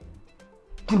balẹ̀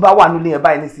tí n bá wà nílé yẹn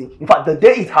báyìí nísìn in fact the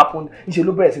day it happened níṣẹ́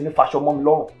ló bẹ̀rẹ̀ sí ní faṣọ mọ́ mi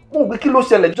lọ́rùn mo rò pé kí ló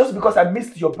ṣẹlẹ̀ just because I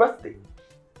missed your birthday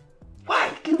why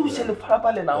kí ló ṣẹlẹ̀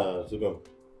farabalẹ̀ náà.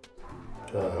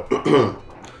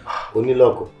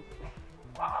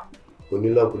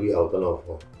 Onílọ́kù rí àwọn tọ́lọ̀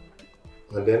fún.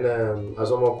 And then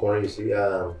as ọmọkùnrin, you see,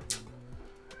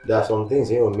 there are some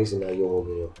things you're missing at your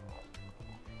home.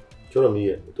 Show me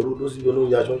here. Those you know,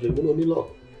 you're showing you onílọ́kù.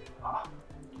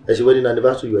 At your wedding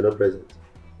anniversary, you were not present.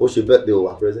 Or she birthday, you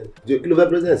were present. Do you have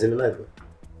presents in the life?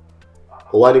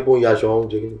 Or why do you show on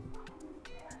checking?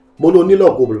 Mo no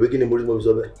onílọ́kù obìnrin kí ni mo rí mo fi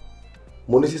sọ bẹ́ẹ̀.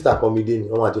 Mo ní sister kan mi dé ni,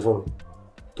 wọ́n àti fún mi.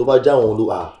 Tó bá já wọn ló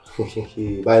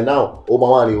by now, ó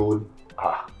máa wà ní owó ni.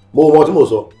 Mo mọ tí mo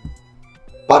sọ.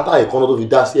 Pátá ìkànnà tó fi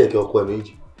dá sí ẹ̀kẹ́ ọkọ ẹ̀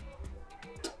méjì.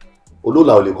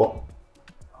 Olóòlà ò lè kọ́.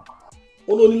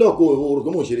 Ó ló nílọ́kù òrò pé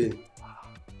mò ń ṣeré ni.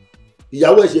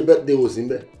 Ìyàwó ẹ̀ ṣe birthday ò sí ń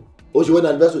bẹ̀. Ó ṣe wedding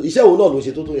anniversary. Iṣẹ́ wo náà ló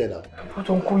ṣe tó yẹn náà?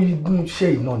 Bọ́jọ́ ń kó igun iṣẹ́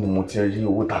yìí náà ni mo ti rí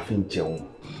owó tá a fi ń jẹun.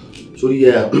 Sorry,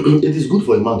 it is good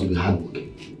for a man to be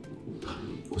hardworking.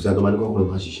 Kò sí àtọ́mọ́ ní kọ́kọ́rọ́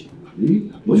máa ṣiṣẹ́.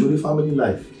 Bó ṣe orí family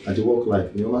life àti work life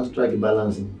ni wọ́n máa strike a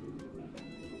balance ni.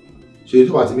 Ṣé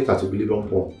ètò àti mẹ́ta tó believe on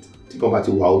point tí kan bá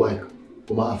ti wà ó báyìí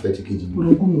ó máa fẹ́ ti kejì mi.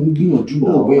 Olùkọ́ mò ń gbìyànjú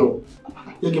náà. Ó gbìyànjú.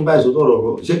 Ṣé kí n bá ìṣòtò ọ̀rọ̀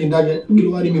rọ? Ṣé kí n dákẹ́? Kí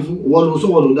ló wá rí mi fún? Wọ́n ló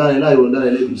sọ̀wọ́ ló ń dára ẹ̀ láì rò ń dára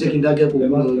ẹ̀ lẹ́bi. Ṣé kí n dákẹ́ kó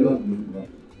gbìyànjú?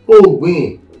 Ó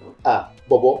gbìn.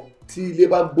 Bọ̀bọ̀ tí ilé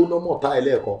bá gbóná mọ̀ tá ẹ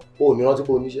lẹ́ẹ̀kan ó ní rántí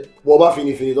pé oníṣẹ́. Wọ́n bá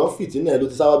finifini tán fìtí náà ló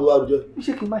ti sáwá bí wá rújọ́.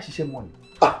 Ṣé kí n má ṣiṣẹ́ mọ́ ni?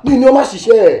 Bí ni ó má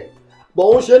ṣiṣẹ́ ẹ̀. Bọ̀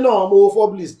ó ṣe náà mo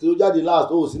Forblis tó jáde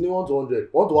last ó sì ní 1 to 100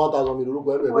 1 to 1000 mi lórúkọ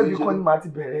ẹgbẹ́. Wọ́n ní kọ́ ni màá ti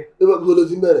bẹ̀rẹ̀. Ebe ló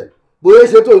ti bẹ̀rẹ̀. Bóyá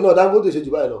ṣe tó iná Dangote ṣe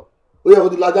jù báyìí lọ. Ó yẹ kó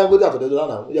ti la Dangote àtọ̀dẹ́dọ́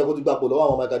lánàá. Ó yẹ kó ti gbapò lọ́wọ́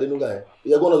àwọn ọmọ Akadenuga yẹn. Ó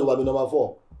yẹ kó náà ti wà mí number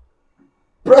 4.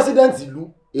 President ìlú,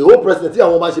 èho president tí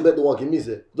àwọn máa ṣe bẹ́ẹ̀ tó wọn kì í miss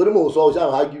ẹ̀. Torí mò ń sọ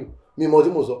ṣáà argue mi mọ tí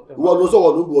mo sọ. Ìwọ ló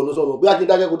sọ̀rọ̀ ló gbù ọ ló sọ̀rọ̀. Bóyá kí n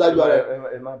dákẹ́ kó dájú ara ẹ̀.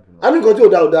 A ní nǹkan tí ò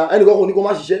da ẹnìkan kò ní kó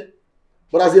má ṣiṣẹ́.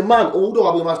 But as a man, òun tó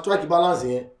wà bí ma strike balance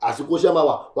yẹn, àsìkò iṣẹ́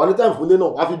máa wà ní time fún ilé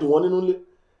náà, a fi dùn wọ́n nínú ilé.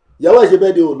 Ìyàwó ẹ̀ ṣe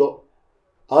birthday ò lọ.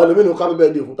 Àwọn ẹlòmíràn ká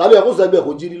birthday fún. Tàbí ẹ̀kọ́ sẹ́gbẹ̀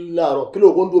kò jírí láàárọ̀. Kí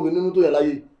ló kó ń dúró mi nínú tó yẹn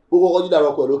láyé? Gbogbo ọkọ̀ jídà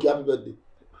rọpò ẹ̀ lókè happy birthday.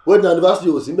 Wedding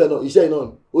anniversary ò sí ń bẹ̀ náà, iṣẹ́ iná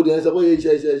ni. Ó dẹ̀ ń sọ pé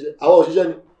iṣẹ́. Àwọn òṣìṣẹ́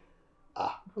ni.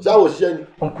 Ṣáwọ̀ òṣìṣẹ́ ni.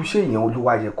 Ọkùnrin ṣé ìyẹn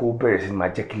olúwa yẹ kó bẹ̀rẹ̀ sí máa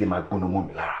jẹ́ kí ilé máa gbóná mọ́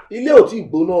mi lára. Ilé ò tí ì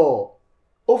gbóná.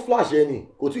 Ó flash ẹni,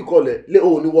 kò tí ì kọlẹ̀, ilé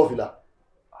òun ní wọ́fìlà.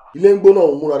 Ilé ń gbóná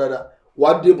òun múra dáadáa.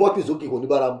 Wàá dé bọ́tì sókè kò ní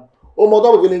bára mu. Ó mọ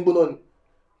tọ́pù ilé ń gbóná ni.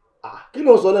 Kí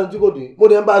ló ń sọ lẹ́nu tí kò dùn? Mo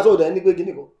dẹ̀ ń bá aṣọ ọ̀dà ẹni pé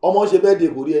kíní kan. Ọmọ ṣe birthday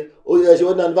kò rí ẹ. Ó yẹ ṣe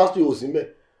wedding anniversary ò sí ń bẹ̀.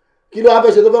 Kí ló wá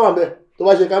fẹ́ ṣe tó fẹ́ wà ń bẹ̀? Tó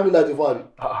bá ṣe candle light fún àbí.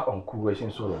 Ọ̀nkú ẹ ṣe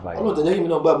ń sọ̀rọ̀ báyìí. Ọlọ́run tẹ̀lé kí mi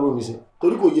náà gbá àbúrò mi sí.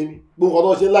 Torí kò yé mi. Gbogbo nǹkan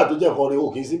tó ṣe ńlá tó jẹ́ nǹkan rẹ̀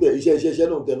ò kì í síbẹ̀. Iṣẹ́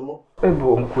ló ń tẹnu mọ́. Ẹ̀bùn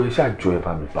ọ̀nkú ẹ ṣàjọ ẹ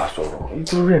bá mi bá sọ̀rọ̀.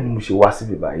 Nítorí ẹ̀ ni mo ṣe wá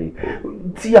síbi báyìí.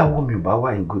 Tíyàwó mi ò bá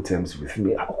wà in good terms with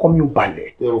me, àkọ́kọ́ mi ò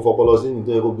balẹ̀. Tó yẹ kó fọpọlọ sí ní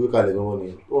tó yẹ kó gbé kalẹ̀ gan-an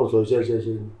ni. Ó ń sọ iṣẹ́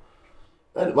ni.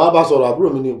 Máa bá sọ̀rọ̀ àbúrò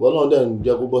mi ni ìwọ náà dẹ̀ ń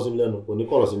jẹ́ kó bọ́ sí mi lẹ́nu, kò ní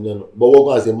kọ̀rọ̀ sí mi lẹ́nu. Bọ̀wọ́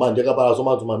gan as a man, jẹ́ ká bára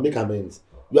sọ́mà tó máa make amends.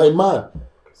 You are a man.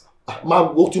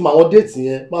 Máa go to my date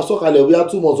yẹn, máa sọ̀kalẹ̀ wíyá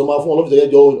 2 months máa fún ọlọ́fíìsì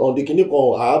ẹ̀jọ̀ on the kìíní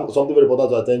kan, I have something very important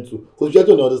to attend to. Kò sí jẹ́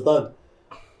tó ní understand.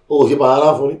 O ò ṣe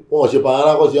pààrà fún ni, wọn ò ṣe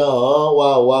pààrà kọ́ sí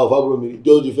wà fábúrò mi,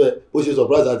 jọ́ ojú fẹ́, ó ṣe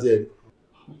surprise àti ẹ̀.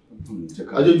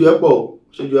 Àjọjù ẹ̀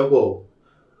pọ̀.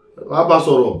 Máa bá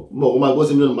sọ̀rọ̀, mọ̀ kó máa gbọ́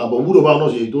sí mi lẹ́nu, máa bọ̀ wúlò báwọn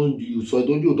náà ṣe tó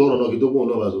ń jù tọrọ náà kí tó pọ̀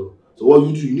náà bá sọ̀rọ̀. So what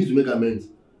you do, you need to make amends.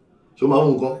 Ṣé o máa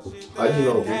mú nǹkan? Fàájì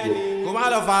náà kò tó. Kó má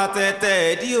lọ fa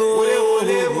tẹ̀tẹ̀ dí o.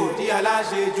 Wọlé wò di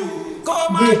aláṣejù. Kó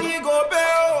má dí gòbé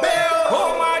o. Kó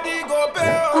má dí gòbé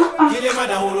o. Kílé má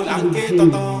dàwòrò là ń ké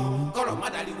tọ̀tọ̀. Kọ̀rọ̀ má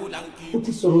dàríwò là ń ké. Ó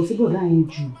ti sọ̀rọ̀ sí bọ̀dá yẹn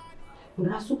jù.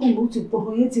 Bọ̀dá Sókàngbó ti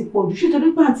pọ̀ yẹn ti pọ̀ jù. Ṣé torí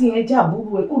pé àti yẹn jẹ́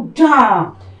àbúrò ẹ̀ kó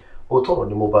dáa? Ó tọ̀rọ̀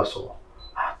ni mo bá sọ.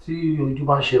 Tí ojú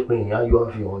bá ń ṣe pé ìyá yọ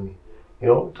àfihàn ni.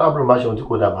 Tábìlì máa ṣe ohun tí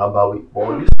kò dà máa bá wí. But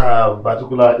on this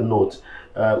particular note,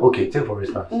 okay, take for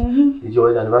instance, ìjọ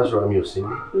wedding anniversary mi ò sí ní.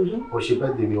 O ṣe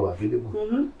birthday mi wà available.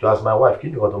 To as my wife, kí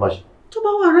ni nǹkan tó máa ṣe? Tó bá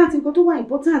wà rántí nǹkan tó wà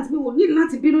important, mi ò ní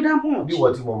láti bínú dá mọ́. Bí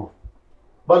wọ́n ti mọ̀ mọ̀.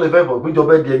 Báwo lè fẹ́ bọ̀ péjọ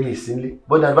birthday mi ìsínlé?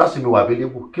 Wedding anniversary mi wà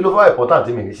available. Kí ló fẹ́ wà important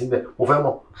mi ní síbẹ̀? Mo fẹ́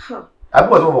mọ̀. Àbí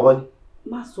wọ́n ti mọ̀ kọ́ ni?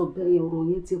 Má sọ bẹ́ẹ̀, ọ̀rọ̀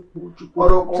yẹn ti pọ̀ jù kó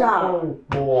dáa.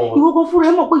 Ìwọ kan fúnra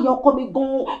ẹ mọ̀ pé ìyá ọkọ mi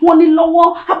gan-an wọ́n ní lọ́wọ́,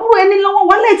 àbúrò ẹni lọ́wọ́,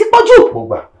 wàhálà ẹ̀ ti pọ̀ jù. Mo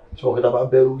gbà tí wọ́n kí ta bá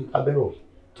bẹ̀rù abẹ́rù.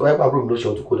 Tí wọ́n yẹ pé àbúrò mi ló ṣe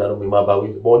ohun tí kò dáná mi máa bá wí.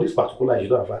 But on this particular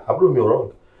issue náà àbúrò mi ò wrong.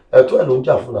 Ẹ̀tọ́ ẹ̀ ló ń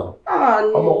jà fún náà.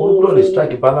 Ọmọkùnrin gbọ́dọ̀ lè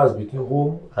strike a balance between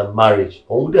home and marriage.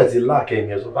 Òun dẹ̀ ti láàkẹ́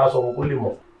ẹ̀yìn ẹ̀sọ́ bá sọ ọmọ kó lè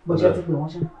mọ̀. Bọ̀jẹ́ ti pè wọ́n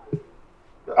ṣá.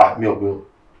 Mi ò gbé wọn.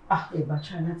 Ẹ̀bà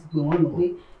ṣáà láti pè wọ́n lọ pé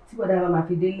tí bọ́dá bá máa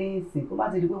fi délé ìsìn kó bá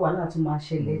ti di pé wàhálà tún máa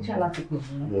ṣẹlẹ̀ ṣáà láti pè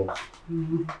wọ́n.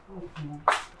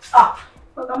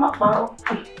 Bọ́dá má parọ́.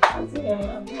 Àti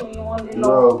àbúrò yín wọ́n lé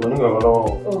lọ́wọ́. Kò ní kankan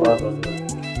lọ́wọ́.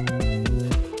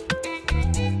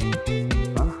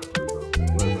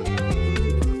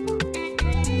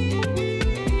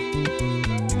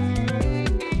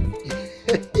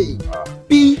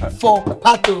 P for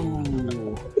pato.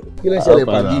 kí ló ṣẹlẹ̀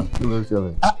pàdé? Kí ló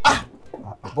ṣẹlẹ̀?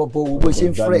 Bọ̀bọ̀ wo bó ṣe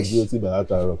ń fresh. Bí o ti bàrà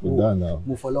tààrọ̀ kò dáa náà.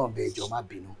 Mo fọlọ́run bẹ ẹjọ́ má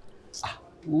bínú.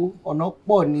 Ọ̀nà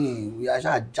pọ̀ ní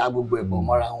aṣáà já gbogbo ẹ̀bọ̀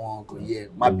mọ́ra wọn kò yẹ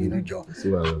má bínú jọ.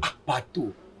 Pàtó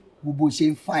gbogbo ṣe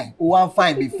ń fine ó wá ń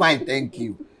fine be fine thank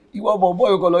you. Ìwọ bọ̀bọ̀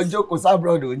yóò kọ́ lọ jókòó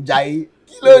sábúrọ̀dù ń jayé.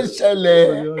 Kí ló ń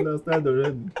ṣẹlẹ̀? You understand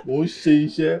already? Mò ń ṣe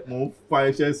iṣẹ́, mò ń fa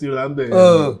iṣẹ́ síra ń bẹ̀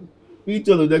yẹn.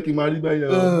 Picture ló jẹ́ kí n máa rí bẹ́ẹ̀ yẹn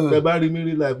o. Tẹ bá rí mi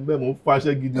rí life bẹ́ẹ̀ mò ń fa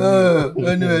iṣẹ́ gidi.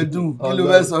 Ẹnu ẹ̀ dùn, kí ló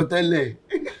fẹ́ sọ tẹ́lẹ̀?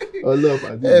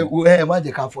 Ọlọ́pàá. Ẹ má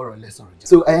jẹ́ ká fọ̀rọ̀ lẹ sọ̀rọ̀ jẹ́.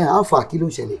 So alpha kí ló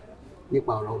ń ṣẹlẹ̀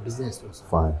nípa ọ̀rọ̀ business tó sọ?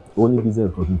 Fine, ó ní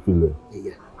business kan tó fi lẹ̀.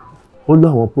 Ó ní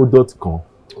àwọn product kan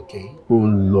tó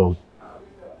ń lọ.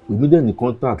 Èmi dẹ̀ ní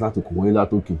contact láti kò wọlé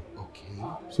látòkè.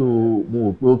 So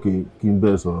mo rò pé òkè kí n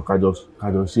bẹ́ẹ̀ sọ̀rọ̀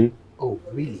kájọ ṣe. Oh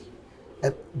really?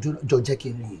 Jọ jẹ́ kí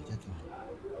n rí i.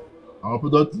 Àwọn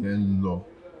product yẹn ń lọ,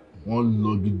 wọ́n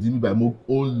lọ gidi nígbà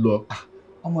ó ń lọ.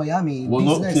 Ọmọ ìyá mi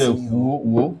business ni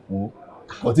o.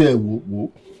 Ọtí ẹ̀ wò.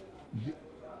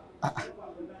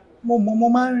 Mo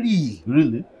máa ń rí i.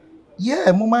 Really?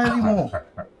 Yeah, mo máa ń rí wọn.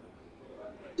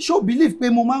 Ṣó believe pé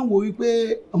mo máa ń wo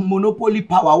wípé monopoly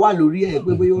power wà lórí ẹ̀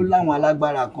pé bóyá ó láwọn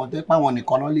alágbára kan tẹ́ páwọn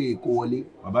nìkan náà lè kó wọlé.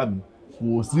 Bàbá mi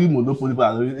kò sí monopoly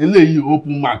power lórí eléyìí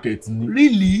open market ni.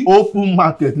 Really? Open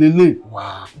market lélẹ̀.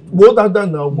 Wow. Wo dáadáa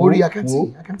náà wo. Mo rí I can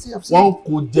see. Wọ́n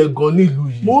kò jẹ gan nílùú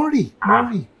yìí. Mo rí.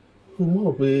 Mo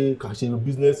mọ̀ pé kà ṣe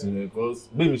business yẹn cause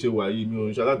bẹ́ẹ̀ mi ṣe wà yìí mi ò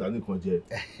ń ṣe aládàáni kan jẹ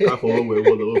ká fọwọ́ wẹ̀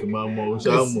wọ́n lọ́wọ́ fi máa mọ o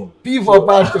ṣáà mọ̀. P for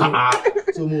pastor.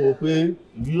 So mo rò pé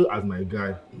you as my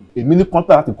guy èmi ní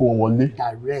contact láti kó wọn wọlé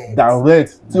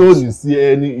direct tí ò ní sí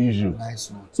any issue.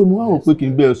 So mo wá rò pé kí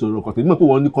n bẹ́ẹ̀ sọ̀rọ̀ kọ̀tẹ́ nígbà pé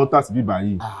wọ́n ní contact bí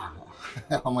báyìí.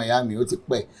 Ọmọ ìyá mi ó ti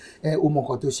pẹ́ ó mọ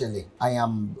nǹkan tó ṣẹlẹ̀ I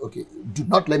am okay do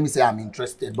not let me say I'm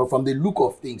interested but from the look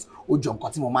of things ó jọ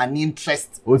nǹkan tí mo máa ní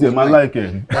interest. O tiẹ̀ máa like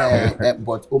ẹ̀.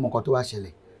 But ó mọ nǹkan tó wá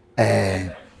ṣẹlẹ̀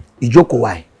ìjókòó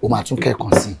wa ẹ̀ ó máa tún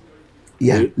kẹ́kọ̀ọ́ sí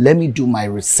let me do my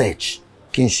research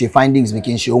kí n ṣe findings mi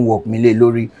kí n ṣe homework mi lé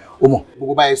lórí ó mọ̀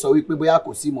gbogbo báyìí sọ wípé bóyá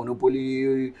kò sí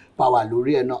monopoly power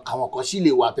lórí ẹ̀ náà àwọn kan sì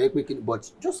lè wà tó yẹ pé kí ni but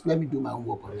just let me do my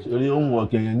homework already. Torí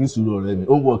homework yẹn ní sùúrù ọ̀rẹ́ mi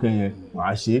homework yẹn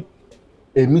wàá ṣe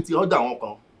èmi ti order wọn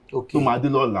kan tó máa dé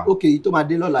lọ́la. Tó máa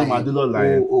dé lọ́la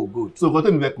yẹn. Oh good. So nǹkan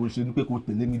tẹ́mi fẹ́ kò ṣe ni pé kò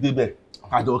tẹ̀lé mi débẹ̀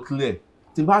kájọ clear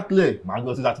tí bá clear màá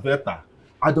lọ sí láti fẹ́ tà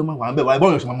ájọ máa wà ń bẹ̀ wáyé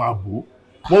bọ́ọ̀yàn ṣe máa bò ó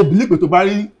mo believe pé tó bá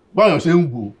rí bọ́ọ̀yàn ṣe ń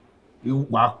bò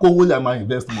wàá kówó lè máa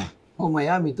invest mọ́. Ọmọ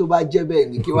ìyá mi tó bá jẹ́ bẹ́ẹ̀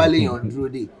ni kí wá léèyàn dúró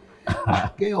dé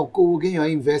kéèyàn kówó kéèyàn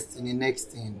invest in the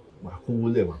next thing. Wàá kówó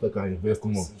lẹ̀ wàá fẹ́ ká invest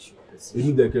mọ́.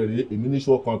 Èmi dẹ̀kẹ̀rẹ̀ èmi ní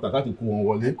sure contact láti kó wọn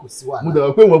wọlé. Mo dẹ̀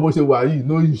rò pé wọ́n bó ṣe wà yìí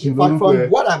no issue lórúkọ ẹ̀.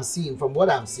 From what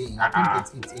I'm seeing I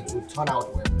think it will turn out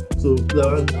well. So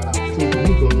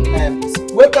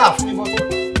wake up.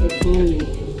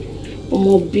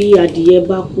 Ọmọ bí adìyẹ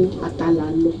bá kú àtàlà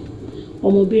lọ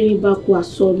ọmọ bẹ́rin bá kú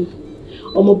asọ́nù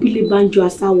ọmọ bílé bá ń jọ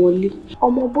asá wọlé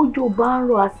ọmọ bójò bá ń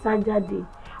rọ asá jáde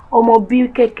ọmọ bí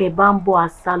kẹ̀kẹ́ bá ń bọ̀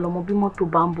asá lọ ọmọ bí mọ́tò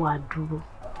bá ń bọ̀ àdúró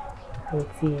ẹ̀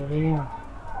ti ẹ̀rẹ́ hàn.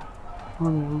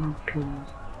 Wọ́n ní wọ́n bí wọn.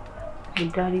 Ẹ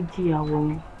dáríjì ìyàwó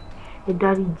mi. Ẹ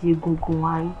dáríjì egungun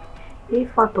wa rí. Ẹ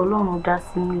fàtọ̀ Ọlọ́run dá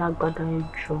sí mi lágbádá ẹ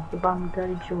jọ̀ọ́. Ẹ bá mi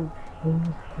dáríjì òun.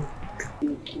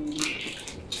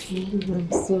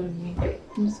 I'm so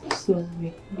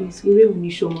sorry. Please, eré ò ní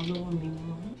ṣọmọ lọ́wọ́ mi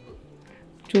mọ́.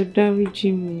 Jọ̀ọ́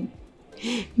dáríjì mi.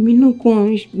 Èmi náà kàn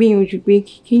ń gbìyànjú pé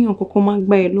kéèyàn kankan má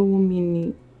gbà ẹ́ lọ́wọ́ mi ni.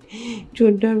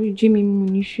 Jọ̀ọ́ dáríjì mi mo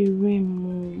ní ṣe rẹ́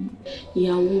mọ́.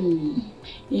 Ìyàwó mi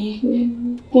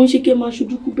kò ń ṣe kí ẹ máa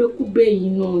ṣojú kúbẹ́kúbẹ́ yìí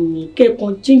náà ni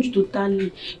kẹ́ẹ̀kan change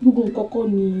totally gbogbo nǹkan kọ́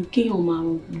ni kéèyàn máa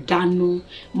dáná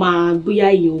máa bóyá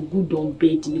èèyàn good on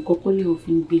bed ní kọ́kọ́ léèyàn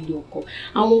fi ń gbélé ọkọ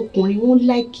àwọn ọkùnrin wọn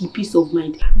like peace of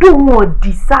mind though wọn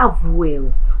deserve well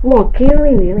wọn kì í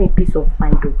rìn nírìn peace of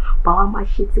mind o báwa máa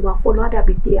ṣe tiwa fọlọ́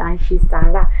dàbí pé à ń ṣe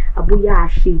sàárà àbóyá a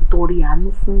ṣe ìtọrẹ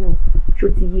àánú fún yàn ṣó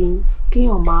ti yé yín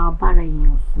kéèyàn máa bára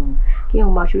èèyàn sùn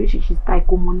kéèyàn máa ṣe oríṣiríṣi style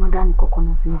kó mọ náà dání kọ́kọ́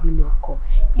náà fi ń gbélé ọkọ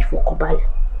ìfọ̀kànbalẹ̀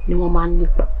ni wọ́n máa ń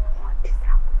lépa wọn ti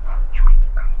sá ṣùgbọ́n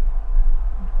nìkan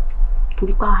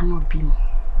torí pàwọn náà bímọ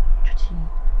tó ti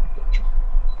ẹjọ́.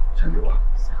 ṣàlẹ̀ wa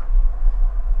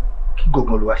kí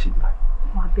gbọ̀ngàn ló wá ṣe nígbà.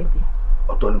 wọ́n á bẹ̀bẹ̀.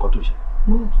 ọ̀tọ̀ nìkan tó ṣe.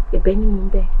 ẹ̀bẹ̀ ni mo ń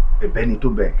bẹ̀. ẹ̀bẹ̀ ni tó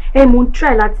bẹ̀. mo ń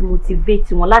try láti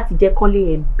motivate wọn láti jẹ́ kán lè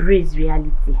embrace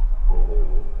reality.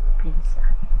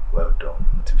 Well done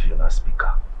mo ti fi ọ̀nà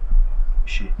speaker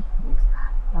ṣe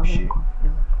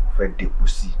fẹ́ dèpò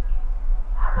sí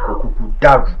kó kúkú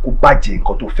dàrú kó bàjẹ́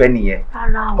nǹkan tó fẹ́ nìyẹn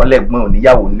kọ́lẹ́gbọ́n ò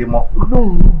níyàwó ńlé mọ́.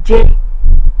 olóhùn mi jẹ́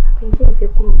àbẹ̀jẹ́ ìfẹ́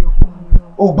kúrò lọ́kùnrin náà.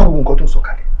 ó gbọ́ gbogbo nǹkan tó ń sọ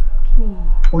kalẹ̀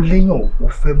ó léyàn ó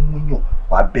fẹ́ múyàn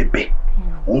wà bẹ̀bẹ̀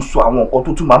ò ń sọ àwọn nǹkan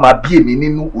tó tún máa bí èmi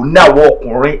nínú ò ní àwọn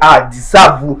ọkùnrin á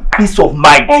deserve peace of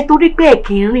mind. Torí pé ẹ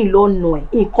kì í rìn lọ́nà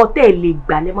ẹ̀ nǹkan tẹ́ ẹ lè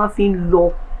gbà lẹ́ máa fi ń lọ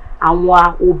àwọn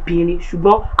obìnrin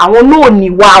ṣùgbọ́n àwọn náà ní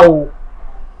wá o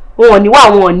wọn ò ní wá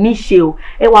àwọn ò ní ṣe o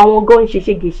ẹ wá àwọn gan ń ṣe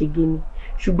ségesège ni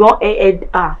ṣùgbọ́n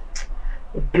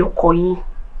ẹbí ọkọ yín.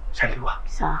 Ṣàlíwá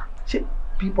ṣé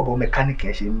bí bàbá mẹkáníìkì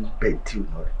ẹ ṣe ń bẹ díò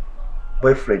náà rẹ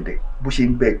boyfriend ẹ bó ṣe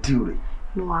ń bẹ díò rẹ.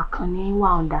 no Àkànní wà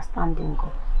understanding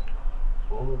gan.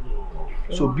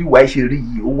 So bí wàá ṣe rí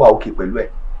yìí ó wà òkè pẹ̀lú ẹ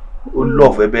ó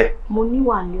love ẹ bẹ́ẹ̀. mo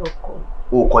níwà ní ọkọ.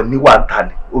 o kò níwà ń ta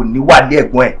ni o níwà ní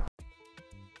ẹ̀gbọ́n ẹ̀.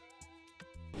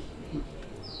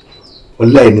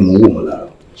 ọlá ẹ ni mò ń wò mọ́ lára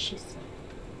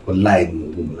ọlá ẹ ni mò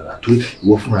ń wò mọ́ lára torí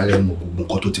ìwọ fúnra rẹ mọ gbogbo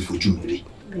nǹkan tó ti fojú mi rí.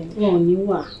 wọn ò ní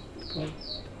wà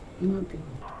má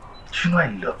bẹ̀rù. You know I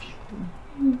love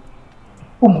you.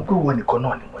 ó mọ̀ pé ìwọ nìkan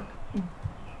náà ni wọ́n ní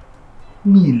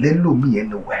mi ìlẹ́lò mi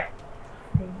ẹnu wẹ̀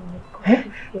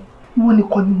ìwọ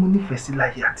nìkan ni mo nífẹ̀ẹ́ sí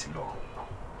láyé àti lọ́run.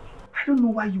 I don't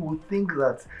know why you would think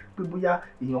that pé bóyá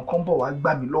èèyàn kan bọ̀ wá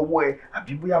gbà mí lọ́wọ́ ẹ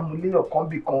àbí bóyá mo léèyàn kan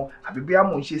bì kan àbí bóyá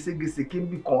mò ń ṣe ségesèké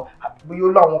bì kan àbí bóyá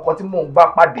ó lọ àwọn kan tí mò ń bá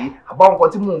pàdé àbá àwọn kan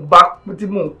tí mò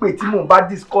ń pè tí mò ń bá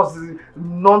discuss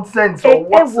nonsense or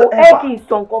whatsoever. ẹ kì í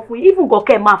sọ nǹkan fún yín even nǹkan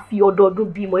kẹ́ ẹ máa fi ọdọọdún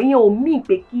bímọ ìyẹn ò mí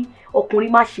pé kí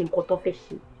ọkùnrin má ṣe nǹkan tó fẹ́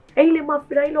ṣe ẹ̀yin lè máa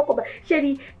fira yín lọ́kọ bá ṣé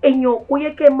rí èèyàn kò yẹ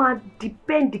kẹ́ máa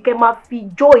depend kẹ́ máa fi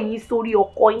joy yín sórí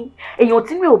ọkọ yín èèyàn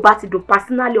tí mi ò bá ti dùn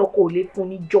personally ọkọ ò lè fún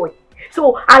ní joy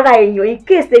so ara èèyàn in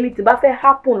case ẹni tí bá fẹ́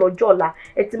happen lọ́jọ́ ọ̀la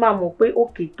ẹ ti máa mọ̀ pé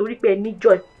okay torí pé ẹ ní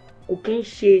joy kò kí ń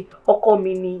ṣe ọkọ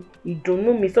mi ni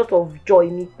ìdùnnú mi sort of joy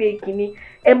ni pé kíní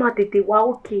ẹ máa tètè wá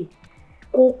okay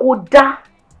kò dá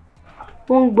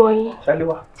wọ́n ń gbọ́ yín.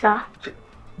 Ṣàlíwá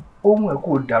ohun ẹ̀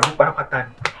kò dàrú pátápátá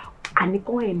ni. àní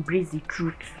kàn embrace the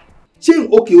truth. ṣé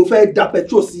òkè o fẹ́ da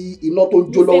petrol sí iná tó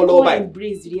ń jó lọ́wọ́lọ́wọ́ báyìí.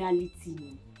 embrace reality ni.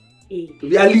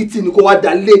 reality ni kó wá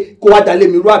dalé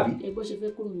mi rú àbí. ẹgbọ́n ṣe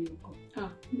fẹ́ kúrò ní ọkàn.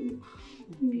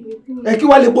 ẹ kí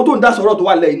wá lè po tó ń dá sọ̀rọ̀ tó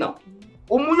wà lẹ́yìn náà.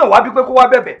 ó múyàn wá bí pé kó wá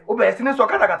bẹ̀bẹ̀ ó bẹ̀rẹ̀ sí ní sọ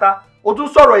kátàkátà ó tún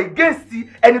sọ̀rọ̀ against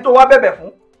ẹni tó wá bẹ̀bẹ̀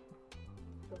fún.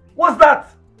 What's that?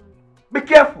 Be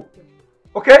careful,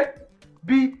 okay?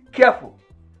 Be careful.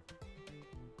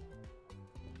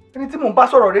 Ẹni tí mò ń bá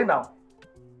sọ̀rọ̀ rẹ̀ náà.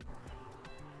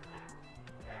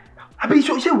 Àbí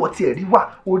ṣé ìwọ tiẹ̀ rí wà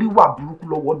orí wà burúkú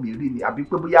lọ́wọ́ mi rí ni àbí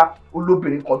pé bóyá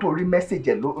olóbìnrin kan tó rí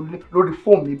mẹ́sẹ̀jì lórí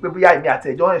fóònù mi pé bóyá èmi àti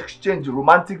ẹ̀jọ́ exchange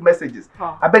romantic messages.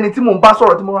 Àbẹ́ni tí mò ń bá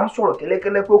sọ̀rọ̀ tí mo rán sọ̀rọ̀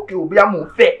kẹ́lẹ́kẹ́lẹ́ pé ókè o bóyá mò ń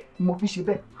fẹ́ ni mo fi ṣe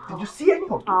bẹ́ẹ̀. Did you see any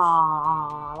of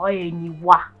those? Ẹni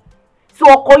wà. So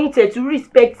ọkọ yín tẹ̀ tún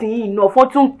respect yín náà fún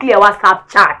tún clear WhatsApp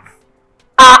chat.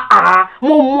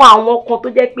 Mo mú àwọn kan tó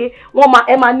jẹ́ pé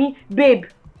ẹ máa ní babe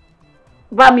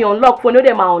bá mi unlock phone ó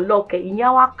dẹ̀ máa unlock ẹ̀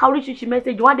ìyẹn wá ká oríṣiríṣi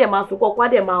message wọ́n á dẹ̀ máa sunkọ́ wọ́n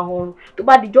á dẹ̀ máa hàn tó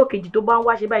bá dijọ́ kejì tó bá ń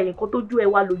wá ṣe báyìí nǹkan tó jú ẹ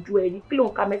wá lójú ẹ rí kí ló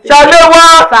ń ka message. Ṣàlíwá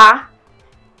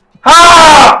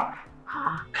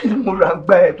kí ni mo ra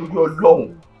gbá ẹ torí Ọlọ́run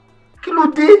kí ló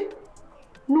dé.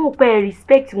 no pé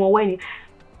respect wọn wẹ́ni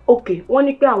ok wọ́n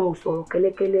ní pé àwọn ò sọ̀rọ̀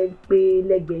kẹ́lẹ́kẹ́lẹ́ pé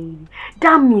lẹ́gbẹ̀ẹ́ yìí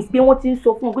that means pé wọ́n ti ń sọ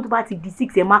fún wọn pé tó bá ti di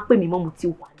 6 ẹ má pè mí mọ́ mo ti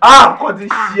wà. nǹkan ti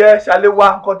ṣe ẹ́ Ṣàlíwá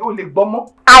nǹkan tó lè gbọ́ mọ́.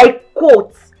 I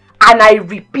quote and I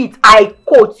repeat I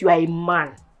quote you are a man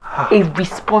a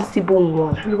responsible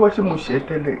one. ṣé wọ́n ṣe mo ṣe é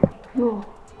tẹ́lẹ̀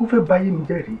ó fẹ́ báyé mi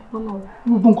jẹ́rìí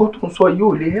gbogbo nǹkan tó ń sọ yìí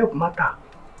ò lè help matter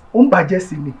ó ń bàjẹ́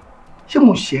sí mi ṣé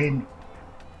mo ṣe é ni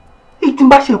èyí tí n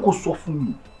bá ṣe kó sọ fún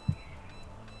mi.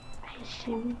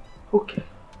 ok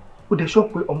ó dẹ̀ sọ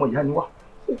pé ọmọ ìyá ni wá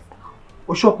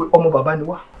ó sọ pé ọmọ bàbá ni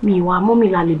wá. mi ìwà mọ́mì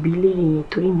la lè bí léèrè yẹn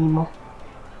torí mi mọ́.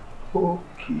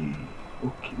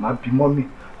 ok má bí mọ́mì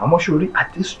àmọ́ sórí at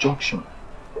this junction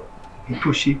ètò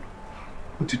ṣe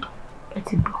ó ti tọ́. ẹ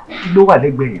ti gbọ́. kí ló wà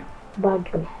lẹ́gbẹ̀ẹ́ yẹn.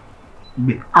 báàgì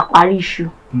gbé. àparí iṣu.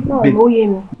 náà ló yé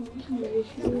mi.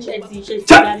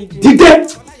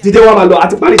 dídé wa máa lọ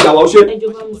àti parí ìjà wa ó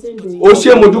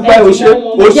ṣe mo dúpẹ́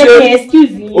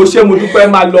ó ṣe mo dúpẹ́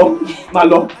máa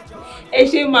lọ. ẹ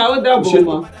ṣe máa ó dàbọ̀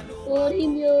mọ́. orí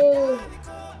mi ò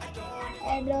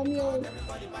ẹ̀dọ̀ mi ò.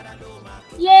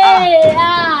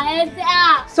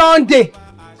 Sunday.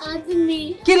 àǹtí mi.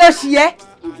 kí ló ṣe ẹ́.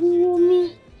 ìdúró mi.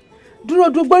 dúró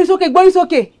gbórí sókè.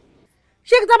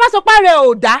 ṣé kí tá bá sọ pé ààrẹ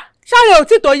ò dá ṣáàrẹ ò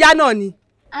tí tó yá náà ni.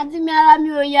 àǹtí mi ara mi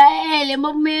ò yá ẹ lè mọ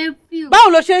mi fíw. báwo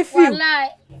ló ṣe ń fíw. wàhálà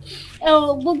ẹ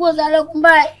ò gbogbo ìsàlẹ̀kùn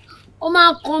báyìí ó máa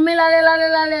kàn mí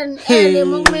lálẹ́ ni ẹ lè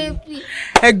mọ mi fíw.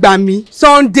 ẹ gbà mí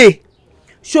Sunday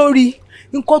sórí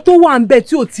nǹkan tó wà ń bẹ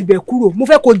tí ò tibẹ̀ kúrò mo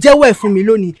fẹ́ kó jẹ́wọ́ ẹ̀ fún mi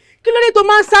lónìí kí ló dé tó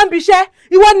máa ń sáǹbì iṣẹ́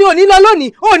ìwọ ni ò ní lọ lónìí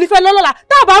ò ní fẹ́ lọ lọ́la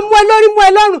tá a bá mú ẹ lórí mú ẹ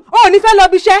lọ́rùn ò ní fẹ́ lọ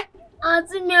bí iṣẹ́.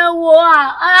 àǹtí mi ẹ wò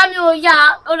ara mi ò yá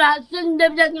ọ̀rọ̀ àti ṣé ń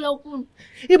débi jẹ́ kí lọ kù.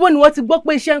 ibo ni wọ́n ti gbọ́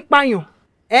pé iṣẹ́ ń pààyàn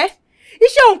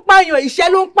iṣẹ́ ò ń pààyàn iṣẹ́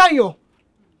ló ń pààyàn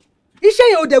iṣẹ́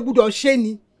yẹn ò dẹ̀ gbúdọ̀ ṣe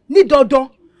ni ní dandan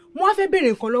mo wá fẹ́ béèrè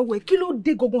nǹkan lọ́wọ́ ẹ̀ kí ló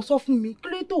dé gangan sọ fún mi kí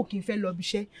ló tó kí n fẹ́ lọ bí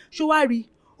iṣẹ́ ṣó wá rí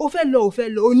o fẹ́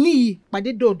lọ o ní yìí pàdé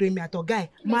dọ̀dọ̀ èmi àtọ̀gá ẹ̀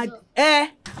máa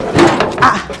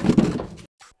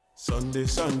Sunday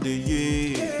Sunday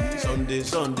yeah.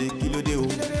 Sunday kí ló dé o.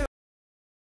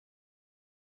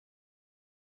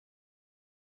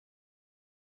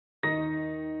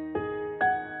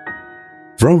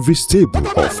 From the stable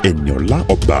of Eniola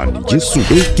Obanijesu,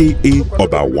 aka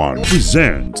Oba One,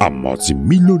 presents a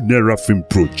multi-millionaire film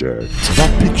project. The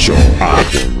picture,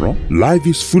 àwòrán, life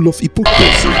is full of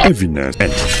hypocrisy, heaviness,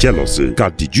 and jealousy.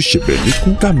 Kàdìjú ṣebẹ̀níkú,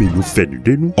 kàmínú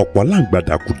fẹnudẹ́nu, ọ̀pọ̀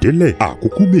aláǹgbàdà kùdélẹ̀,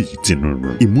 àkókò méjì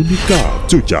tinúrun. Ìmúníkà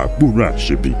tí ó jà gbóòórùn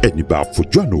àṣebí, ẹni bá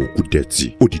fojú àná òkú dẹ̀tì,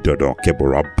 ó di dandan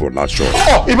kẹbọ̀rọ̀ bọ̀ láṣọ.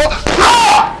 Ìbọn!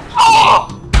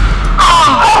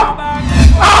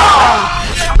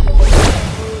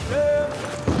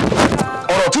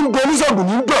 Ọ̀rọ̀ tí ń gbọ́ oníṣègùn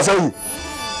ní dọ̀ sẹ́yìn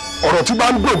ọ̀rọ̀ tí bá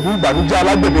ń gbòògùn ìbànújẹ́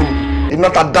alágbẹ̀dẹ ni iná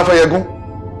ta dáfẹ́yẹgún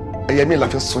ẹyẹ mi là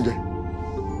fi sún jẹ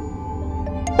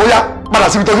ó yá padà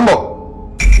síbi tó ti ń bọ̀.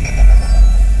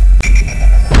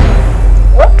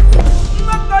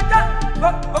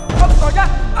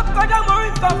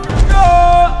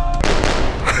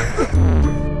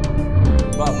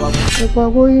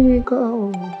 Ìpàgọ́ yìí mi ká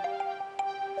o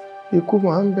ikú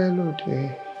máa ń bẹ lóde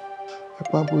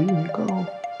ìpàgọ́ yìí mi ká o.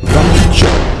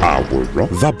 Àwòrán.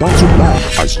 The battle line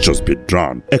has just been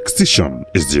drawn. Extinction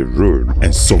is the rule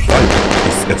and survival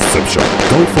is exception.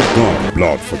 Gun for gun,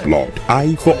 blood for blood,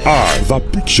 eye for eye. The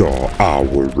picture,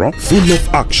 àwòrán, full of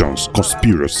actions,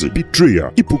 conspiracy,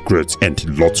 betrayal, hypocrites, and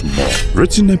lots more.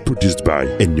 Written and produced by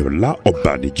Eniola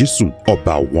Obanijesu,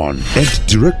 Oba One, and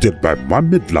directed by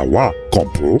Mohammed Lawal.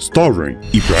 Composed, starring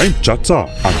Ibrahim Chata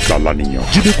and Olaniyan,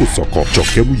 Jide Kosoko,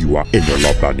 Joke Muyiwa,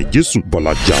 Eniola Obanijesu,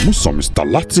 Bolaji Amusan, Mr.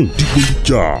 Latin,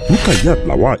 Digbolija, Rukayat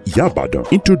Lawal, Iya Ibadan,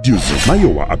 introducing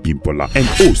Mayowa Abimbola, and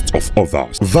hosts of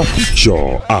others. The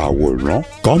picture, àwòrán,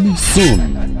 coming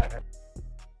soon.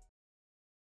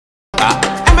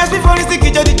 MSP forensic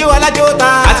ìjọ́díjọ́ alájọ́ ta.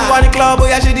 Àti wá ní club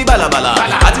bóyá ṣe ní bàlàbàlà.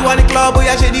 Àti wá ní club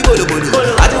bóyá ṣe ní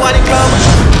bòlòbòlò. Àti wá ní club.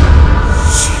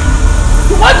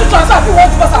 Wọ́n ti transfer fún wọn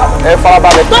ti bọ́ sáà. Ẹ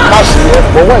farabalẹ̀ kí n má sí ẹ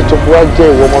bọ́wọ́ ìtọ́kù wá jẹ́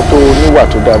ìwọ ọmọ tó níwà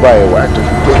tó dáa báyìí wà tó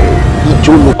fi pé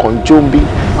ijó ló kàn jó ń bí.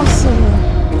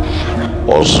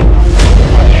 Ọ̀sùn.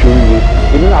 Àṣírí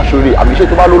èmi náà ṣorí àbí iṣẹ́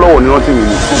tó bá ló lọ́wọ́ ní rántí mi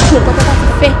ni. Ojú ọ̀pọ̀ tó bá ti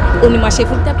fẹ́ òní máa ṣe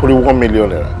fún tẹ́pọ̀. Torí $1 million.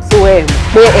 So ẹ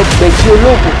pé ẹgbẹ̀jì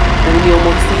olóògùn òun ni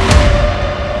ọmọ tí.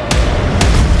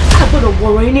 A gbọ́dọ̀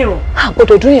wọ̀rọ̀ yín nìran. A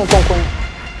gbọ́dọ̀ dún yẹn kankan.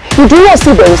 Ìdúró sí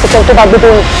ìbẹ̀rù sẹ́kẹ́ tó bá gbé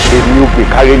dóhùn. Èmi ò gbé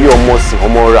kárí ní ọmọ sìn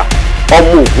ọmọ rà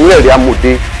ọmọ ògúnrẹ̀ rí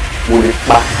amòde mo lè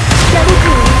pa.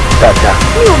 Dáadáa.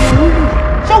 Mi ò mọ̀ lórí.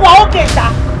 Ṣé wàá ókè ṣá?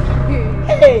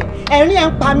 Ẹ̀rín ẹ̀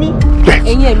ń pa mí.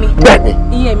 Ẹ̀yin ẹ̀mí.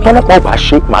 Bẹ́ẹ̀ni, tọ́lọ́pàá ò bá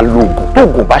ṣe máa lo oògùn tó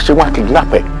oògùn bá ṣe wá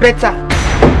kidnap ẹ̀. Bẹ́tà.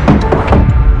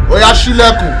 Ó yá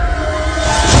ṣílẹ̀kùn.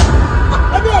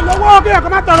 Ẹbí ẹ̀ lọ́wọ́ kí ẹ̀kọ́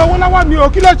má tọrọ owó lọ́wọ́ mi ò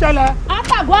kí ló ṣẹlẹ̀.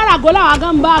 Àtàgọ́ àràgọ́ làwọn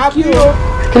gan bá kí o.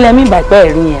 Kí lẹ mí ìbàpẹ́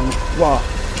ẹ̀rín yẹn ni? Wà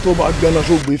tó bá gbẹ́ná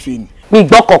ṣó gbé fè ni. Mi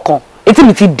gbọ́ kankan, etí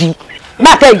mi ti di,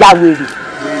 má tẹ̀ ya wèrè.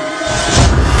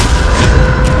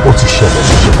 Ó ti ṣẹlẹ̀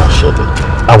bó ṣe máa ṣẹlẹ̀,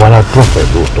 àwa la dùn fẹ́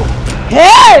lóòótọ́.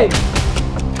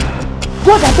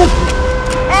 Gbọ́dọ̀ tó kù.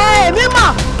 Èmi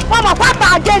wọ́n mọ̀ pátá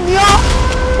ajé ni ọ́.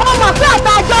 Wọ́n mọ̀ pé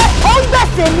àtàjọ ó ń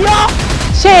gbèsè ni ọ́.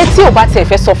 Ṣé etí ò bá tiẹ̀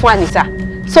fẹ́ sọ fún Anita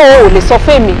tó o lè sọ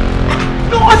fún èmi?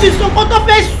 Bí wọ́n ti sọ kó tó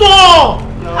fẹ́ sọ.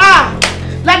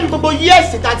 Láti gbogbo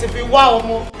yẹ́ẹ̀sì tá a ti fi wá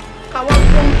ọmọ. Káwọn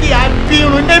fún kí a bí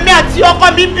irun èmi àti ọkọ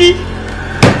mi bí.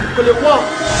 Kò lè wọ̀.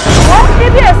 Ó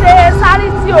níbi èsè sáré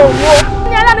tí òun o.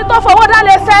 Ní ẹlẹ́ni tó fọwọ́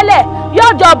dálé sẹ́lẹ̀ yóò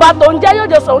jọba tó ń jẹ́ yóò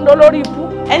jẹ sòun lórí ibú.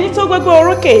 Ẹni tó gbégbé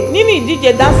orókè nínú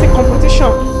ìdíje dancing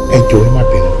competition. Ẹ jọ̀ọ́ ẹ má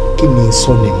bẹ̀rù kí ni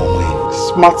sọ́ọ̀nì mọ̀mọ́ ẹ.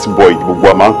 Smart boy gbogbo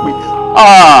a máa ń pè.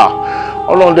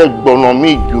 Ọlọ́run dẹ̀ gbọ̀nà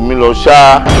mí jù mí lọ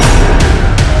ṣá.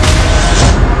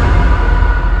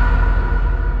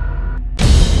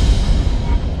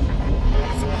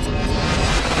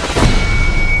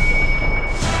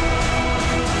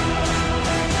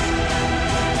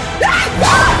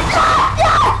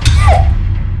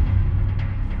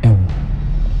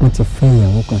 Mo ti fẹ́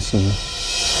ìyàwó kan sí mi.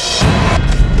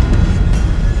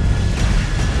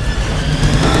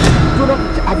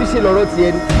 Àbí ṣe lọ́rọ̀ ti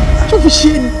ẹni. Tó fi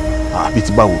ṣe ni. Àbí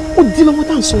ti báwo? Ó di lọ́wọ́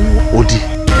tá à ń sọ yín wá. Ó di.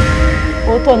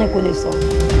 Òótọ́ ni kò lè sọ,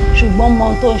 ṣùgbọ́n mọ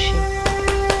ohun tó ń ṣe.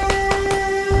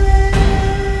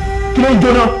 Kí ló ń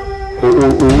jóná? Ó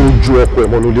ju ọkọ ẹ̀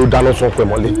mọ́lé, ó dáná sún ọkọ ẹ̀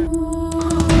mọ́lé.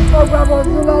 Ó gbà bọ̀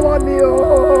sí lọ́wọ́ mi o.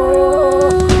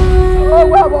 Ó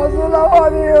gbà bọ̀ sí lọ́wọ́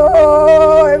mi o.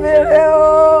 Èmi rẹ̀ o.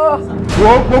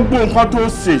 Wọ́n gbogbo nǹkan tó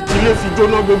ṣe tí ilé fi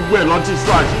jóná gbogbo ẹ̀ lọ́ọ́ ti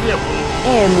sọ àṣírí ẹ̀ fún mi.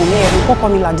 mọ̀ mi ẹ̀rù kọ́kọ́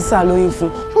mi làdísà lóyún fún.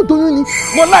 Ṣó doyún ni?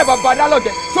 Mo láì bàbá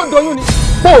dálọ́gẹ̀, ṣó doyún ni?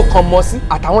 Bó o kàn mọ̀ sí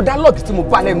àtàwọn dálọ́gì tí mo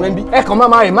bá lẹ́nu ẹ̀ ń bí. Ẹ kàn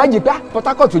máa rìn má jì pé Port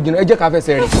Harcourt ò jìnnà ẹ jẹ́ ká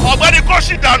fẹsẹ̀ rìn. Ọ̀gbẹ́ni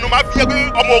kọ́ṣì dànù máa fi ẹgbẹ́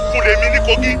ọmọ ogun lèmi ní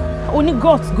Kogi. O ní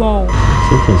gut gan o.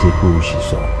 Ṣé kìí ṣe pé o ṣì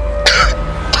sọ?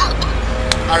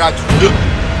 Ara jù lọ.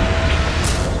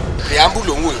 Preamble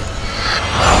lòun wò yẹn.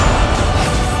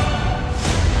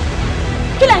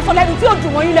 Kí lẹ́yìn sọ lẹ́nu tí ó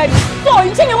dùn wọ́n yín lẹ́nu? Tó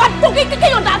ìṣe yẹn wá tó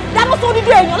kéèyàn dáná sórí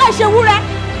dídú èèyàn láì ṣe wúrẹ́.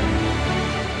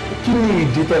 Kí ni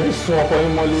ìdí tẹ́ fi sún ọkọ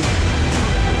yín mọ́lé?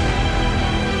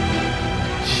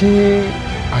 Ṣé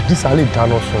Àdìsá lè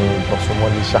dáná sun ìbọ̀sùn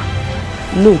mọ́lé ṣá?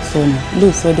 Lóòótọ́ ni,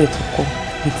 lóòótọ́ dẹ̀ tó kọ́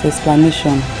with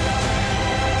explanation.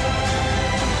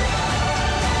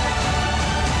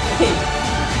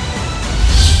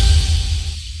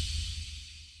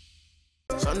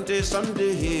 Sunday,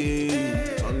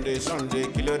 Sunday,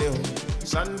 kilo de.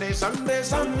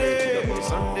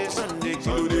 Sunday,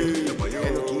 kilo de.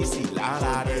 Ẹnu kìí sì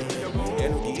lára rẹ̀,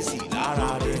 ẹnu kìí sì lára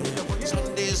rẹ̀.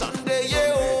 Sunday,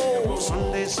 yeah o.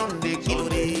 Sunday, kilo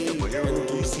de. Ẹnu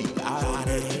kìí sì lára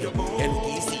rẹ̀, ẹnu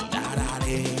kìí sì lára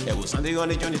rẹ̀. Ẹ wo Sunday on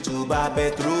the journey to buy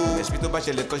petrol. Ẹ̀sìn tó bá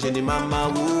ṣẹlẹ̀ kọ́ ṣe ni máa máa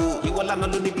wò. Ìwọ lánàá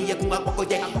ló ní bí yẹ kún àpọ̀kọ̀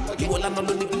jẹ́. Ìwọ lánàá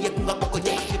ló ní bí yẹ kún àpọ̀kọ̀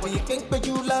jẹ́. Ìbòyí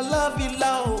kéńpéjú la láfi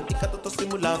la o. Ìkàtọ̀ tó sí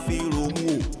mu la fi ròmù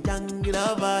o. Jàngìrà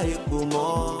bá epo mọ́,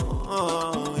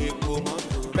 epo mọ́.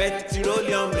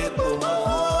 Petroleum epo mọ́,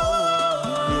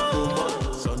 epo mọ́.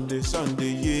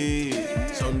 Sunday,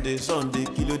 yeah. Sunday,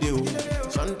 kilo de o.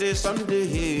 Sunday, yeah.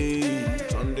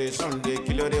 Sunday,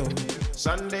 kilo de o.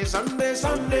 Sunday,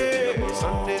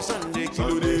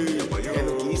 kilo de.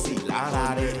 Ẹnu kìí sì lára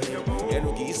rẹ̀, ẹnu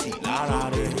kìí sì lára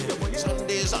rẹ̀.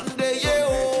 Sunday,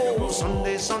 yeah o.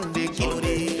 Sunday, kilo de.